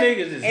 But you can't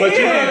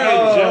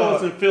get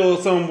jealous and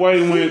feel some way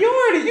when.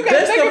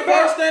 That's the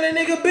first thing that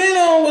nigga been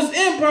on was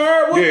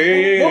Empire.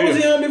 What was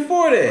he on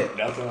before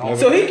that?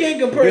 So he can't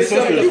compare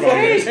himself to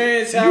fucking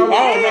Terrence Howard.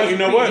 Oh no, you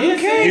know what?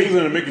 He was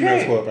in the Mickey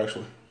Mouse Club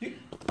actually.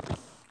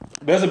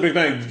 That's a big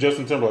thing.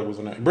 Justin Timberlake was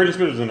in that. Britney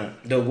Spears was in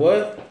that. The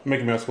what?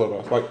 Mickey Mouse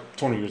Club, like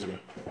 20 years ago.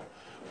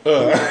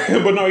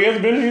 But no, he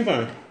hasn't been in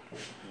anything.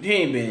 He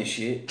ain't been in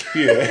shit.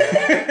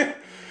 Yeah.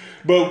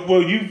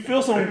 But you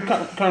feel some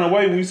kind of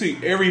way when you see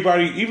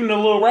everybody, even the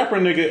little rapper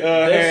nigga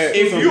had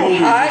if some you movies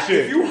hot, and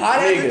shit. If you hot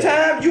at the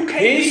time, you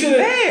can't be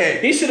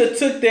mad. He should have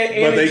took that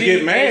energy but they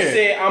get mad. And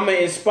said, I'm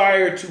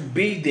inspired to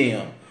be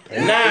them.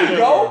 Now,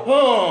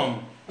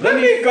 go. Let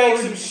me fake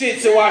some shit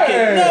so I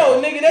can.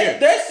 No, nigga,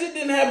 that shit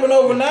didn't happen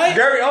overnight.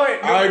 Gary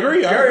Owens, I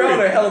agree. Gary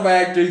Owens, a hell of an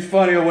actor. He's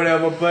funny or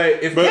whatever.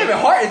 But if Kevin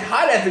Hart is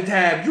hot at the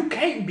time, you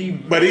can't be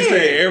mad. But he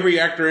said every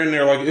actor in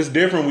there, like, it's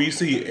different when you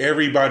see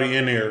everybody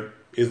in there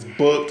is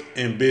booked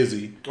and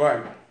busy.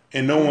 Right.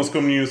 And no one's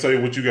coming to you and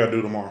say what you got to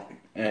do tomorrow.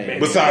 Hey,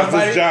 besides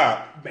this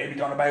job. Maybe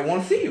don't nobody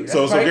want to see you.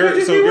 So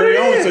Gary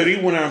Owens said he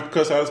went out and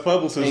cussed out his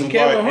publicist. And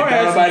Kevin Hart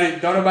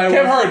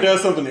Kevin Hart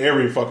does something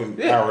every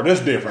fucking hour.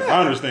 That's different.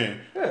 I understand.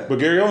 Yeah. But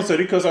Gary Owens said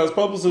he cussed out his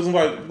publicist and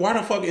like, why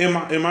the fuck am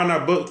I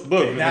not booked?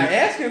 Not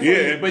asking for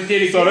you. But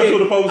did it so that's what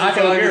the publicist I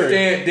can told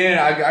understand. Gary. Then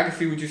I can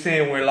see what you're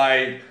saying where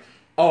like,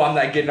 oh, I'm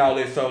not getting all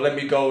this, so let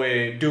me go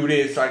and do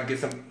this so I can get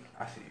some.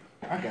 I see you.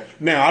 I got you.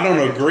 Now I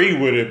don't agree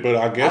with it, but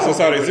I guess that's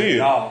how they see it.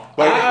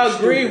 Like, I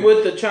agree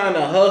with the trying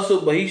to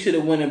hustle, but he should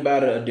have went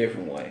about it a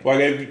different way. Like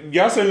if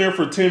y'all sitting there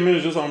for 10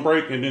 minutes just on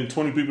break, and then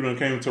 20 people that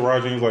came to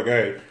Raji and was like,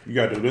 "Hey, you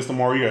got to do this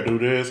tomorrow. You got to do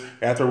this.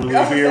 After we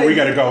leave here, we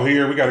got to go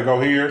here. We got to go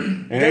here."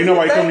 And ain't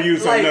nobody come to you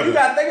saying nothing. You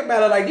got to think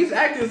about it. Like these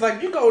actors,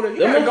 like you gotta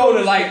go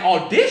to like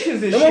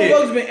auditions and shit. Them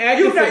folks been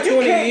acting for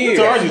 20 years.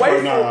 Taraji's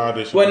probably not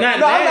audition. Well, not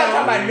now. I'm not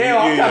talking about now.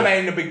 I'm talking about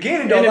in the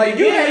beginning though. Like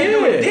you had to do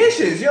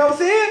auditions. You know what I'm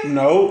saying?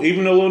 No,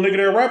 even the little nigga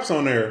that raps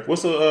on there.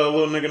 What's the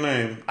little nigga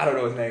name? I don't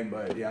know his name,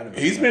 but yeah, I know.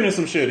 He's been in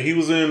some shit. He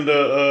was in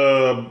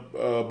the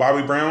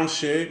Bobby Brown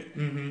shit.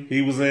 Mm-hmm.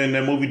 He was in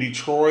that movie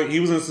Detroit.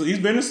 He's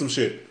been in some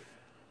shit.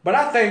 But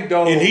I think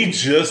though, and he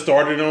just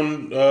started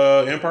on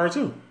Empire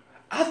 2.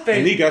 I think,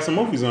 and he got some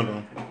movies under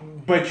him.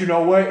 But you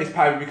know what? It's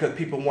probably because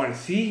people want to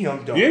see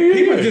him though. Yeah,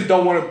 people just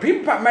don't want to.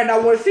 People might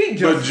not want to see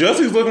Jussie. But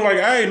Jussie's looking like,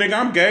 hey, nigga,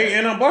 I'm gay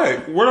and I'm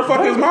black. Where the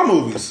fuck is my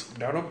movies?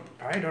 I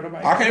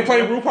can't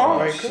play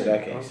RuPaul. Shit, I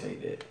can't say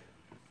that.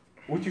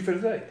 What you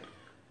finna say?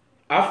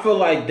 I feel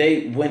like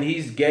when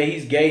he's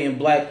gay and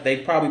black, they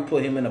probably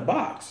put him in a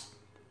box.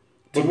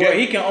 To where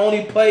he can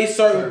only play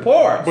certain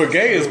parts. But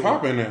gay is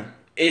popping now.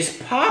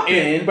 It's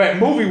popping. But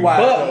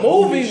movie-wise.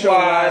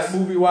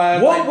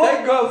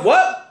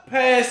 What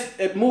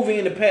past movie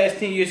in the past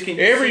 10 years can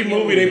you Every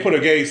movie they put a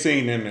gay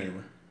scene in there.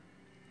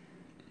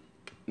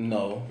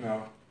 No.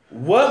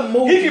 What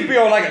movie? He could be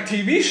on like a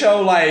TV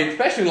show, like,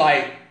 especially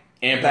like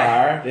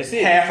Empire. That's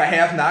it. Half and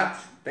Half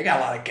Nots. They got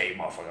a lot of gay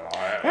motherfuckers.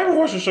 I haven't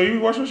watched the show.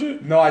 You watching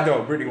shit? No, I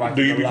don't. Brittany watches.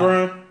 Do you be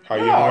crying?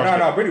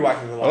 No. Brittany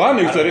watches a lot. A lot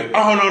of niggas said it.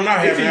 Oh no, not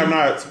Half and Half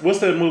Nots. What's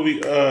that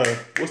movie?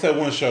 What's that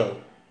one show?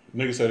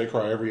 Niggas said they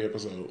cry every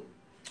episode.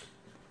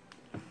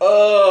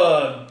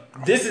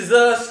 This Is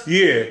Us.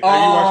 Yeah. Have you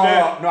watched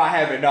that? No, I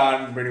haven't. No,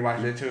 I'm really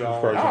watching it too.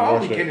 I'll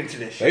be getting into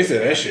this shit. They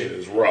said that shit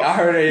is rough. I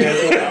heard it.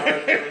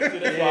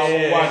 That's why I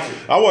won't watch it.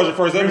 I watched the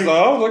first episode.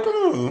 I was like,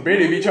 oh.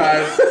 Brittany be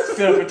trying to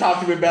sit up and talk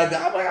to me about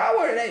that. I'm like, I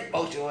worry that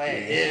emotional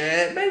ass.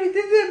 Yeah, maybe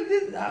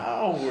this.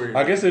 I don't worry.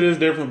 I guess it is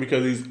different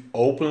because he's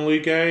openly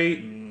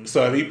gay.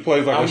 So if he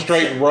plays like a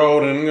straight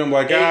road, and I'm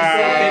like, they're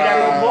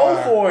not gonna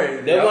vote for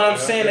it. That's what I'm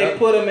saying. They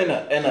put him in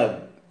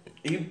a.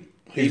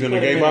 He's in the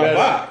gay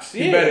box.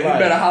 He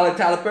better holler at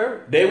Tyler Perry.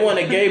 They want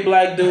a gay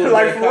black dude.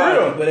 Like, for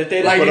real. But if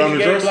they don't get a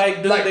gay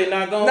black dude, they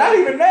not going. Not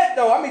even that,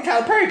 though. I mean,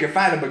 Tyler Perry can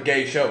find him a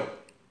gay show.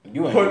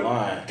 You ain't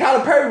lying.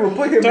 Tyler Perry will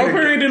put him Tyler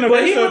Perry didn't know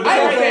gay show. I'm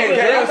gonna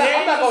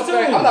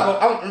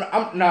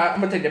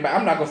take that back.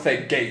 I'm not gonna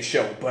say gay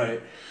show,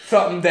 but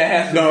something that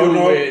has to do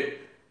with.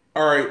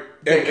 All right,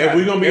 if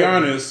we're gonna be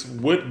honest,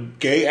 what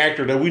gay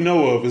actor that we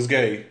know of is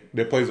gay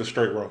that plays a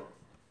straight role?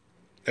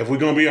 If we're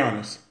gonna be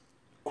honest,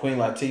 Queen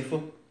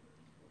Latifah.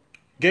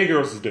 Gay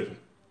girls is different.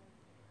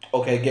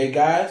 Okay, gay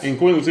guys. And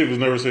Queen Latifah's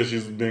never said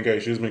she's been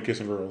gay. She's been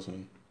kissing girls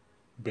and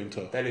been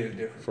tough. That is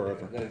different.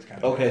 Forever. That is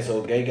kind of okay,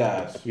 so gay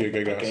guys. Yeah,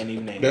 gay guys. I can't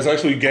even name That's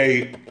actually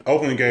gay,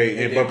 openly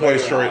gay, but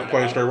plays straight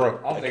role.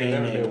 I don't think I've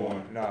never did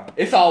one. No,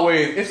 it's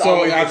always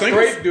a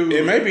straight dude.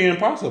 It may be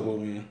impossible,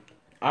 man.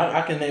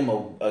 I can name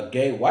a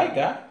gay white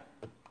guy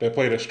that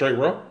played a straight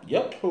role.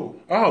 Yep.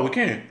 Who? Oh, we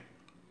can.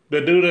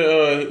 The dude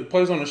that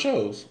plays on the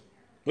shows.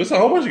 There's a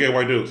whole bunch of gay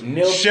white dudes.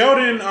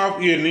 Sheldon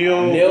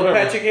Neil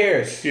Patrick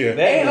Harris. Yeah.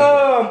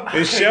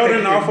 And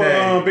Sheldon off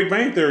of Big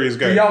Bang Theory is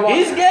gay.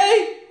 He's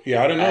gay?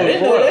 Yeah, I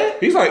didn't know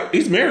that.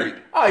 He's married.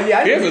 Oh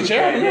yeah, he has a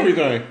child and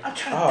everything.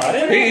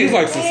 He's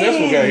like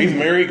successful guy. He's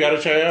married, got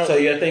a child. So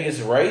you think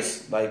it's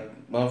race? Like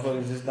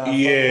motherfuckers just not.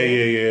 Yeah.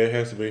 It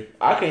has to be.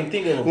 I can't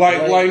think of no.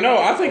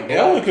 I think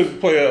Ellen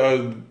could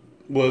play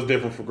was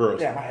different for girls.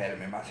 Damn, I had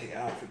him in my head.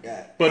 I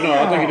forgot. But no,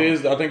 I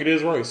think it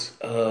is race.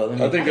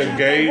 I think a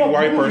gay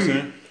white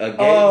person, a gay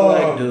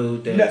black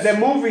dude. That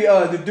movie,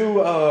 the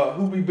dude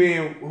who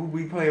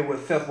be playing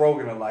with Seth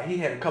Rogen a lot. He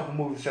had a couple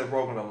movies with Seth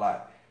Rogen a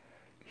lot.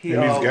 He's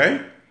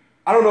gay.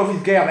 I don't know if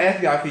he's gay. I'm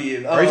asking you if he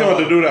is. Are you talking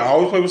about the dude that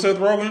always played with Seth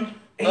Rogen?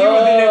 He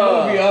was in that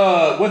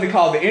movie. What's it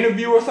called? The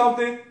Interview or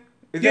something?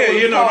 No,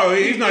 he's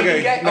not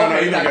gay. No,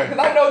 he's not gay. Because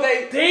I know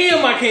they.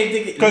 Damn, I can't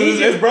think. Because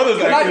his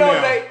brother's acting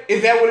now.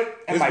 Is that what it?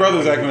 His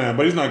brother's acting now,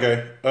 but he's not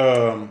gay.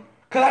 Because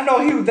I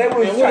know they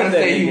were trying to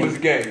say he was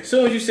gay. As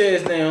soon as you say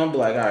his name, I'm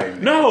like, all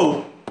right.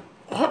 No,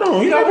 hold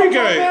on, he might be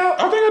gay. I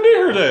think I did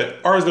hear that.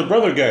 Or is the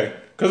brother gay?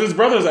 Because his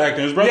brother's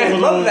acting. His brother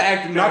was on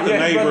acting. Not the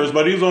neighbors,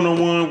 but he was on the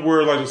one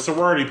where like the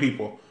sorority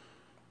people.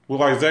 With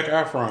like Zac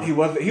Efron. It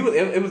was the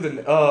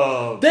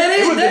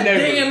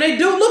damn, they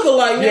do look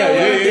alike. Yeah,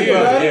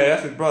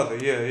 that's his brother.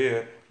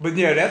 Yeah. But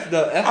yeah, that's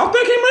I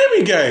think he may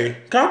be gay.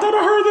 Cause I thought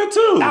I heard that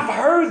too. I've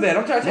heard that.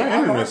 I'm trying to say. My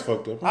internet's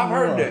fucked up. I've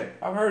heard that.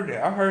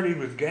 I've heard he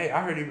was gay.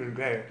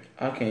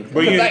 I can't.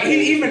 But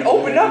he even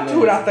opened up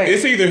to it. I think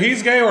it's either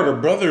he's gay or the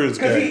brother is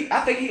gay.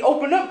 I think he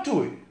opened up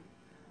to it.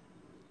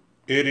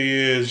 It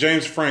is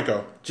James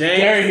Franco.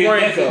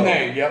 That's his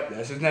name. Yep,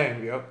 that's his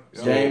name. Yep.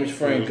 James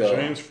Franco.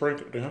 James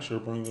Franco. Damn, I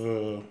should bring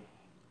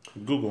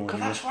Google. Because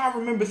that's why I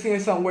remember seeing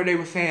something where they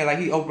were saying like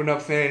he opened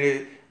up saying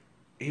that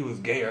he was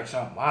gay or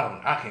something.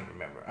 I can't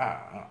remember. I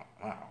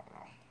don't know.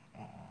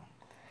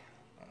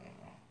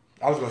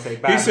 I was gonna say.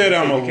 He said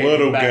I'm a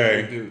little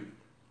gay. Dude.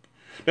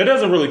 That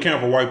doesn't really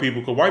count for white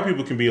people because white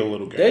people can be a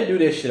little gay. They do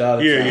that shit all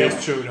the time. Yeah,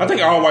 that's true. I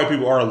think all white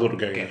people are a little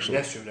gay. Actually,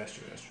 that's true.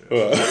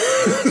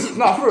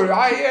 No, for real.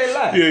 I ain't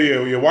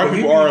lying. Yeah. White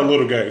people are a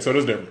little gay, so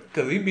that's different.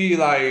 Because it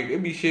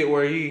be shit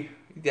where he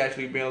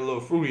actually been a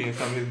little fruity in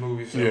some of his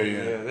movies. So,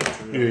 yeah, that's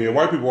true. Yeah.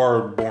 White people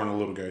are born a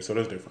little gay, so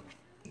that's different.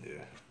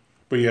 Yeah.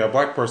 But yeah, a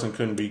black person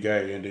couldn't be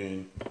gay, and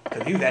then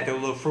because he was acting a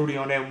little fruity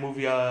on that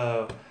movie.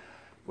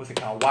 What's it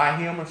called? Why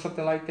Him or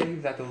something like that. He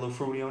was acting a little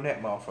fruity on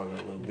that motherfucker a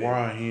little bit.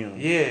 Why Him?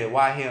 Yeah,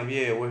 Why Him?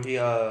 Yeah, where he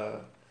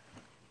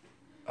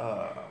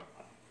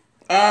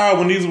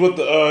when he was with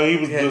he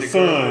was the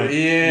son.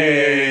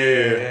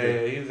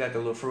 Yeah. He was acting a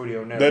little fruity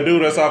on that. That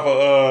dude that's off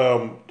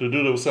of the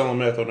dude that was selling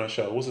meth on that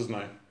show. What's his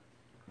name?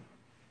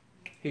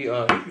 He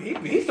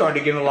started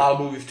to get in a lot of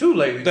movies too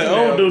lately. The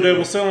old dude that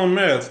was selling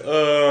meth.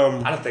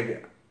 I don't think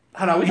it.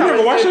 Hold on, you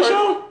never watched that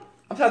show?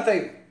 I'm trying to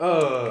think. I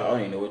don't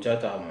even know what y'all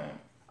talking about.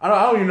 I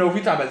don't even know if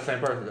we talking about the same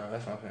person though.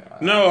 That's what I'm saying.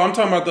 No, I'm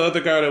talking about the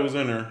other guy that was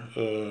in there.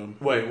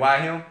 Wait, why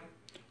him?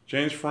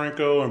 James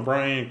Franco and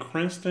Bryan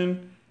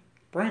Cranston.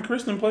 Bryan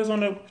Cranston plays on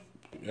that.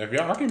 I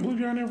can't believe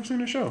y'all never seen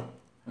the show.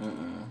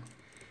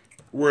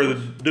 Where the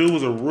dude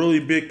was a really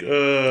big.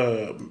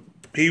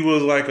 He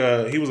was what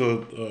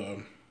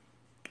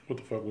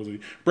the fuck was he?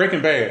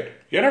 Breaking Bad.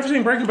 Y'all never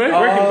seen Breaking Bad?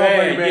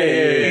 Breaking Bad.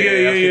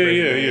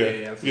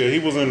 Yeah. He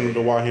was in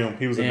the Why Him.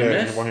 He was a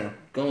dad in the Why Him.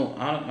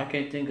 I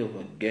can't think of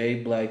a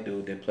gay black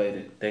dude that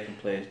played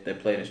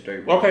a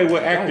straight role. Okay,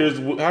 what actors?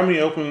 How many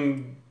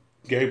open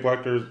gay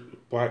black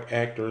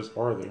actors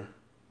are there?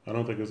 I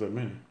don't think there's that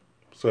many.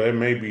 So that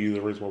may be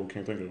the reason why we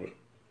can't think of it.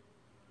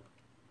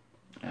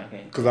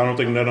 Because I don't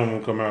think none of them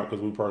will come out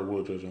because we probably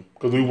will judge them.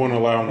 Because we wouldn't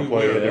allow them to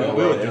play. We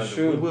will judge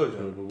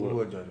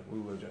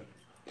them.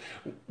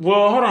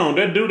 Well, hold on.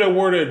 That dude that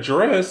wore that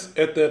dress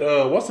at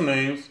that what's the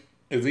name's?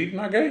 Is he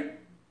not gay?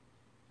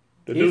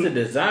 He's a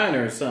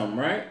designer or something,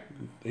 right?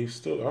 He's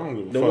still. I don't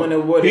give a fuck. The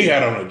one that he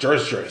had on a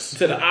dress.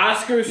 To the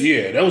Oscars?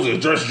 Yeah, that was a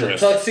dress.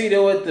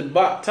 Tuxedo at the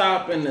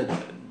top and the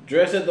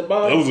dress at the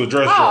bottom? That was a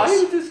dress. He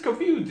was just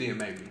confused then,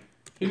 maybe.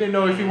 He didn't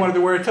know if he wanted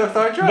to wear a tux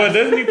or a dress. But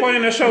doesn't he play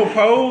in that show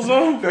Pose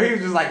though? So he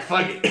was just like,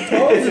 fuck it.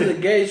 Pose is a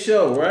gay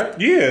show, right?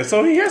 Yeah,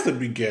 so he has to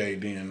be gay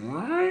then,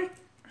 right?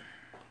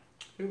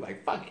 He was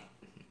like, fuck it.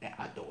 Yeah,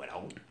 I throw it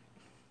on.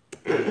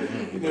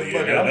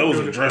 Yeah, that was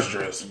a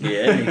dress.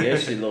 Yeah,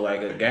 that shit look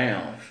like a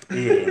gown.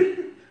 Yeah.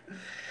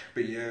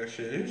 But yeah,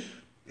 shit.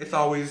 It's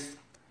always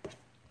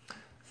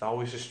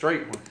a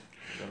straight one.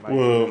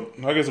 Well,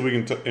 I guess we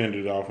can end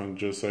it off and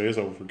just say it's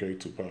over for Gay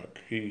Tupac.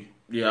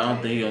 Yeah, I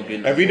don't think he gonna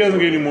get. If he doesn't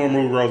get any more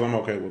movie roles, I'm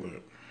okay with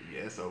it.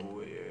 Yeah,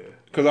 so yeah.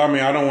 Because I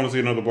mean, I don't want to see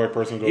another black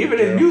person go. Even to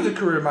jail. his music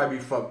career might be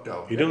fucked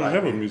up. He doesn't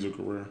have a music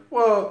career.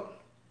 Well,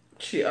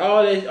 shit,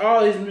 all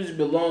his music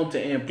belong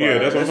to Empire. Yeah,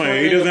 that's what I'm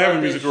saying. He doesn't have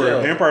a music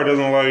career. Empire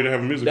doesn't allow you to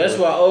have a music career. That's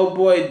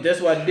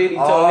why Diddy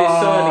told his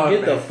son to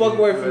get the fuck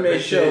away from that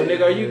show.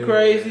 Nigga, are you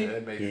crazy?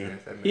 That makes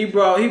sense. He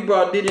brought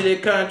Diddy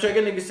that contract.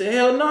 And nigga said,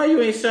 hell no,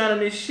 you ain't signing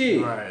this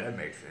shit. Right, that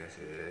makes sense.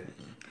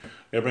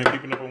 Everybody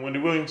keeping up on Wendy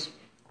Williams?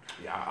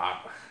 Yeah,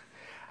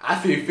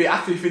 I see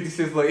 50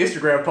 Cent's little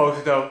Instagram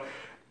post though.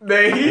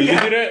 Man, Did you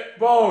see that?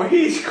 Bro,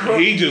 he's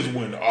crazy. He just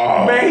went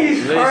off. Man,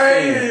 he's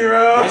crazy,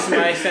 bro. This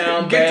might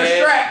sound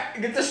Get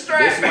bad. Get the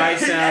strap. This might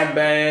sound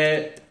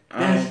bad. I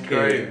That's don't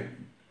care. crazy.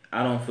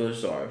 I don't feel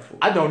sorry for her.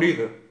 I don't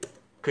either.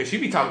 Cause she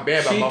be talking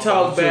bad about She motherfuckers,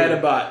 talk bad too.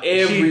 about She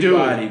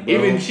everybody, do. bro.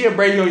 Even she'll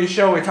bring you on your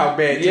show and talk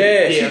bad too.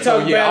 Yeah, she so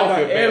talk yeah, bad I don't about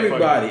feel bad for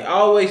everybody. you.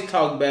 Always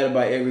talk bad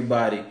about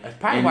everybody. That's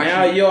probably And why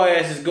now your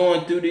ass is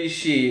going through this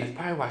shit. That's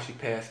probably why she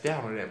passed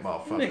down on that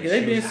motherfucker. Nigga,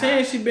 they been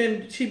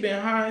saying she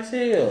been high as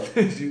hell.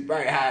 She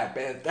probably high,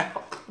 passed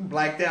out,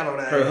 blacked out on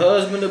that. Her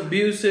husband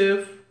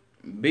abusive,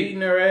 beating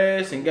her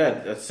ass, and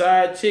got a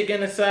side chick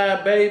and a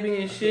side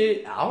baby and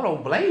shit. I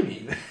don't blame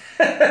you.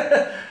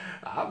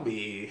 I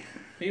mean,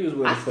 He was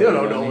with I still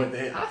don't know what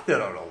that. I still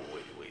don't know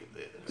what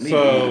it is.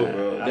 So,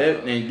 bro.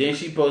 And then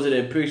she posted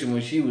that picture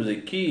when she was a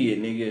kid,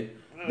 nigga.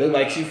 Looked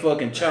like she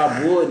fucking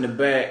chopped wood in the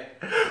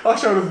back. I'll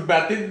show this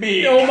about this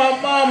big. Yo, my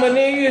mama,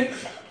 nigga.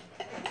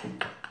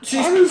 I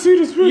didn't see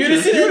this picture. You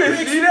didn't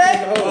see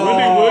that?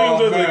 Wendy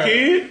Williams as a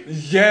kid?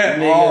 Yeah.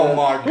 Nigga. Oh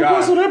my Who god.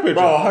 posted that picture?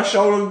 Bro, her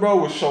shoulders, bro,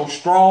 was so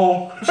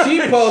strong.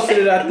 She posted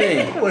it, I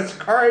think. It was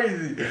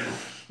crazy.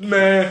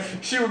 Man,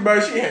 she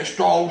had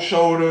strong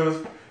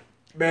shoulders.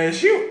 Man,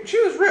 she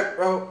was ripped,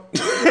 bro.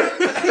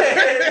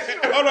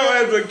 Hold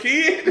on, as a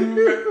kid?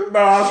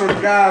 Bro, I swear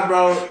to God,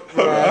 bro.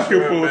 I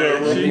can pull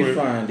that real She quick.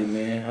 find it,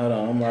 man. Hold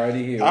on, I'm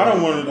already here. I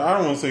don't want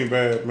to seem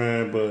bad,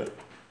 man, but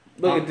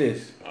Look at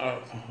this.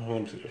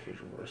 let me see that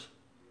picture first.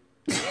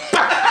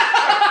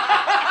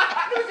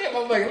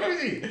 Let me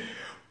see.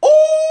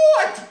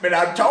 Oh, man,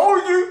 I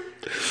told you.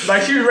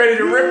 Like she was ready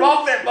to rip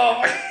off that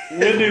motherfucker.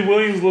 Wendy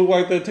Williams looked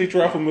like that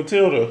teacher out from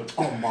Matilda.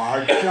 Oh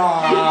my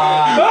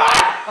god.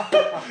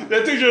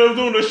 That teacher that was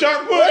doing the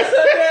shot put.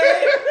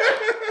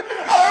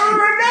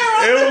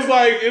 It was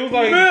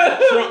like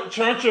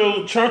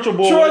Trunchbull.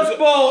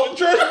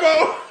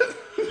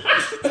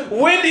 Trunchbull.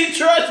 Wendy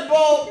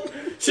Trunchbull.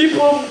 She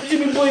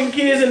been putting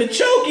kids in the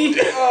chokey.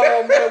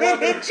 Oh man, what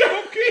the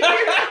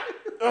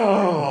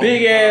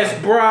Big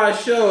ass broad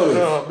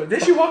shoulders. but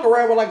did she walk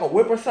around with like a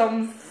whip or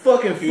something?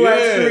 Fucking flat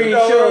screen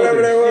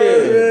Whatever that was.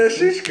 shoulders.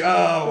 Yeah, she's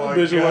oh my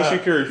Bitch, god. like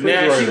she carried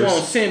Now she refrigerators.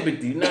 wants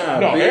sympathy. Nah,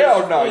 No, bitch. hell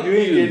no. Fuck You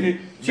ain't getting it.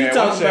 She Man,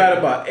 talks one bad second.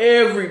 about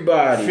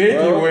everybody, 50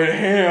 bro. with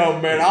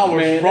him, man. I was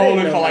Man,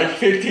 rolling they for like know.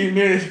 15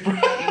 minutes, bro.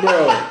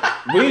 Bro,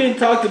 we didn't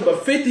talk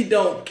about 50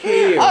 don't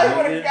care. I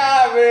swear to nigga.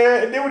 God,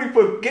 man. And then when he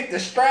put get the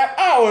strap,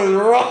 I was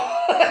wrong.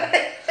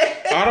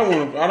 I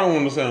don't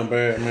want to sound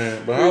bad,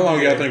 man, but how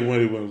long y'all think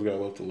Wendy Williams got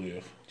left to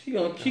live? She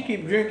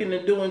keep drinking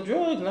and doing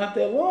drugs not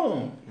that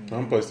long.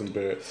 I'm placing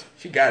bets.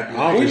 She got to be.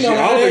 I don't We know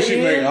how that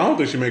end.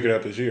 think she make it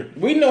out this year.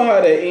 We know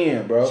how that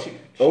end, bro.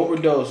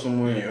 Overdose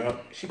somewhere. Yeah,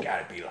 she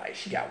got to be like,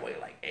 she got to weigh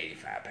like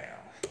 85 pounds.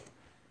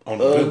 On a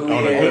good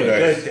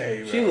day. Good day,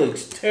 bro. She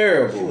looks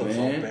terrible, She looks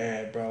man. so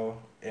bad, bro.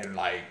 And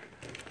like,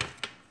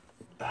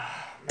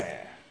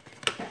 man.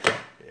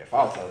 If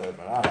I was her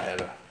husband, I'd have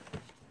had her.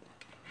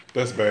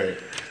 That's bad.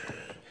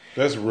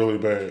 That's really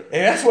bad.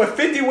 And that's what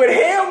 50 with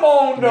him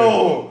on,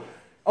 though.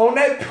 On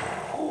that.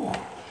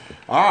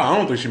 I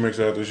don't think she makes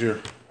it out this year.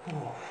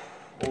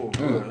 Oh,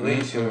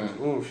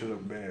 she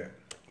look bad.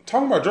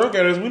 Talking about drug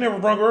addicts, we never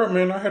brought her up,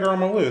 man. I had her on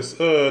my list.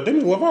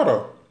 Demi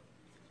Lovato.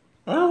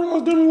 I didn't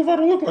realize Demi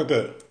Lovato looked like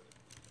that.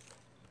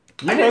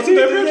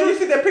 You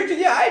see that picture?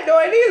 Yeah, I didn't know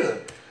it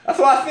either. That's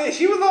why I said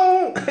she was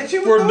on. She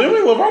was For on, Demi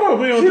Lovato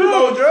being on she was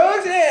on drugs,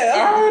 drugs. Yeah,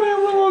 I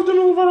didn't realize Demi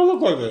Lovato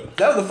looked like that.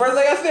 that was the first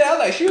thing I said. I was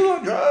like, she was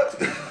on drugs.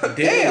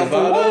 Damn, for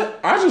Lovato? what?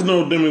 I just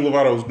know Demi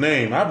Lovato's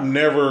name. I've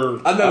never.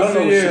 I never know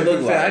seen what she it.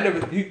 look like. I never.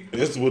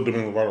 This is what Demi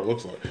Lovato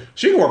looks like.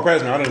 She can walk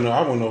past me. I didn't know.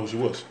 I wouldn't know who she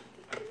was.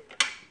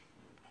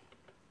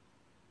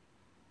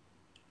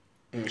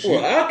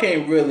 Well, I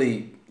can't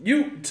really.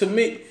 To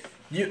me,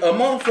 a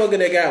motherfucker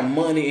that got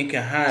money and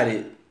can hide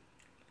it.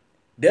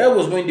 That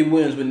was Wendy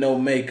Williams with no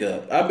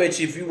makeup. I bet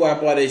you if you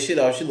wipe all that shit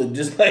off, she look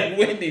just like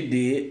Wendy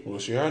did. Well,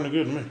 she hiding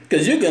good to me.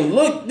 Cause you can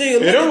look,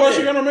 nigga. It don't like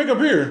she got no makeup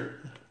here.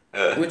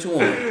 Which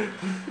one?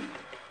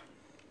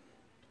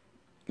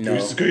 No,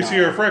 you see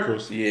her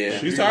freckles. Yeah,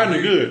 she's hiding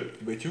it good.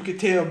 But you can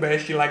tell, man,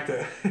 she like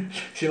to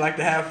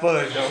have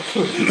fun though.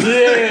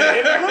 Yeah,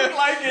 it look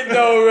like it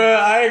though, bro.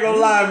 I ain't gonna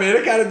lie, man.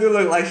 It kind of do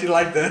look like she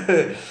like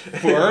to.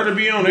 For her to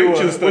be on H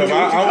and stuff,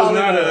 I was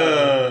not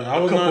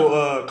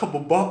a couple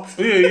bumps.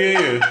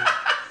 Yeah.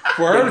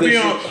 For her to be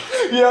on,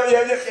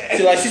 yeah.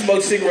 She like she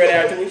smoked a cigarette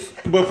afterwards.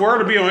 But for her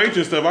to be on H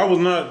and stuff, I was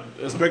not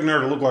expecting her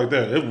to look like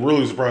that. It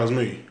really surprised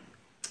me.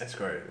 That's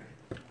crazy.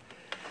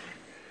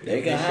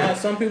 They can hide.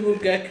 Some people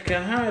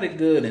can hide it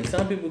good, and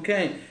some people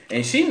can't.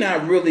 And she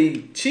not.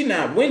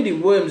 Wendy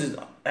Williams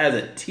has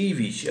a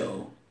TV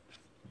show,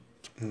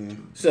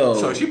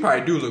 so she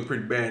probably do look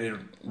pretty bad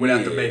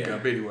without the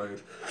makeup,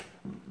 anyways.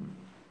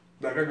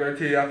 Like I gotta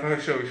tell you, after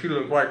her show, she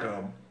looked like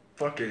a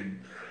fucking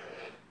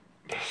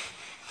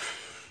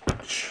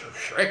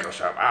Shrek or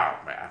something. Oh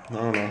man, I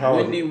don't know.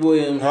 Wendy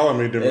Williams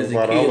as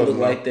a kid looked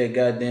like that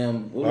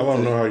goddamn. I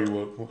don't know how you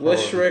look.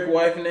 What's Shrek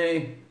wife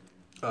name?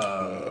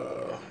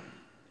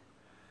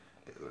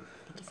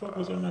 What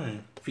was her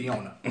name?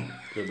 Fiona.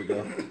 There we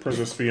go.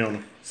 Princess Fiona.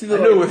 I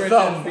knew it was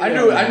something. I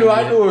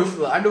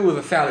knew it was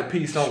a solid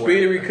piece somewhere.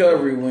 Speedy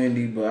recovery,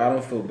 Wendy, but I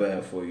don't feel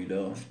bad for you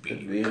though.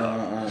 Speedy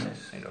recovery.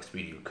 Honest. Ain't no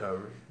speedy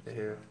recovery. The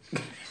hell.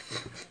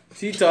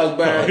 She talks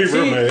about she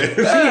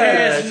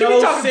has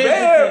no sympathy,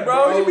 bad,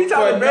 bro. She be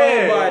talking for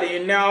bad. Nobody,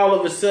 and now all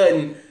of a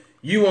sudden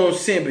you want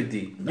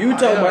sympathy. You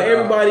talk about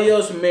everybody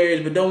else's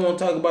marriage, but don't want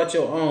to talk about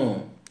your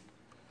own.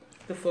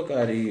 Get the fuck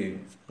out of here.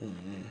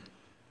 Mm-hmm.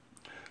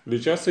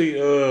 Did y'all see?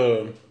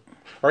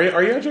 Are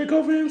y'all J.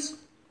 Cole fans?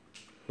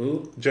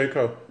 Who? J.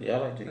 Cole. Yeah, I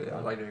like J. Cole. Yeah, I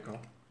like J. Cole.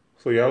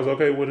 So y'all was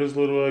okay with his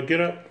little get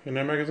up in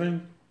that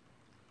magazine?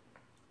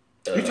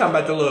 You talking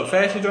about the little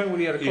fashion joint when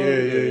he had a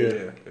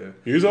clothes? Yeah.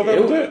 You was okay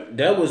with that?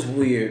 That was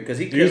weird because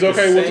he kept the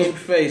same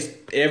face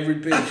every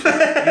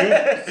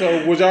picture.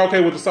 So was y'all okay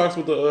with the socks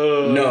with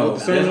the no?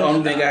 with the that's the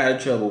only thing I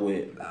had trouble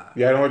with.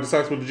 Yeah, I don't like the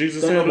socks with the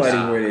Jesus sandals.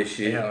 Nobody wear that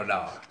shit. Hell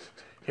no.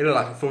 He look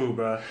like a fool,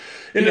 bro.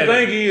 And the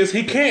thing is,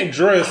 he can't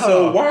dress,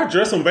 so why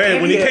dress him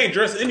bad when he can't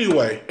dress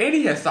anyway? And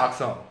he has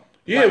socks on.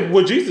 Yeah,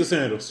 with Jesus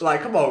sandals.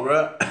 Like, come on,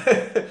 bro.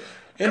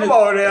 Come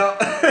on now.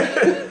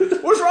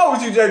 What's wrong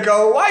with you, J.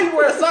 Cole? Why you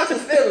wearing socks and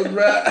sandals,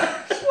 bro?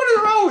 What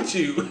is wrong with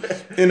you?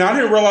 And I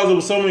didn't realize there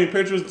was so many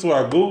pictures until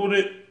I Googled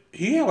it.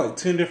 He had like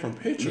 10 different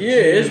pictures. Yeah,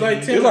 it's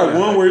like 10. It's like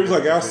one where he was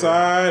like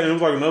outside, and it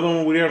was like another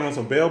one where he had on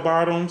some bell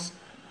bottoms.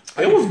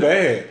 It was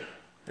bad.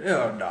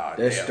 Hell nah.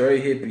 That's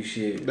straight hippie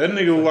shit. That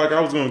nigga was like,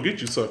 I was gonna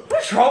get you something.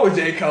 What's wrong with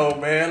J. Cole,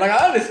 man? Like,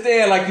 I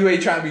understand, like, you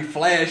ain't trying to be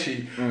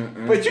flashy,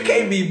 but you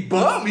can't be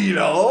bummy,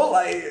 though.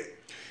 Like,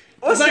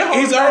 what's like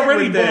he's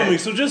already bummy,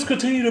 so just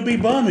continue to be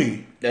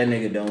bummy. That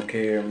nigga don't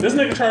care, man. This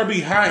nigga try to be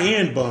high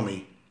end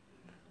bummy.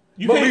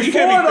 You can't be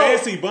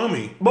fancy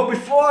bummy. But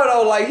before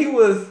though, like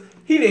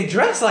he didn't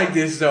dress like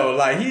this though.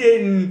 Like he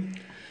didn't.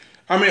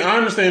 I mean, I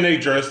understand they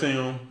dressed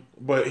him,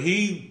 but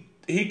he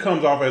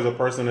comes off as a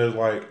person that's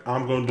like,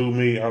 I'm gonna do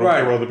me. I don't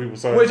care what other people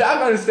say. Which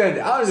I understand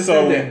that. I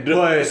understand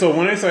that. So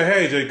when they say,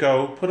 "Hey, J.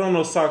 Cole, put on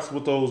those socks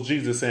with those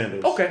Jesus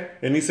sandals," okay,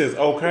 and he says,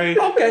 "Okay,"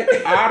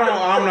 okay,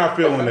 I'm not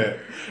feeling that.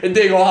 And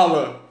they gonna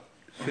holler.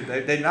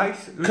 They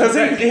nice because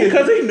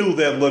he knew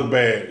that looked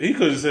bad. He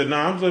could have said,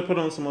 "Nah, I'm just gonna put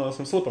on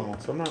some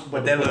slip-ons." I'm not.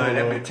 But that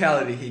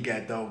mentality he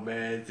got though,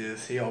 man,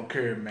 just he don't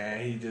care, man.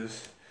 He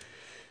just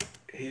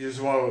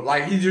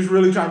want he just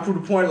really trying to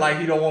prove the point. Like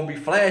he don't want to be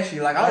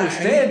flashy. Like I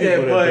understand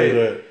that,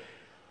 but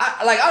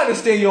I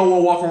understand you don't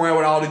want to walk around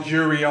with all the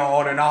jewelry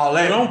on and all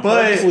that. Don't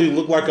purposely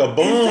look like a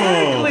bum.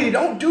 Exactly.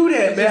 Don't do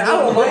that, man. I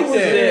don't like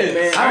that,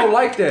 man. I don't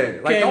like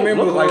that. Like, can't don't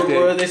look like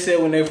that. They said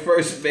when they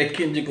first met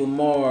Kendrick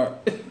Lamar,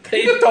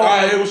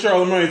 it was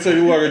Charlamagne said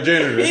he looked like a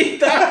janitor. he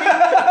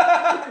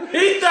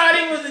thought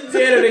he was a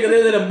janitor because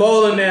they was in a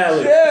bowling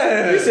alley.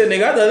 Yeah. He said,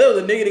 "Nigga, I thought that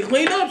was a nigga to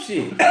clean up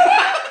shit."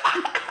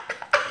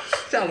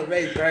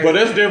 Charlamagne, right? But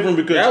that's different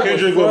because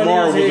Kendrick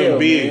Lamar wasn't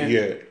big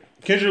yet.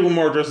 Kendrick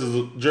Lamar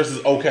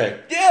dresses okay.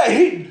 Yeah,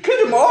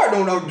 Kendrick Lamar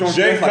don't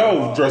J.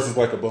 Cole dresses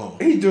like a bum.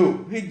 He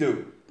do.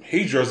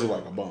 He dresses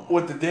like a bum.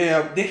 With the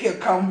damn, they he'll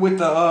come with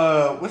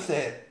the what's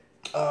that?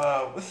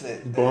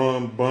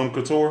 Bum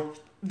couture.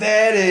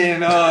 That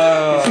and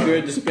you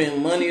scared to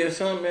spend money or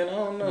something, man? I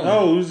don't know.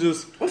 No, it was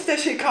just what's that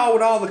shit called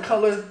with all the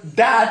colors?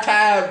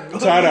 Tie-dye.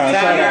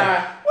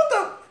 What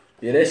the?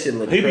 Yeah, that shit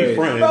look crazy. He be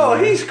friend. No,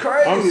 he's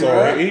crazy. I'm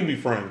sorry, he be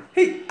friend.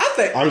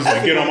 I'm just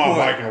gonna get on my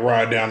bike and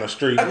ride down the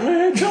street.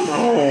 Man, come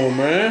on,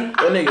 man.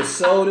 That nigga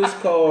sold his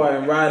car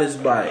and ride his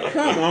bike.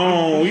 Come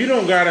on, you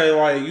don't gotta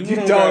like you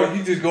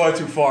just going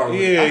too far.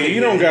 Yeah, you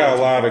don't got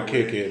a lot of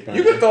kick it. Man.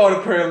 You can throw on a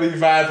pair of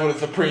Levi's with a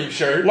Supreme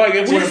shirt, like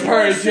if with a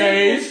pair of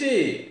J's.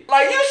 Shit.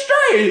 Like you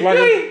straight. Like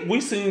if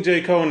we seen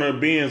J. Cole in the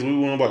Benz, we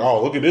wouldn't be like,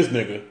 oh, look at this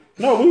nigga.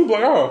 No, we would be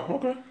like, oh,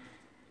 okay.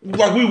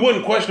 Like we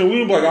wouldn't question it. We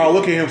would be like, oh,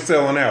 look at him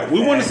selling out.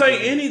 We wouldn't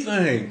say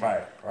anything.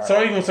 Right. So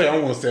how you gonna say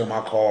I'm gonna sell my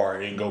car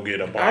and go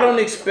get a bike? I don't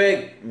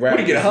expect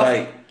rappers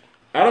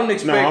I don't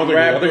expect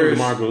rappers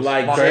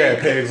like they had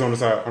pegs on the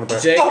side. On the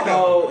back. J.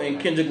 Cole and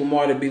Kendrick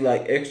Lamar to be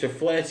like extra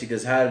flashy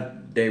because how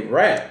they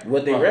rap,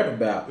 what they rap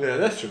about. Yeah,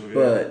 that's true. Yeah.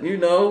 But you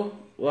know,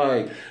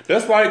 like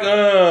that's like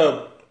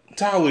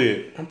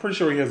Talib, I'm pretty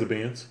sure he has a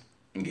Benz.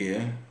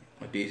 Yeah.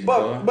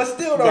 But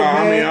still though, man.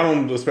 I mean, I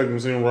don't expect him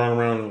to see him running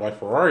around in like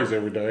Ferraris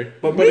every day.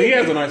 But he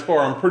has a nice car,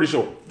 I'm pretty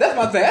sure. That's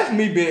my thing. That's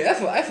me being.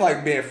 That's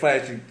like being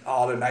flashy.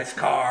 All the nice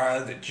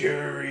cars, the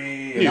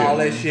jewelry, and all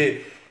that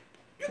shit.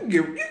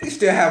 You can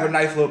still have a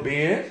nice little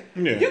Benz.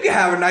 Yeah. You can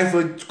have a nice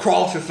little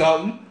cross or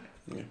something.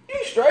 Yeah.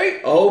 You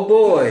straight? Oh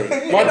boy!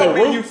 Like the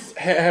Roots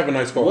have a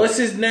nice car. What's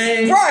his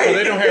name? Right. So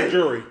they don't have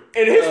jewelry.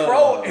 And his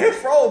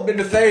fro been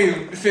the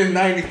same since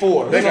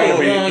 '94.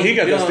 He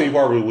got the Steve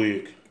Harvey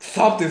wig.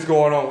 Something's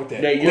going on with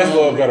that.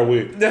 Love got a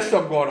wig. There's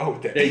something going on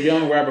with that. That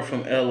young rapper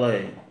from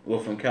L.A.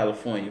 From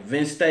California,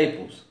 Vince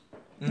Staples.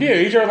 Mm-hmm. Yeah,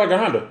 he drives like a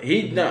Honda.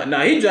 He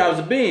drives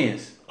a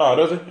Benz. Oh,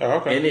 does he? Oh,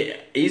 okay. And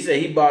he said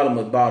he bought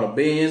a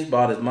Benz,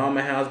 bought his mama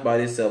a house, bought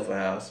himself a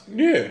house.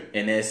 Yeah.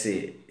 And that's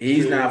it.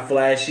 He's not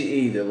flashy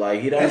either.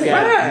 Like, he don't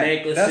got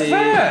necklaces. He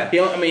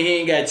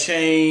ain't got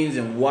chains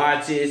and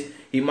watches.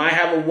 He might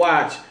have a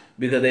watch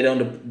because they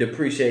don't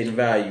depreciate in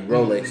value.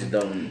 Rolexes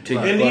don't.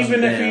 And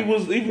even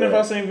if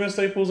I seen Vince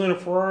Staples in a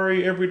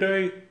Ferrari every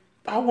day,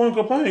 I wouldn't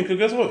complain because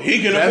guess what?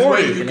 He can afford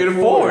it. You can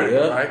afford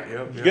it, right?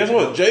 Yep. Guess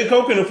what? J.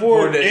 Cole can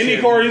afford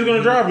any car he's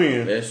gonna drive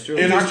in. That's true.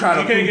 And I'm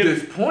trying to prove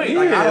this point.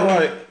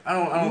 Yeah, I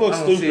don't look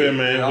stupid,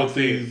 man, with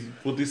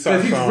these socks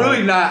on. He's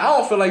really not. I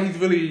don't feel like he's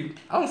really.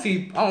 I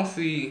don't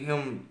see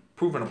him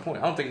proving a point.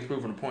 I don't think he's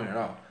proving a point at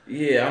all.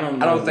 Yeah,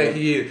 I don't think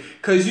he is,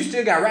 because you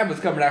still got rappers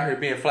coming out here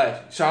being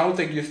flashy. So I don't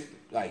think you're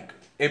like.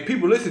 If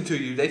people listen to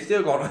you, they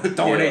still gonna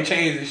throw in their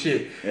chains and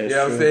shit. That's you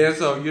know what I'm saying?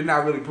 So you're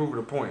not really proving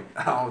a point.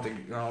 I don't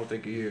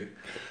think he is.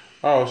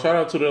 Oh, shout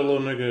out to that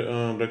little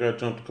nigga that got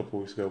jumped a couple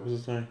weeks ago. What's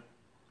his name?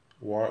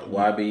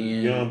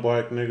 YBN. Young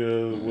black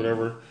nigga,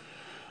 whatever.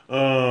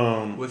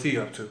 What's he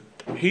up to?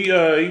 He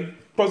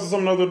posted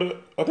something other day.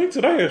 I think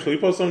today actually. He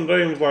posted something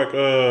today and was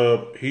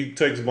like, he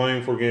takes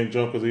blame for getting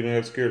jumped because he didn't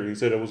have security. He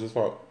said it was his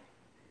fault.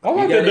 I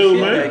like that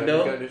dude, man.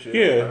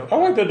 Yeah, I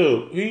like that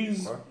dude.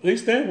 He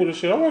stand with his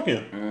shit. I like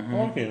him. Mm-hmm. I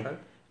like him.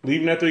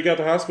 Leaving after he got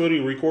to the hospital, he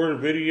recorded a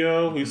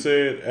video. He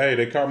said, "Hey,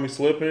 they caught me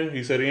slipping."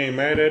 He said he ain't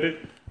mad at it.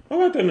 I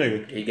like that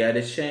nigga. He got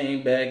his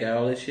chain back, got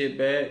all his shit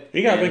back.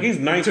 He got think he's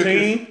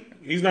 19.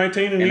 He's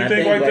 19 and he I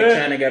think like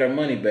that. China got her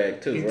money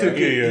back too. He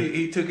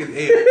took his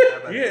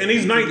L. Yeah, and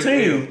he's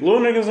 19.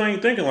 Little niggas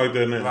ain't thinking like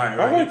that now. Right.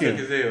 I like he him.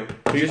 took his L.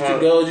 Just to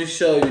go, just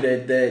show you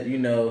that you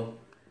know.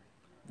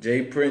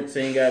 Jay Prince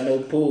ain't got no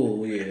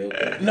pool. Yeah,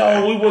 okay.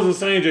 No, we wasn't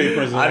saying Jay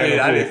Prince. I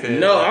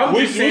didn't. No, I'm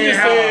just saying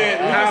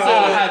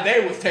how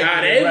they was taking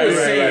how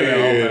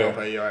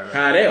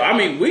they. I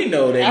mean, we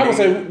know that. I would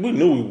say we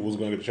knew he was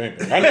going to get the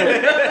chamber. I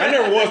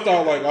never once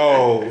thought like,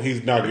 oh,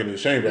 he's not getting the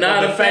chamber.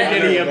 Nah, the fact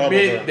that he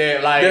admit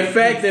that, like, the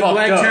fact that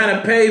Black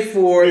China paid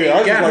for it,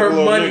 got her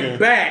money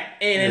back,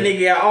 and the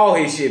nigga got all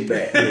his shit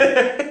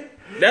back.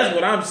 That's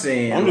what I'm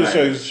saying. I'm just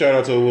saying, shout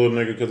out to a little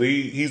nigga because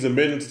he's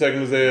admitting to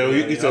taking his L.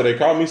 He said they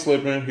caught me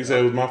slipping. He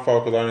said it was my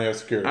fault because I didn't have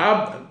security.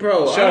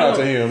 Shout out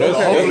to him.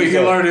 Hopefully he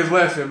learned his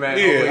lesson, man.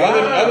 Yeah,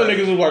 other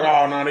niggas was like,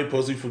 oh, nah, they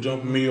pussy for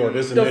jumping me or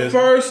this and this. The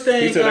first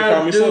thing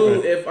I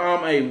do if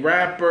I'm a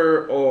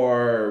rapper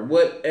or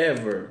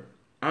whatever,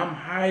 I'm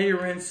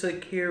hiring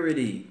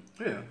security.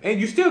 Yeah, and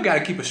you still got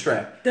to keep a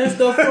strap. That's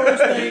the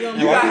first thing I'm.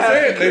 You got to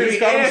have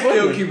security and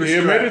still keep a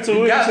strap. Made it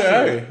to it.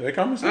 Hey, they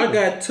caught me slipping. I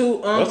got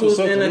two uncles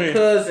and a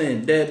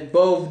cousin that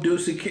both do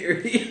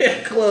security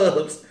at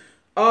clubs.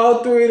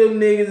 All three of them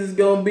niggas is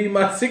gonna be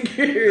my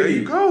security. There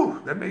you go.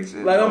 That makes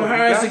sense. Like, I'm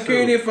hiring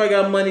security if I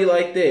got money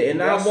like that,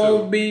 and I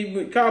won't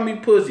be. Call me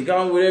pussy.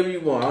 Call me whatever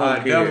you want. I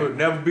don't care.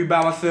 Never be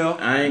by myself.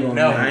 I ain't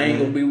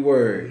gonna be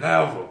worried.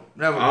 Never.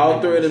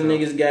 All three of them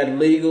niggas got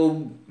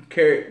legal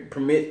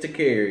permit to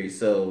carry,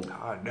 so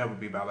I'd never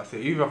be by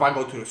myself. Even if I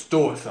go to the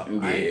store or something,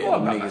 I ain't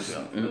going by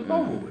myself.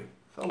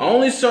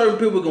 Only certain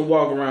people can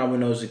walk around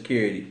with no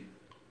security,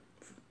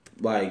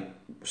 like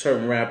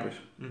certain rappers.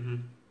 Mm-hmm.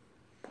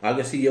 I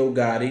can see Yo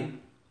Gotti,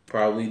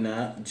 probably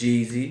not.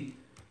 Jeezy,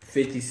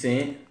 50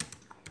 Cent.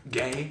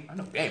 Game. I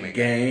know Game ain't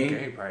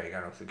Game probably ain't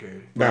got no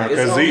security. Nah,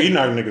 because he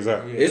knocking niggas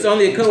out. Yeah. It's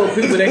only a couple of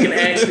people that can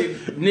actually,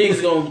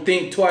 niggas gonna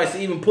think twice,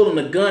 even pulling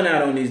a gun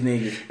out on these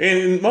niggas.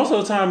 And most of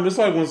the time, it's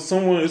like when it's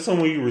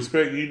someone you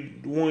respect, you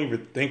won't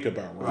even think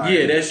about. Right?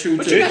 Yeah, that's true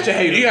but too. You got your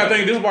haters. You gotta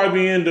think this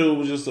YBN dude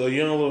was just a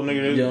young little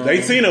nigga.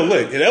 They seen a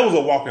lick. That was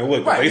a walking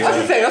lick. Right.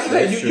 That's the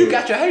thing. You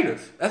got your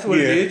haters. That's what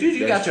it is.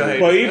 You got your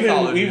haters. But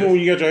even when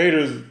you got your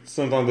haters,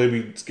 sometimes they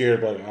be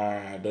scared like,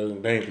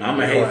 they ain't. I'm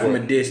a hate from a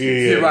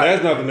distance. Yeah,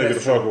 that's not the nigga to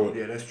fuck with.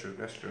 Yeah, that's true.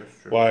 That's true.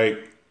 Like,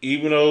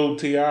 even though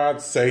T.I.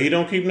 say he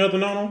don't keep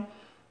nothing on him,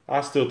 I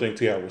still think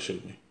T.I. would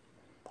shoot me.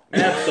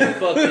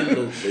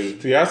 Absolutely.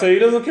 T.I. say he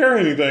doesn't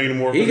carry anything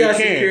anymore. He got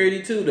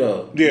security too,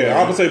 though. Yeah,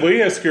 I would say, but he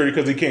has security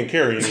because he can't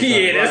carry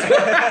anything. Yeah,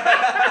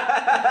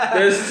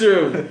 that's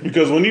true.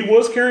 Because when he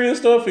was carrying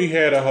stuff, he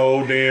had a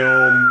whole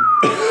damn.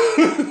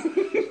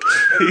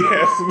 He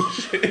had some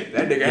shit.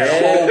 That nigga had a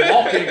whole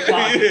walk-in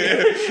closet.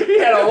 Yeah. He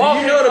had a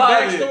walk-in closet. You know the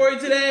backstory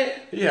to that?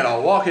 He had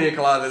a walk-in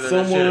closet.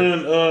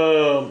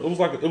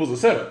 It was a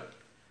setup.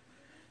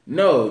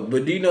 No,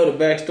 but do you know the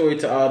backstory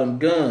to all them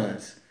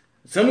guns?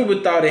 Some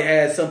people thought it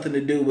had something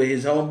to do with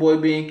his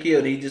homeboy being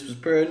killed. He just was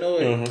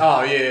paranoid. Mm-hmm.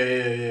 Oh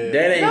yeah.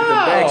 That ain't the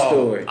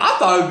backstory. I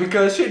thought it was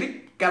because shit,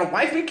 he got a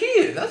wife and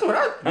kids. That's what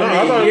I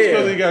thought it was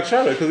because he got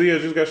shot at. Because he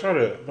had just got shot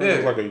at. Yeah.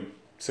 It was like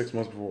 6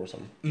 months before or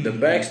something. The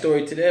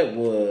backstory to that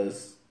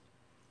was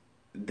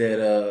that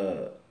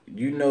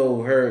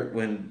her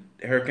when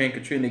Hurricane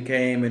Katrina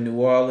came in New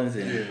Orleans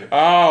and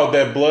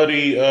that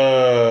bloody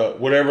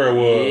whatever it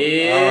was.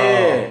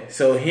 Yeah.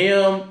 So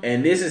him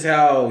and this is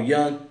how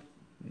Young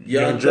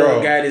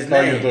Thug got his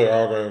name.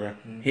 Okay.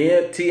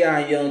 Him, T.I.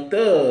 and Young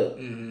Thug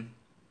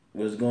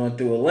was going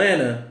through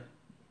Atlanta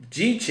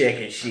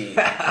G-checking shit.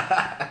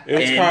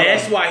 And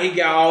that's why he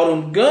got all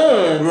them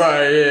guns.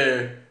 Right,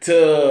 yeah.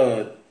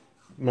 To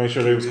make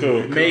sure they was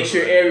cool. Make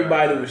sure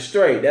everybody was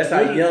straight. That's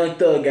how Young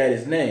Thug got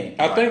his name.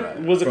 I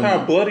think, was it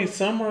called Bloody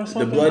Summer or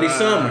something? The Bloody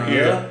Summer,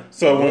 yeah.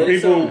 So when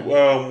people,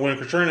 when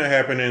Katrina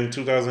happened in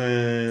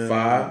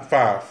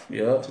 2005.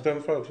 Yep.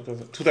 2005.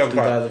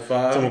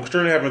 So when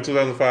Katrina happened in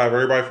 2005,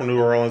 everybody from New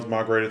Orleans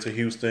migrated to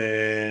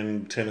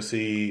Houston,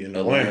 Tennessee, and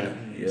Atlanta.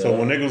 Yep. So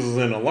when niggas was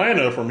in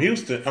Atlanta from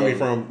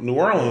from New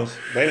Orleans,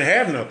 they didn't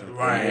have nothing.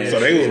 Right. So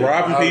they was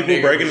robbing people,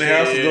 breaking the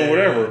houses, doing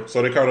whatever.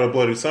 So they called it a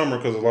Bloody Summer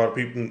because a lot of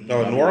people,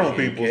 New Orleans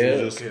people,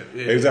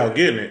 they was out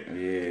getting it.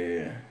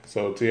 Yeah.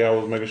 So T.I.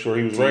 was making sure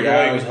he was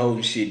regulating. T.I. was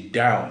holding shit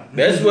down.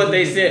 That's what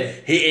they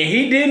said.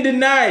 He didn't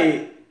deny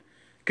it.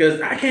 Cause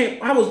I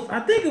think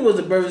it was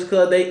the Breakfast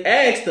Club. They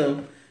asked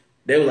him.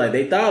 They were like,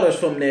 they thought it was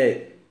from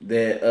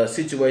that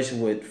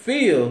situation with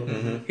Phil.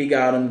 Mm-hmm. He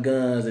got them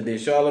guns, and then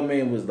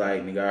Charlamagne was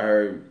like, "Nigga, I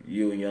heard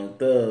you and Young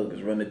Thug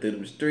was running through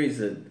the streets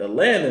of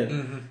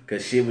Atlanta,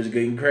 cause shit was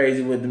getting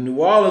crazy with the New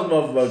Orleans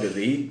motherfuckers."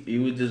 He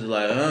was just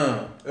like, He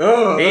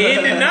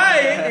didn't deny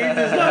it. He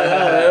just like,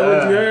 that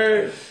what you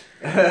heard.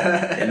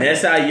 And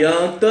that's how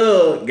Young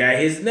Thug got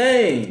his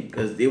name,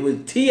 cause it was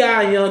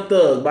T.I. and Young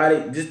Thug,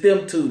 just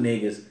them two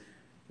niggas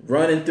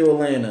running through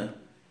Atlanta,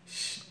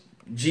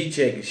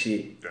 G-checking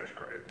shit. That's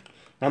crazy.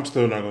 I'm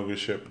still not gonna get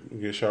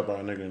shot by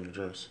a nigga in a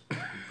dress.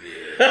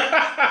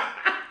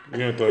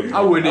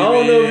 I wouldn't. I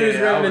don't know if he was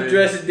running the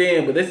dresses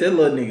then, but that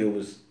little nigga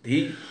was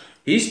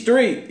he's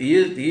street.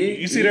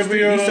 You see that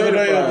video the other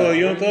day of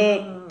Young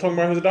Thug talking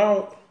about his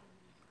dog?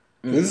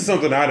 Mm-hmm. This is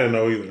something I didn't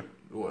know either.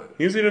 What?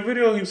 You see the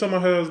video? He was talking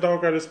about how his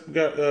dog got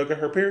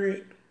her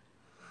period.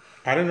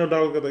 I didn't know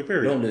dogs got their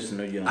period. Don't listen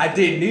to Young. I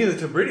didn't either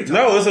to Brittany.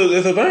 No, it's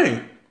a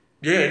thing.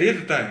 Yeah, it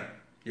is a thing.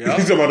 Yeah.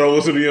 He's talking about don't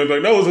listen to Young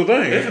Thug. No, it's a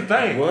thing. It's a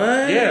thing.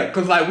 What? Yeah,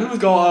 because like we was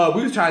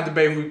trying to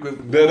debate.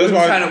 That's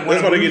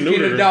why they get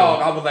neutered. The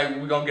dog. I was like,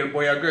 we gonna get a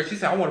boy or a girl. She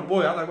said, I want a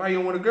boy. I was like, why you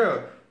don't want a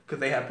girl? Because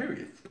they have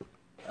periods.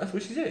 That's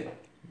what she said.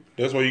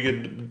 That's why you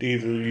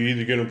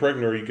either get them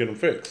pregnant or you get them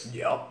fixed.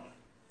 Yep.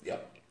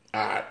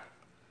 Alright.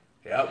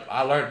 Yep,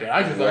 I learned that.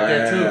 I just learned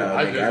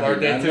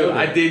that too.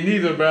 I didn't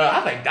either, bro. I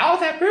was like,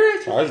 dogs have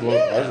periods? I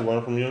just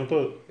learned from Young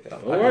Thug.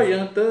 All right,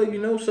 Young Thug,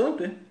 you know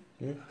something.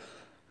 Yeah.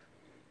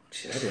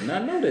 Shit, I did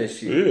not know that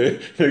shit. Yeah,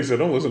 they said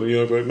don't listen to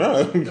Young Thug. Nah,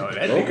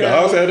 okay.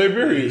 Dogs had their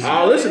periods.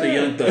 I'll listen to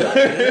Young Thug.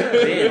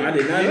 Damn, I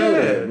did not know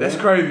that. Bro. That's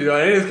crazy though.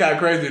 It is kind of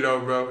crazy though,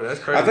 bro. That's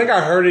crazy. I think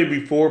I heard it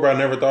before, but I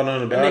never thought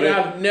nothing about it.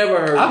 I've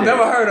never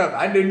heard of it.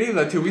 I didn't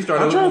either until we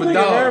started. I'm trying to think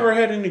if I ever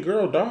had any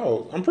girl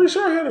dog. I'm pretty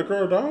sure I had a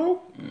girl dog.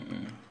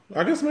 Mm-mm.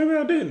 I guess maybe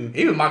I didn't.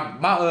 Even my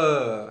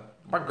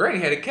granny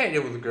had a cat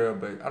that was a girl,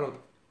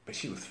 but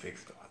she was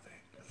fixed though. I think.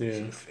 Yeah.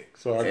 She was fixed.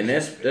 So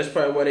that's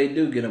probably why they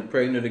do get them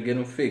pregnant to get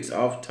them fixed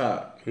off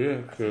top. Yeah,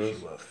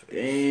 because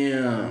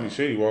damn. You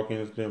shit, you walk in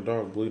this damn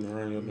dog bleeding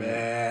around your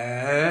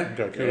man. You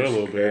gotta kill that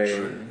little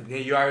bitch.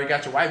 Then you already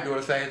got your wife doing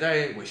the same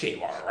thing. Well, she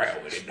ain't walking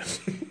around with it.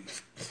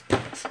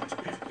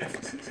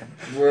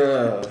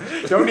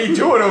 Bruh. Don't need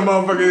two of them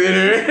motherfuckers in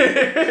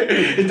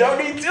here. Don't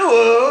need two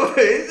of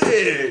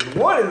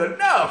them. One is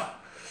enough.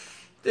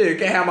 Dude,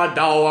 can't have my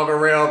dog walking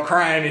around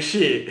crying and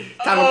shit.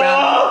 Talking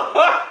about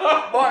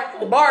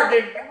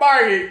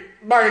barking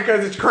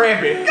because it's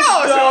cramping.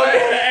 Dog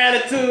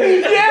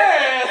attitude.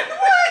 Yeah.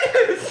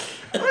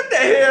 What the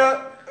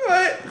hell?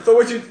 What? So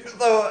what you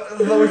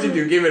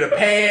do? Give it a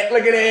pad?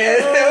 Look at that.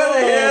 What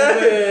the hell?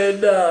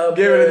 Man,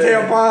 give it a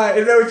tailpipe?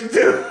 Is that what you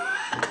do?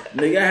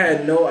 Nigga, I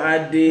had no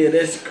idea.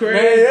 That's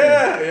crazy.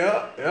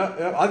 Man,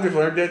 yeah. I just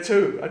learned that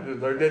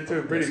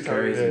too. Pretty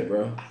crazy,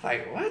 bro. I was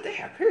like, what? They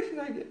have piercings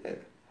like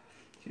that?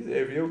 She said,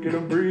 if you don't get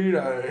them breed,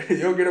 or you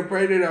don't get them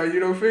pregnant, or you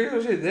don't fix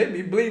them shit, they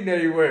be bleeding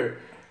everywhere.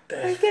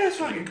 That's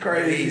fucking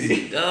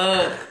crazy.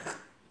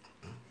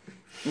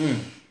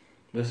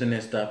 What's in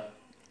that stuff?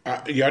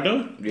 Y'all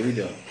done? Yeah, we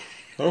done.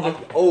 Okay.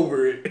 I'm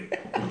over it.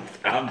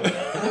 I'm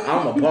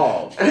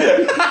appalled.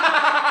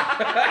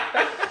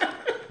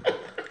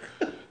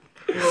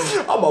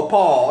 I'm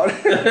appalled.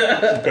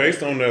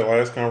 Based on that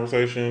last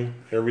conversation,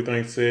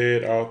 everything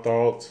said, all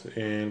thoughts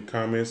and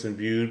comments and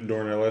viewed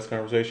during that last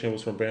conversation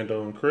was from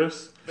Bando and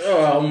Chris.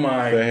 Oh my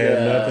god. That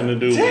had nothing to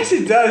do with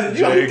Jesse does it.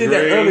 You know, he did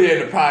that earlier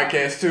in the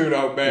podcast too,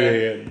 though, man.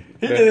 Yeah.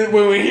 He did it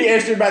when he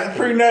asked you about the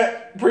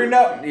prenup.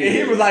 prenup, and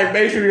he was like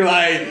basically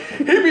like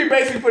he be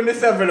basically putting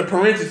himself in the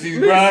parentheses,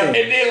 bro. And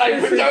then like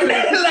put your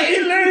like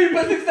he literally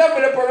puts himself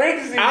in the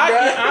parentheses, bro.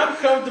 I'm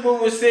comfortable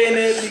with saying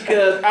that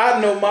because I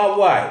know my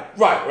wife.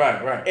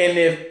 Right. And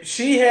if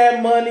she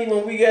had money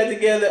when we got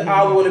together,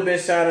 I would have been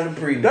signing a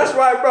prenup. That's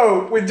right,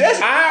 bro. With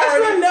Jesse, I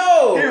already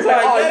know. He was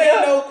like, oh, that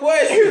ain't no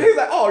question. He was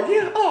like, oh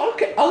yeah, oh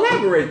okay.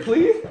 Elaborate,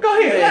 please. Go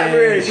ahead,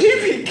 elaborate.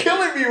 He be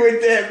killing me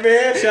with that,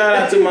 man. Shout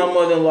out to my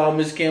mother-in-law,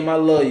 Miss Kim. I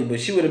love you, but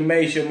she would have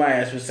made sure my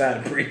ass was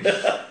signing a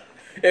prenup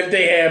if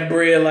they had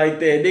bread like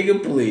that,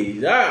 nigga.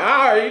 Please,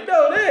 I already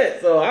know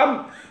that, so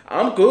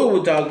I'm cool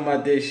with talking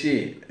about that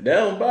shit. That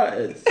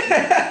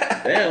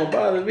don't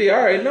bother me. I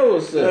already know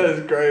what's up.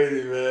 That's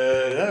crazy,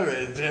 man. That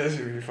man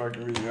Jesse be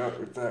fucking me up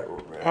with that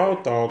one, man.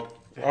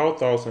 All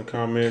thoughts and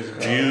comments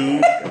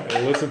viewed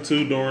and listened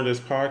to during this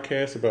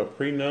podcast about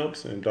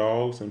prenups and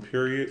dogs and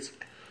periods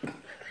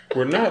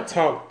were not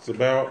talked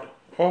about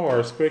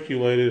or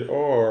speculated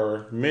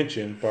or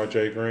mentioned by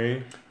Jay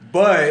Green.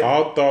 But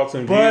all thoughts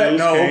and views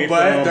came from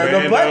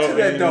there's a but to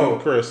that though.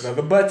 Chris. There's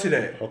a but to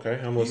that. Okay,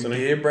 I'm listening.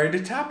 You did bring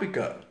the topic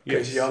up.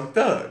 Yes. Young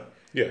Thug.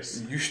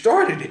 Yes. You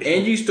started it.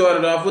 And you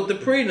started off with the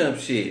prenup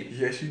shit.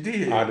 Yes, you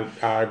did.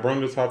 I brought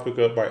the topic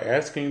up by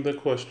asking the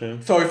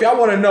question. So if y'all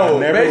want to know,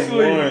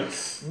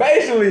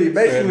 basically,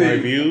 my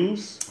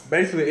views.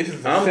 Basically, this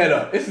is a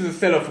setup. This is a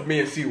setup for me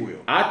and C-Will.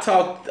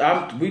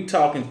 We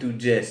talking through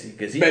Jesse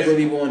because he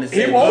really wanted to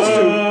say he wants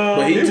to,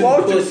 but he too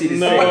pussy to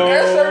say. But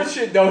there's certain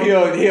shit though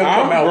he'll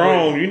come out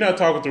grown. with. You're not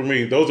talking through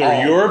me. Those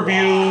are your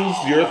views,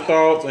 your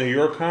thoughts, and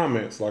your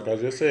comments. Like I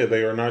just said,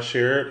 they are not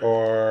shared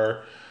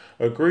or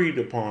agreed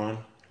upon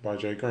by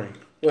Jay Green.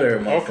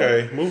 Whatever.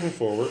 Okay, moving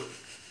forward.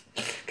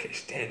 I can't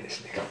stand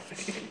this nigga.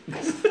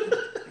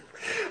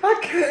 I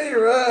can't,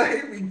 bro.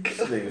 He be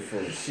killing. Nigga full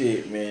of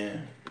shit,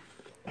 man.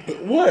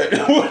 What?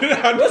 What did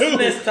I do? What's the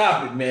next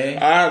topic,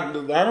 man? I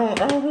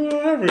don't really know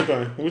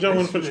everything. What y'all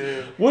want to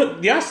finish?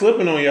 What y'all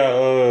slipping on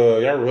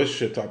y'all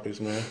relationship topics,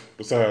 man?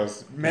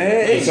 Besides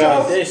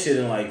that shit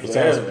in like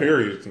besides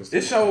periods and stuff.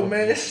 It's so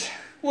man.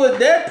 Well,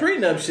 that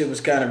prenup shit was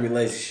kind of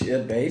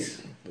relationship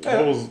based.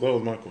 That was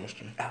my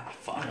question.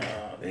 Fuck.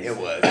 It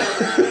was.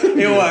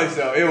 It was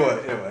though. It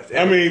was.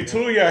 I mean,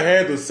 two of y'all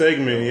had the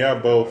segment and y'all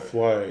both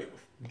like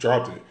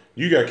dropped it.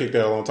 You got kicked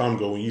out a long time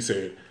ago when you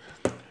said,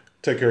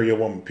 "Take care of your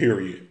woman."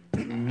 Period.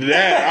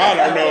 That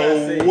I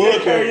don't know what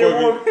the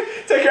fuck.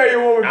 Take care of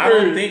your woman. Period. I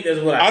don't think that's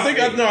what I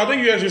said. I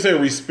think you actually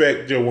said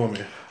respect your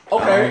woman.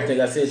 Okay. I don't think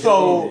I said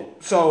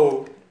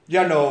so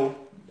y'all know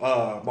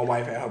my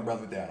wife had her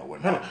brother down or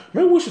whatnot.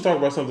 Maybe we should talk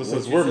about something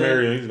since we're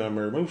married and he's not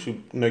married.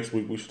 Maybe next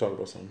week we should talk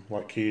about something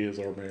like kids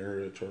or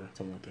marriage or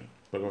something like that.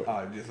 But go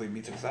ahead. Just leave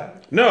me to the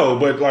side. No,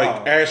 but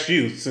ask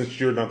you since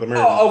you're not the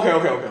married. Oh,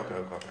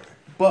 okay.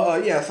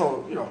 But yeah,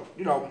 so you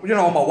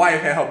know, my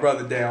wife had her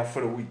brother down for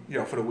the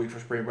week for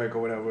spring break or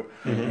whatever,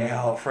 and had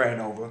her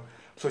friend over.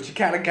 So she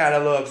kind of got a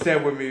little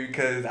upset with me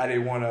because I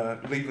didn't want to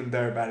leave them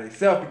there by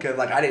themselves because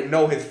like I didn't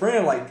know his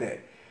friend like that.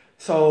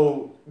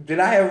 So did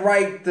I have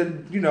right to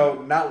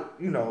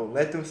not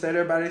let them stay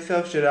there by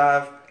themselves? Should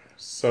I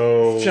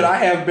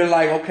have been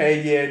like,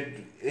 okay, yeah,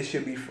 it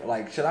should be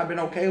like, should I have been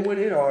okay with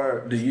it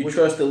or? Do you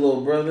trust the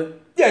little brother?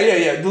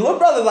 Yeah. The little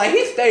brother, like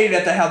he stayed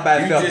at the house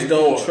by himself. You just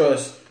don't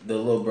trust the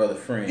little brother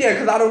friend. Yeah,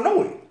 because I don't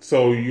know it.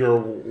 So your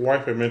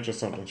wife had mentioned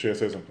something. She had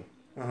said something.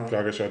 So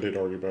I guess y'all did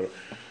argue about it.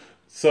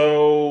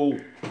 So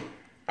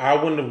I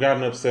wouldn't have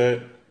gotten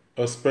upset,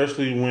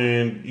 especially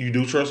when you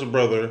do trust a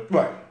brother.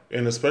 Right.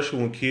 And especially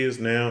when kids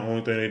now,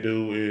 only thing they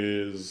do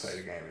is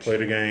play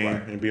the game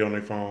and be on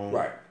their phone.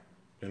 Right.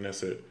 And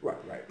that's it. Right.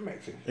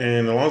 Makes sense.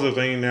 And Alonzo's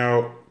thing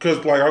now,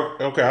 because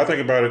I think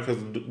about it because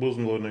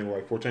Wilson's little nigga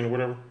like 14 or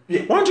whatever.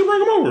 Yeah. Why don't you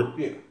bring him over?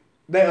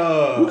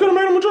 Yeah. We could have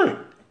made him a drink.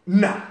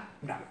 Nah.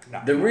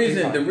 The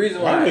reason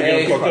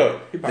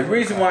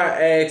why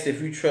I asked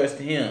if you trust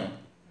him,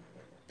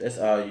 that's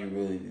all you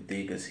really did,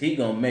 because he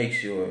gonna make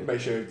sure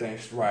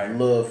everything's right.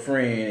 Little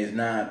friend is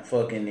not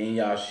fucking in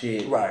y'all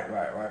shit. Right.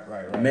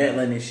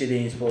 Meddling and shit he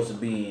ain't supposed to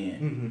be in.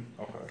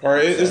 Mm-hmm. Okay. All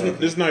right,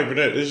 it's not even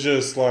that. It's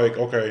just like,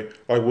 okay,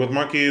 like with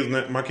my kids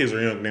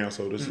are young now,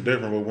 so this is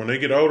different. But when they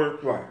get older,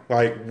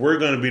 like we're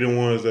gonna be the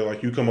ones that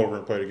like you come over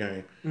and play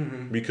the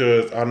game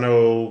because I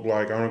know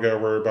like I don't gotta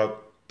worry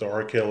about the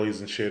R.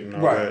 Kellys and shit and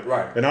all that.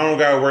 Right. And I don't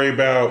gotta worry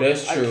about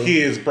true.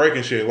 Kids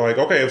breaking shit. Like,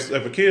 okay, if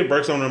a kid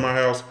breaks something in my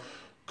house,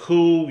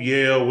 cool,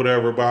 yeah,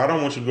 whatever. But I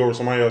don't want you to go over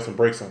somebody else and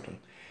break something.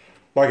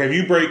 Like if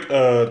you break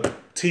a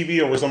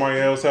TV over somebody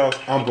else's house,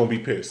 I'm gonna be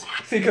pissed.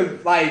 See,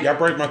 cause like y'all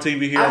break my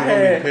TV here, I'm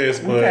gonna be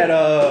pissed.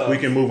 But we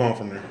can move on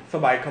from there.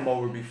 Somebody come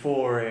over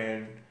before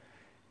and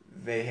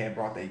they had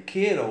brought their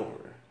kid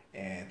over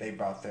and they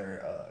brought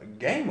their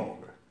game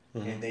over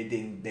and they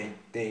didn't.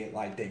 They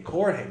like their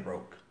cord had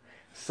broke.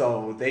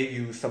 So they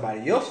used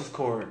somebody else's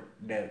cord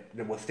that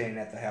was staying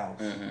at the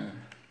house.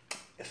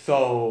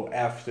 So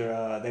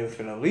after they was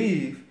finna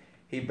leave,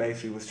 he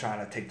basically was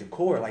trying to take the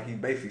cord. Like he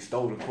basically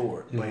stole the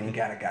cord, but he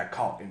kind of got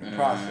caught in the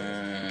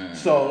process.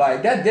 So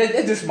like that's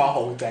just my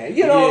whole thing.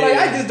 Like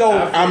I just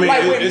don't. I mean,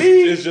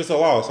 it's just a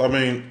loss. I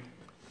mean,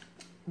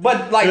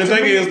 But like the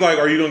thing is, like,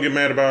 are you gonna get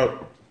mad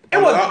about?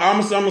 I'm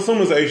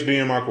assuming it's HD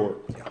in my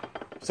court. Yeah.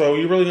 So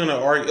you really gonna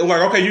argue?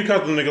 Like, okay, you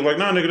cut the nigga. Like,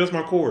 nah, nigga, that's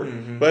my court.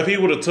 Mm-hmm. But if he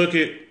would have took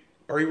it,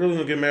 are you really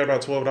gonna get mad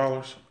about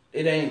 $12?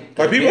 It ain't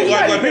like people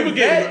people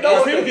get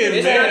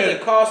it's mad. Not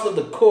the cost of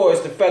the court;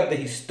 it's the fact that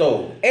he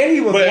stole, and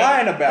he was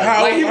lying about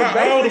it. Like he was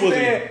how old was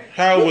he?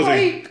 How old was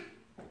he?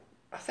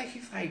 I think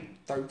he's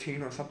like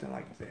 13 or something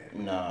like that.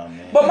 Nah,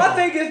 man. But my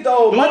thing is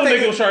though, the little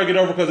nigga was trying to get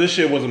over because this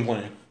shit wasn't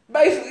playing.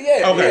 Basically,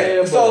 yeah. Okay.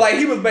 Yeah, so like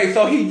he was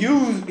so he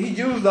used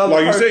the other.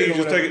 Like you said, you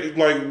just take it.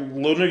 Like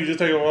little nigga, just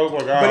take it. I was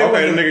like,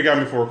 okay, the nigga got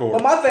me for a quarter.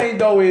 But my thing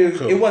though is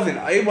it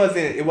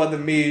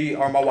wasn't me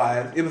or my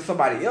wife. It was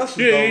somebody else's.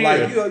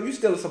 Like you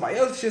stealing somebody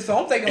else's shit. So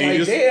I'm thinking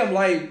like, damn,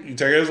 like you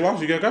take it as a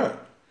loss, you got caught.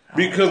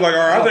 Because like, all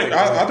right,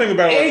 I think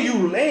about it.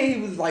 And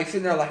he was like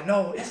sitting there like,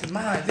 no, this is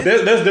mine.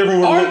 That's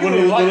different when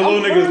the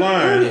little nigga's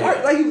lying.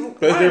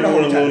 That's different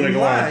when the little nigga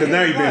lying. Because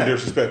now you're being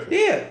disrespectful.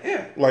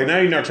 Yeah. Like now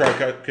you're not trying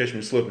to catch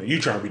me slipping. You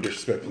trying to be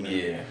disrespectful.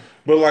 Yeah.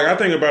 But like I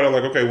think about it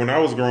like, okay, when I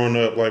was growing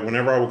up, like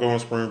whenever I would go on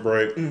spring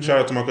break, shout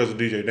out to my cousin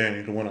DJ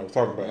Danny, the one I was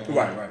talking about.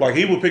 Right. Like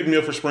he would pick me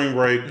up for spring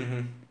break.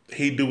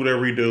 He'd do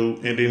whatever he do,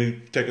 and then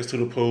he'd take us to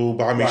the pool,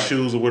 buy me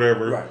shoes or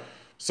whatever. Right.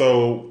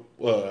 So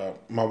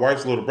my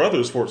wife's little brother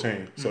is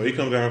 14, so he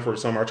comes down for the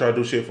summer. I try to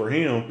do shit for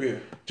him,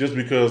 just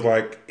because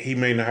like he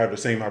may not have the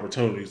same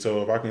opportunity.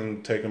 So if I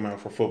can take him out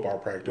for football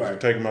practice or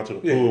take him out to the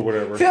pool or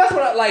whatever, see, that's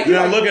what I like.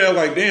 I look at it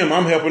like, damn,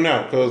 I'm helping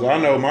out because I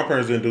know my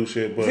parents didn't do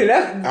shit, but I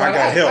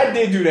got help. I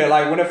did do that.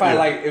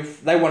 Like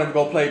if they wanted to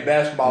go play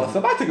basketball or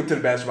stuff, I took them to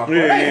the basketball court.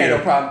 I ain't had no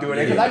problem doing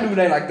that because I knew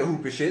they like the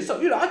hoop and shit. So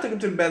I took them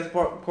to the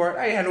basketball court.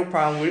 I ain't had no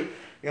problem with it.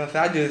 You know what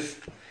I'm saying?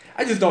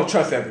 I just don't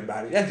trust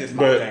everybody. That's just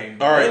my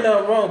thing. All right. Ain't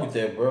nothing wrong with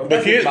that, bro.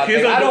 But kids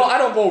I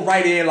don't go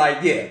right in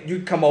like,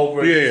 you come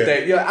over.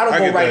 Stay. I don't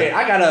go right in.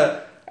 I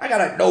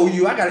gotta know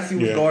you. I gotta see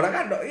what's going on.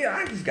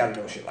 I just gotta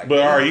know shit like that. But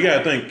all right, you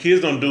gotta think.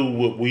 Kids don't do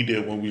what we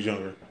did when we was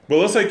younger. But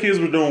let's say kids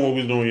were doing what we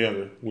was doing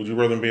younger. Would you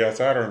rather be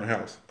outside or in the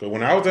house? Because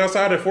when I was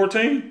outside at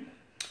 14,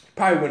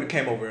 probably wouldn't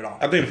have came over at all.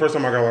 I think the first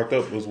time I got locked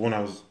up was when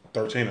I was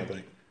 13. I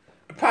think.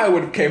 Probably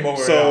would have came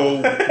over. So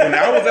when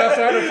I was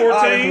outside at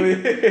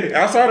 14,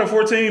 outside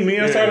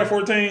at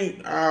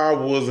 14, I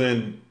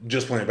wasn't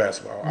just playing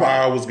basketball. Right.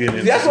 I was getting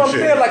into that's what I'm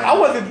shit. saying. Like I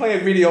wasn't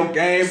playing video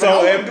games. So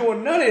I wasn't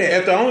doing none of that.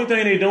 If the only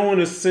thing they doing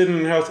is sitting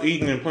in the house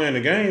eating and playing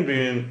the game,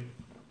 then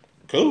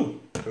cool.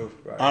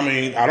 Right. I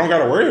mean, I don't got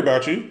to worry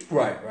about you.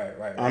 Right.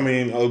 I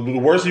mean, the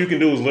worst you can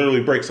do is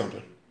literally break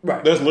something.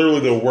 Right. That's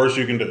literally the worst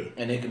you can do.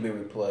 And it can be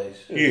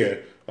replaced. Yeah.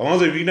 As long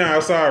as if you're not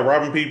outside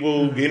robbing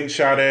people, getting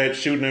shot at,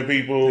 shooting at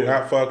people,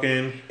 not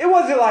fucking. It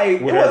wasn't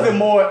like whatever. It wasn't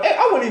more.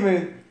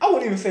 I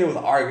wouldn't even say it was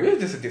an argument. It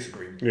was just a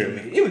disagreement to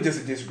me. It was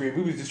just a disagreement.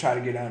 We was just trying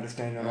to get an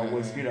understanding on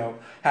what's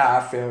how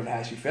I felt and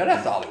how she felt.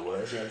 That's all it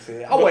was. You know what I'm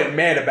saying? I wasn't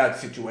mad about the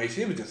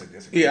situation. It was just a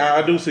disagreement. Yeah,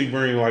 I do see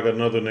bringing like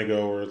another nigga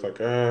over. It's like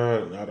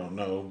I don't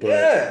know,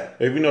 but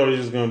if you know they're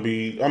just gonna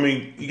be. I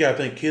mean, you gotta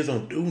think kids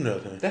don't do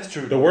nothing. That's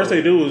true. The worst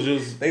they do is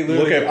just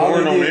look at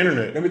porn on the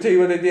internet. Let me tell you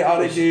what they did. All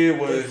they did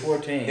was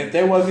 14. If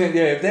they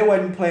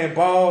wasn't playing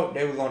ball,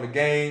 they was on the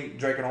game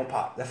drinking on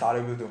pop. That's all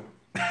they was doing.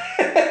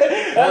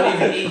 They don't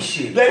even eat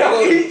shit. They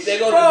don't eat. They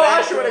go to the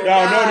bathroom.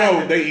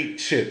 No. They eat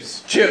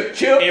chips.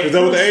 Chips. Is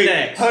that what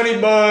they ate?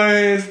 Honey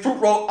buns, fruit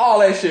roll, all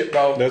that shit,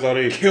 bro. That's all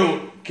they eat.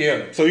 Kill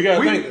it. So you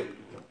gotta think.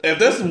 If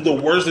that's the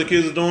worst the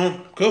kids are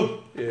doing,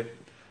 cool. Yeah.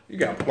 You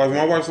got like when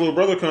my wife's little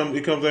brother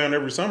he comes down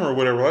every summer or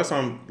whatever. Last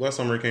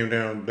summer he came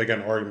down, they got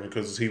in an argument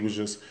because he was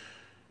just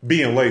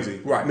being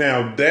lazy. Right.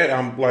 Now that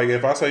I'm like,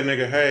 if I say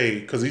nigga, hey,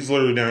 because he's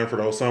literally down for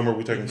the whole summer,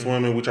 we take him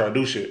swimming, we try to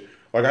do shit.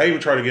 Like I even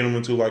try to get him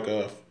into like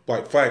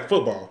flag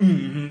football.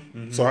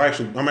 So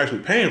I'm actually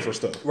paying for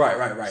stuff.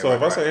 Right. So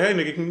if I say, hey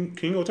nigga,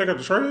 can you go take out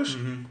the trash?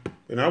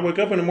 And I wake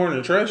up in the morning,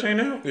 the trash ain't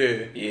out.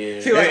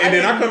 Yeah. See, like, and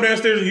then I come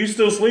downstairs and you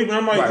still sleeping.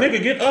 I'm like,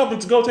 nigga, get up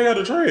and go take out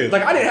the trash.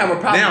 Like I didn't have a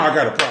problem. Now I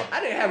got a problem.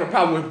 I didn't have a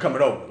problem with him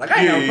coming over. Like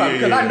I didn't have a problem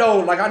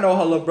because I know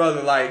her little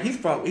brother. Like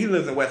he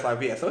lives in West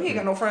Lafayette, so he ain't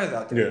got no friends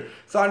out there. Yeah.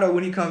 So I know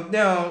when he comes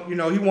down,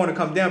 he want to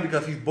come down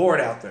because he's bored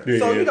out there.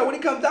 So when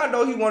he comes down, I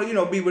know he want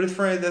to be with his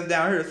friends that's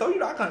down here. So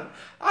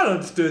I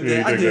understood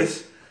that. I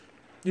just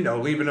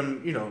leaving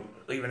him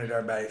leaving it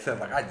everybody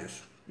except like I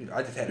just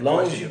had as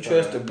long as you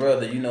trust the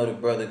brother, the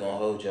brother gonna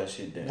hold your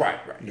shit down. Right.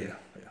 Yeah.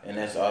 And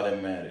that's all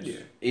that matters. Yeah.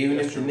 Even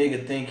if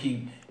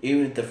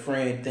the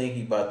friend think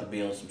he about to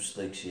be on some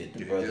slick shit,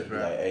 the brother be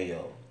like, hey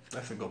yo.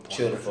 That's a good point.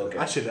 Chill the fuck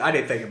out. I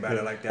didn't think about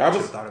it like that.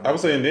 I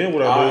was saying then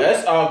what I do.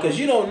 That's all because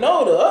you don't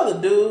know the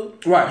other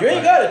dude. Right. You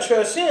ain't gotta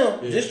trust him.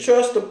 Yeah. Just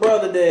trust the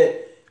brother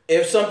that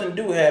if something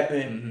do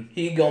happen,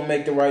 he gonna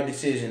make the right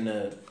decision.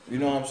 You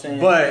know what I'm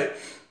saying? But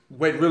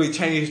what really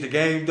changed the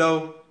game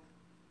though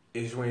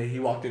is when he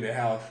walked in the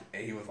house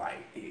and he was like,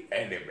 he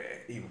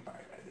was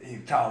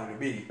taller than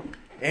me,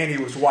 and he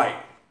was white.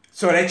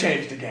 So that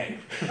changed the game.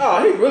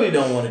 Oh, he really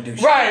don't want to do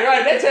shit. Right.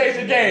 That changed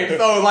the game.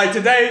 So like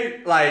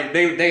today, like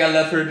they got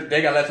left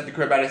at the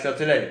crib by themselves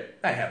today.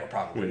 I didn't have a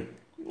problem with it.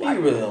 He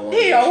really don't want.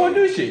 He don't want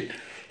to do shit.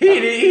 He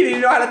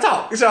didn't know how to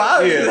talk. So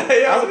I would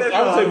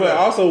say, but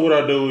also what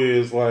I do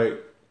is like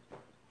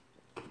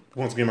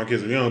once again, my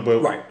kids are young,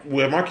 but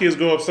when my kids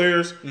go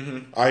upstairs,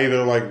 I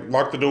either like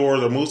lock the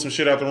doors or move some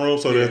shit out the room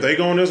so that if they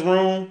go in this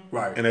room,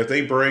 and if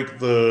they break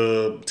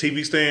the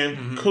TV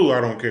stand, cool,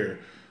 I don't care.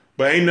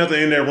 But ain't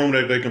nothing in that room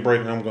that they can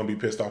break and I'm going to be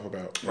pissed off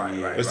about.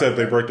 Except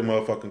they break the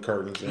motherfucking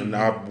curtains and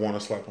I want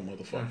to slap a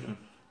motherfucker.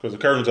 Because the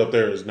curtains up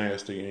there is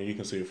nasty and you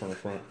can see it from the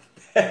front.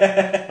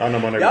 I know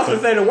my neighbors. Y'all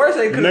say the worst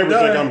they could have done.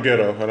 Neighbors think I'm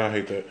ghetto and I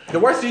hate that. The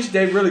worst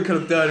they really could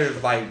have done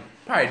is like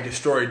probably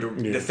destroyed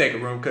the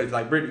second room because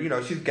like Brittany, you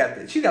know, she's got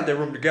their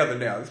room together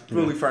now. It's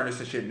really furnished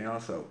and shit now.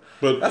 So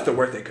that's the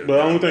worst they could have done. But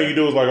the only thing you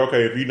do is like,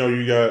 okay, if you know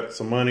you got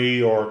some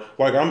money or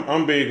like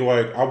I'm big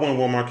like I wouldn't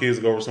want my kids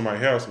to go over to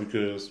somebody's house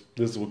because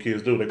this is what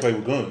kids do. They play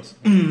with guns.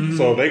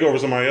 So if they go over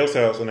to somebody else's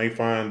house and they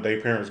find their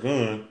parents'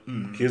 gun,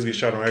 kids get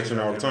shot on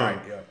accident all the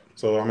time.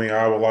 So I mean,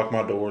 I would lock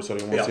my door so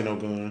they won't see no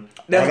gun.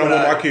 I don't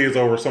want my kids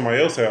over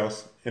somebody else's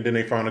house. And then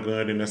they find a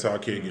gun, and that's how a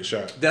kid gets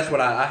shot. That's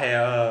what I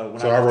had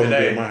when I left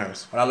today. At my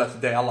house. When I left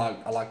today, I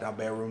locked our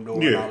bedroom door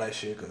and all that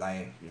shit because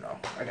I ain't,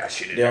 I got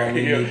shit in there.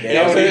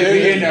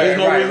 There's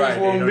no reason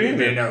for them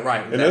being there.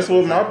 Right. And that's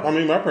what my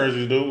parents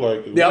used to do.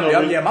 Like,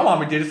 my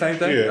mama did the same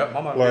thing. Yeah,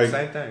 my mama did the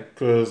same thing.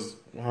 Because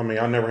I mean,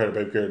 I never had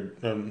a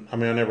babysitter. I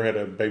never had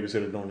a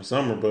babysitter during the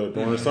summer, but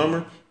during the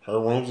summer, her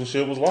rooms and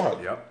shit was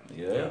locked.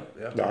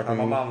 That's how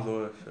my mom's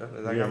was.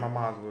 I got my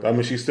mom's was. I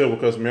mean, she still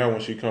would cuss me out when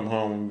she come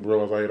home and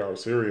realize I ate all the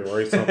cereal or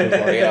ate something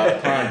like 8 hour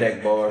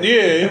Klondike bar.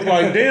 Yeah, it's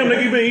like, damn,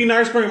 nigga, you been eating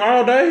ice cream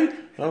all day?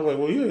 I was like,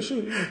 well, yeah,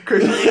 shit.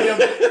 Chris, you eat them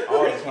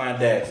all the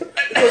Klondikes.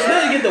 Because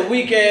then you get the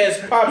weak ass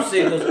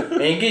popsicles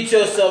and get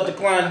yourself the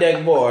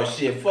Klondike bar.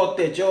 Shit, fuck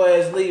that. Your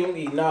ass leave them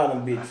eating all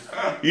them bitches.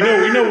 You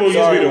know what used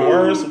to be the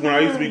worst? When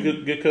I used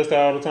to get cussed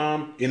out all the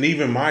time? And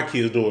even my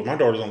kids do it. My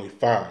daughter's only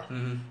 5.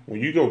 When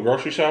you go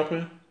grocery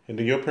shopping and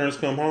then your parents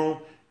come home,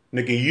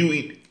 nigga, you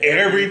eat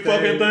every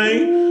fucking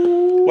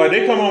thing. Like,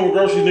 they come home with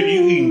groceries, nigga,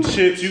 you eating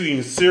chips, you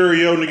eating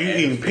cereal, nigga, you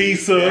eating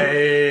pizza,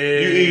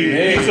 you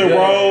eating pizza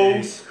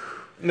rolls.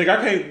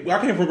 Nigga, I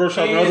came from grocery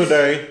shopping the other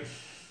day.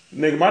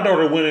 Nigga, my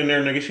daughter went in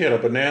there, nigga, she had a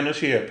banana,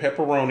 she had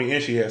pepperoni,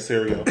 and she had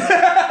cereal.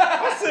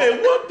 I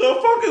said, what the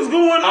fuck is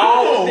going on?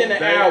 All within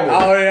an hour.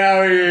 Oh,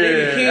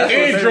 yeah.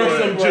 Nigga, and drunk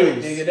some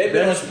juice. Nigga, they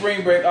been on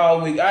spring break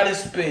all week. I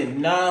just spent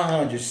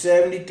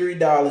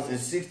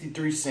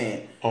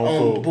 $973.63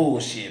 on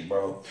bullshit,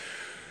 bro.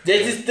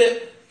 They just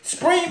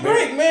spring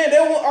break, man.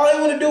 All they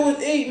want to do is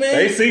eat, man.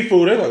 They see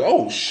food. They're like,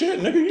 oh shit,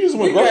 nigga, you just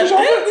went grocery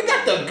shopping? We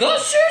got the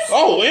Gushers.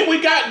 Oh, and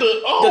we got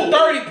the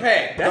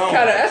 30-pack.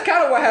 That's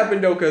kind of what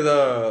happened though, because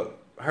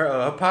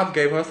her pop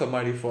gave her some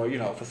money for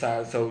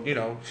size, so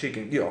she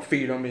can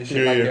feed them and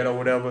shit like that or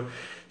whatever.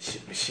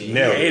 She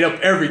ate up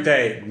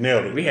everything.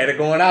 Nailed it. We had to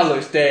go in our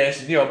little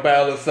stash, buy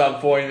a little something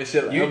for him and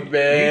shit like that. You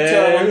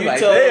tell them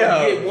get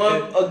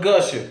a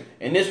Gusher,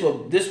 and this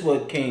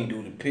what King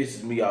do that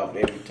pisses me off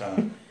every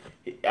time.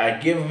 I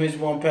give him his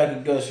 1 pack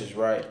of Gushers,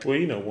 right? Well,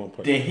 1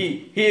 pack. Then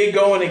he'd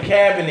go in the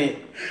cabinet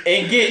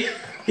and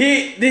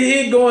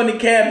he'd go in the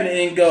cabinet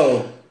and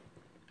go,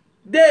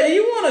 Daddy,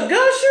 you want a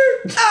Gusher?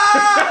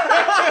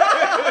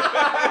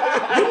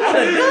 You want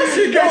a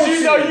Gusher? Because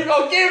you know you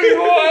gonna give me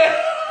one.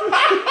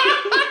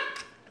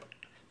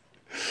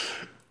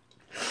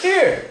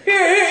 Here,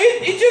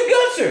 eat your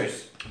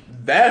Gushers.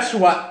 That's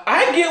why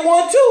I get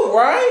one too,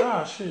 right?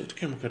 Ah, shit, the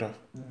camera cut off.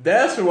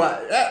 That's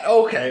why.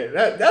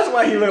 That's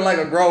why he look like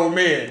a grown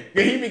man.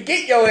 He be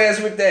get your ass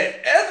with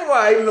that. That's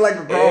why he look like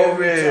a grown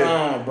man. Every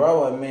time,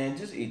 bro. Man,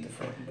 just eat the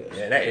fucking Gushers.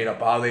 Yeah, that ate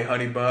up all their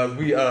honey buns.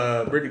 We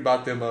Brittany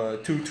bought them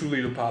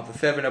 2-liter pops of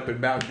 7-Up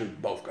and Mountain Dew.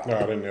 Both got. Nah,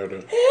 I didn't know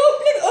that. Hell,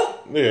 nigga.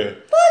 Yeah.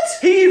 What?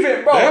 He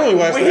even bro. That only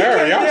lasts an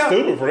hour. Y'all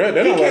stupid for that.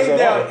 That don't last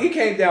that long. He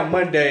came down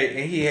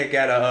Monday and he had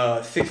got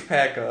a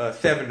 6-pack of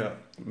 7-Up.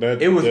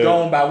 It was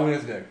gone by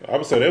Wednesday. I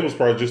would say that was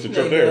probably just a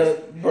trip there.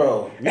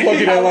 Bro. You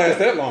lucky that last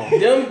that long.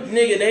 Them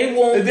nigga, they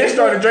won't. And they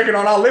started drinking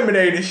on our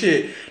lemonade and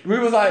shit. We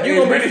was like, you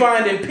gonna be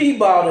finding pee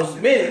bottles.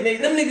 Man, nigga,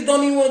 them niggas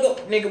don't even want to go.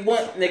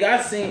 Nigga,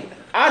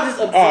 I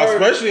just observed. Oh,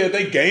 especially if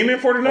they gaming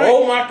for the night.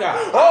 Oh my god.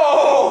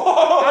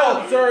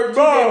 I observed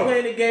TJ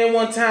playing the game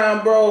one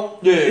time, bro.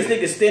 Yeah. This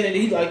nigga standing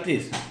there, he like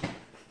this.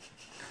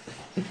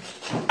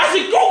 I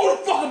said, go to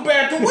the fucking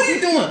bathroom. What are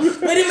you doing?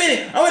 Wait a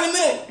minute.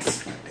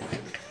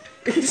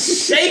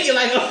 He's shaking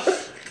like a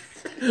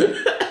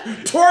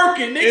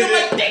twerking, nigga.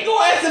 Like, they go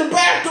out to the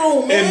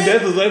bathroom, man. And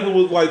that's exactly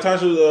what, like,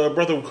 Tasha's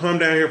brother would come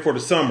down here for the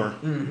summer.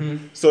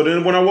 Mm-hmm. So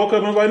then when I woke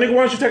up, I was like, nigga,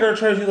 why don't you take her to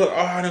church? He's like,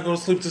 I didn't go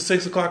to sleep till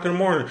 6 o'clock in the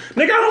morning.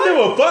 Nigga, I don't give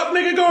a fuck,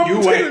 nigga. Go you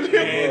wait,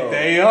 man.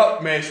 They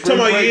up, man. Tell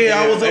me,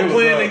 I was up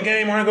playing the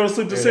game. I didn't go to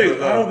sleep till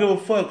 6. I don't give a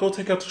fuck. Go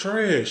take out the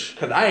trash.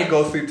 Because I ain't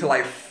go to sleep till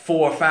like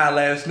 4 or 5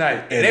 last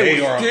night. And they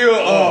were still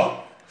up.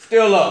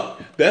 Still up.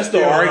 That's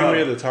the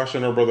argument that Tasha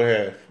and her brother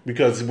have.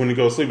 Because when he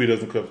goes to sleep, he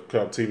doesn't cut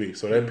up TV.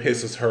 So that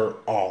pisses her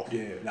off.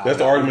 Yeah, that's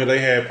the argument they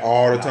have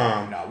all the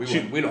time.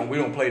 We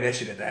don't play that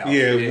shit at the house.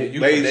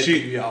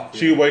 Yeah,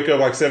 she would wake up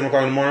like 7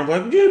 o'clock in the morning,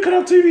 like, yeah, cut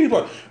up TV. He's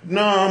like,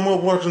 nah, I'm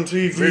up watching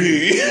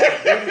TV.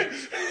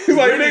 He's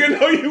like, nigga,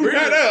 no, you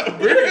got up.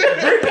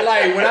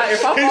 Like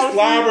if I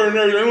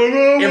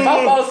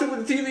fall asleep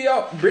with the TV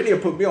off, Brittany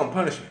will put me on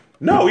punishment.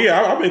 No,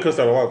 yeah, I've been cussed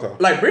out a lot of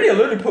times. Like Brittany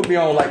literally put me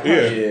on like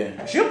punishment.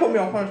 Yeah. She'll put me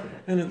on punishment.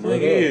 And the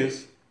thing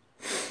is,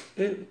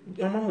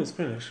 I'm only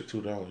spending extra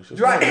 $2. It's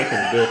right. Not making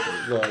a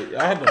difference.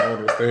 Like I don't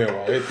understand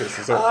why it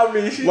pisses off. I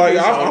mean, like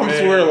I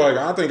swear, like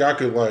I think I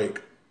could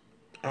like.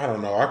 I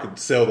don't know. I could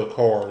sell the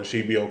car and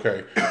she'd be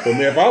okay. But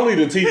man, if I leave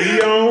the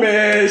TV on,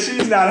 man,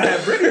 she's not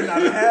Brittany's not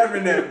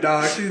having that,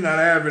 dog. She's not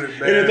having it,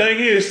 man. And the thing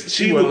is,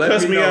 she would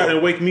cuss me out and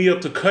wake me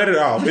up to cut it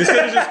off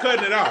instead of just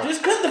cutting it off.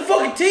 Just cut the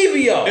fucking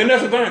TV off. And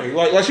that's the thing.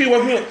 Like she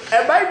wake me up.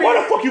 Why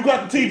the fuck you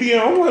got the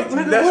TV on? I'm like,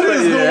 nigga, what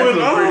is going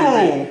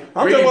on?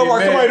 I'm talking about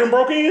like somebody done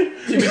broke in.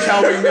 She be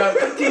telling me,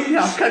 cut the TV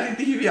off, cut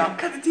the TV off,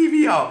 cut the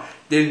TV off.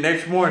 Then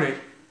next morning.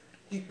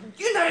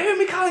 You not hear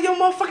me calling your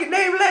motherfucking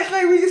name last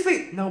night when you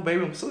sleep? No,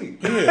 baby, I'm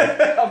asleep.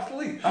 Yeah. I'm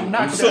asleep. I'm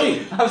not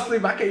asleep. I'm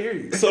asleep. I can't hear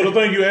you. So the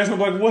thing you ask him,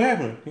 like, what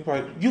happened? He's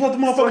like, you let the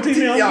motherfucking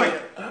TV on.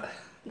 I'm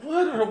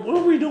like, what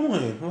are we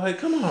doing? Like,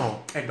 come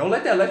on. Hey, don't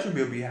let that electric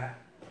bill be high.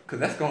 Cause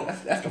that's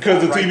the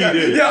because the right TV there.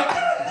 did it.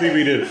 Yeah.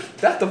 TV did it.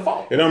 That's the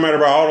fault. It don't matter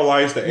about all the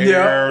lights, the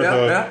air,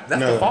 that's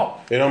the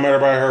fault. It don't matter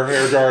about her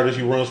hair dryer that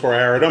she runs for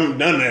an hour. None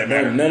of that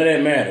matter. None of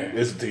that matter.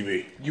 It's the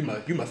TV.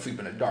 You must sleep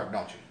in the dark,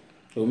 don't you?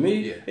 Who, me?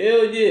 Yeah.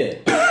 Hell yeah.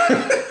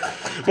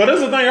 But that's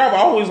the thing. I've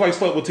always like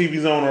slept with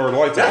TVs on or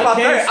lights that's out.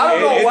 My thing. I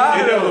don't know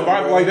why. It doesn't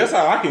vibe. Like that's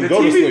how I can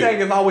go TV to sleep. The TV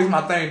thing is always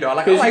my thing, though.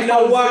 Like, you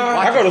know why?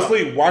 I go to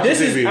sleep watching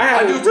TV.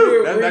 I do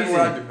too. That's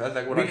exactly what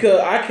I do.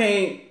 Because I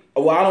can't.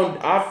 Well,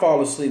 I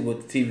fall asleep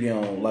with the TV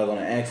on, like on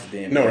an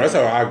accident. No, that's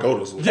how I go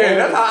to sleep. Yeah,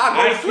 that's how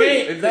I go to sleep.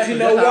 Can't, exactly. You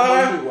know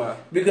why?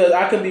 Because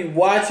I could be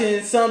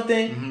watching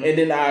something and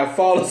then I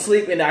fall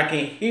asleep and I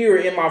can hear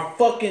it in my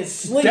fucking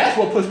sleep. That's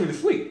what puts me to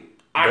sleep.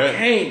 I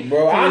can't,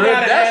 bro.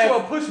 That's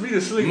what pushed me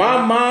to sleep.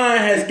 My mind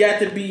has got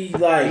to be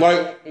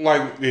like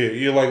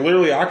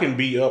literally, I can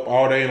be up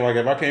all day and like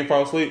if I can't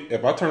fall asleep,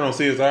 if I turn on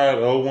CSI,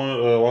 the old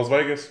one, Las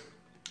Vegas.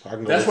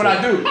 That's what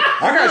I do.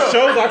 I got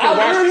shows I can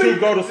watch to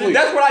go to sleep.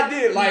 That's what I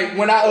did. Like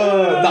when I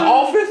The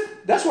Office.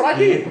 That's what I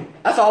did.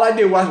 That's all I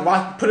did. Was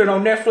put it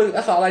on Netflix.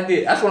 That's all I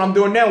did. That's what I'm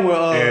doing now with.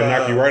 And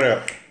knock you right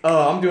out.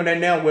 I'm doing that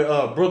now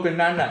with Brooklyn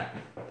Nine-Nine.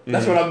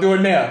 That's what I'm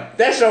doing now.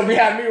 That show be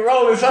having me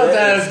rolling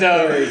sometimes,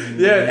 though.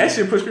 Yeah, that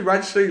shit puts me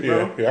right to sleep,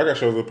 bro. Yeah, I got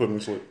shows that put me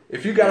to sleep.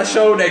 If you got a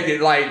show that can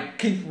like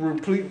keep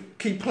playing,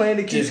 keep going.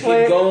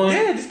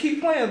 Yeah, just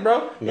keep playing,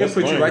 bro. It'll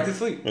put you right to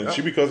sleep. And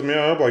she be cussing me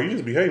out. I'm like, you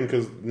just be hating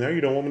because now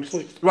you don't want me to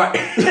sleep. Right.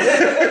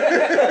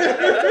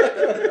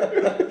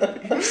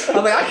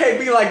 I'm like, I can't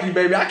be like you,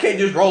 baby. I can't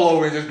just roll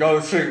over and just go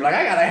to sleep. Like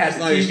I gotta have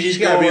the TV. She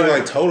gotta be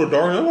like total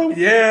dark. Like,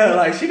 yeah,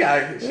 like she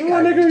got.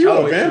 Nigga, you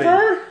a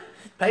vampire?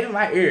 Play in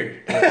my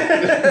ear.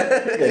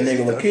 That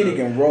nigga Lakita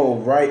can roll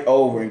right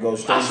over and go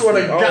straight. I swear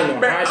to God,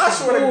 man. I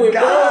swear to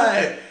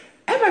God.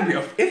 That might be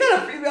is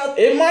that a female?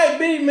 It might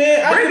be,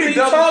 man. I could be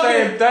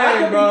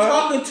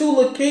talking to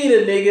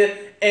Lakita, nigga,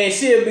 and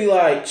she'll be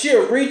like,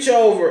 she'll reach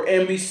over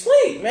and be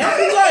asleep, man.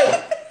 Be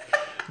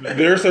like.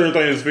 There are certain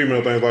things,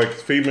 female things, like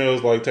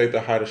females like take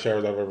the hottest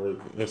showers I've ever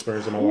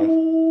experienced in my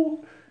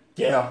life.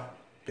 Yeah,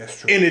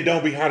 that's true. And it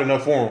don't be hot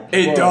enough for them.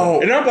 It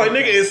don't. And I'm like,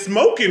 nigga, it's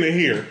smoking in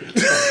here.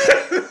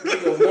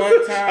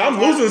 One time, I'm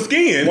losing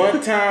skin.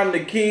 One time the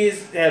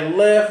kids had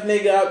left,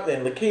 nigga,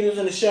 and Lakita was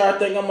in the shower. I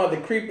think I'm about to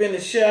creep in the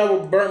shower,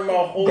 burn my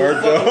whole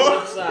fucking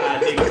left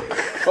side,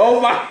 nigga. Oh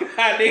my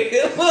God,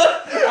 nigga.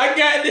 Look, I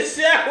got in the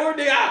shower,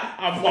 nigga.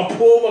 I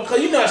pulled my, cause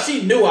you know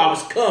she knew I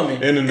was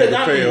coming. And the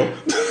nigga fell. Look,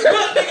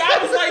 nigga, I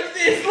was like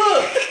this.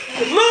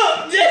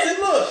 Look, Jason,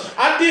 look.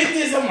 I did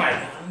this. I'm like,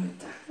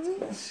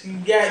 she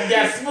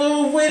got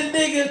smooth with it,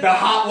 nigga. The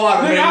hot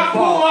water. Nigga, I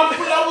pulled my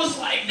foot. I was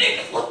like,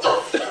 nigga, what the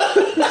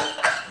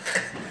fuck?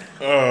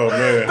 Oh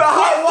man. The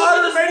hot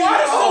water made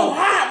it so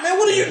hot, man.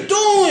 What are you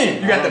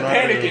doing? You got the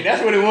panicking.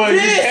 That's what it was.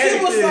 Yeah, she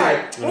was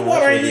like, the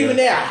water ain't even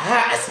that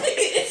hot.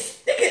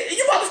 Nigga,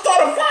 you about to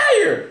start a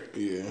fire.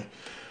 Yeah.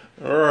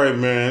 All right,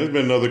 man. It's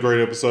been another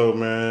great episode,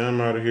 man. I'm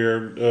out of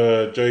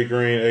here. Jay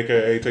Green,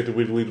 a.k.a. Take the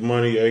Weed to Lead the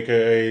Money,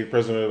 a.k.a.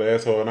 President of the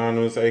Asshole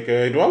Anonymous,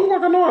 a.k.a. Do I look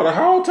like I know how to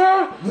how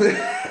tie?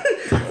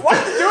 Why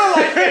you doing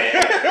like that?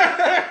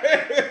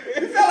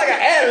 You sound like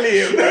an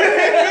ad-lib.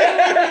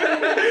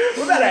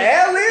 Was that an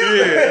ad-lib?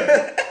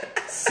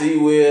 Yeah.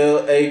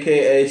 C-Will,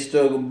 a.k.a.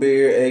 Struggle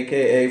Beer,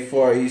 a.k.a.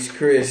 Far East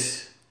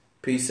Chris.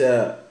 Peace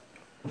out.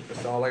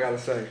 That's all I gotta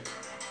say.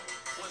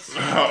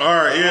 All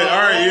right,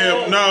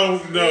 yeah. No.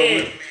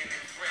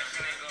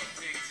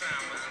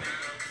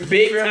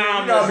 Big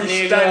time, you gonna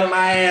be stunning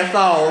my ass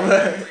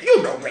off.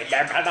 You know me,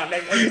 that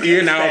nigga.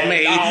 You know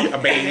me, a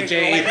baby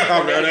J. Man,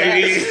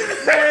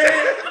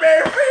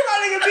 free my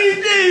nigga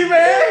BG,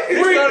 man.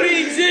 Free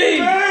BG.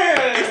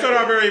 He started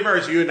out very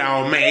verse. You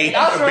know me, I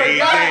a baby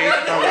J.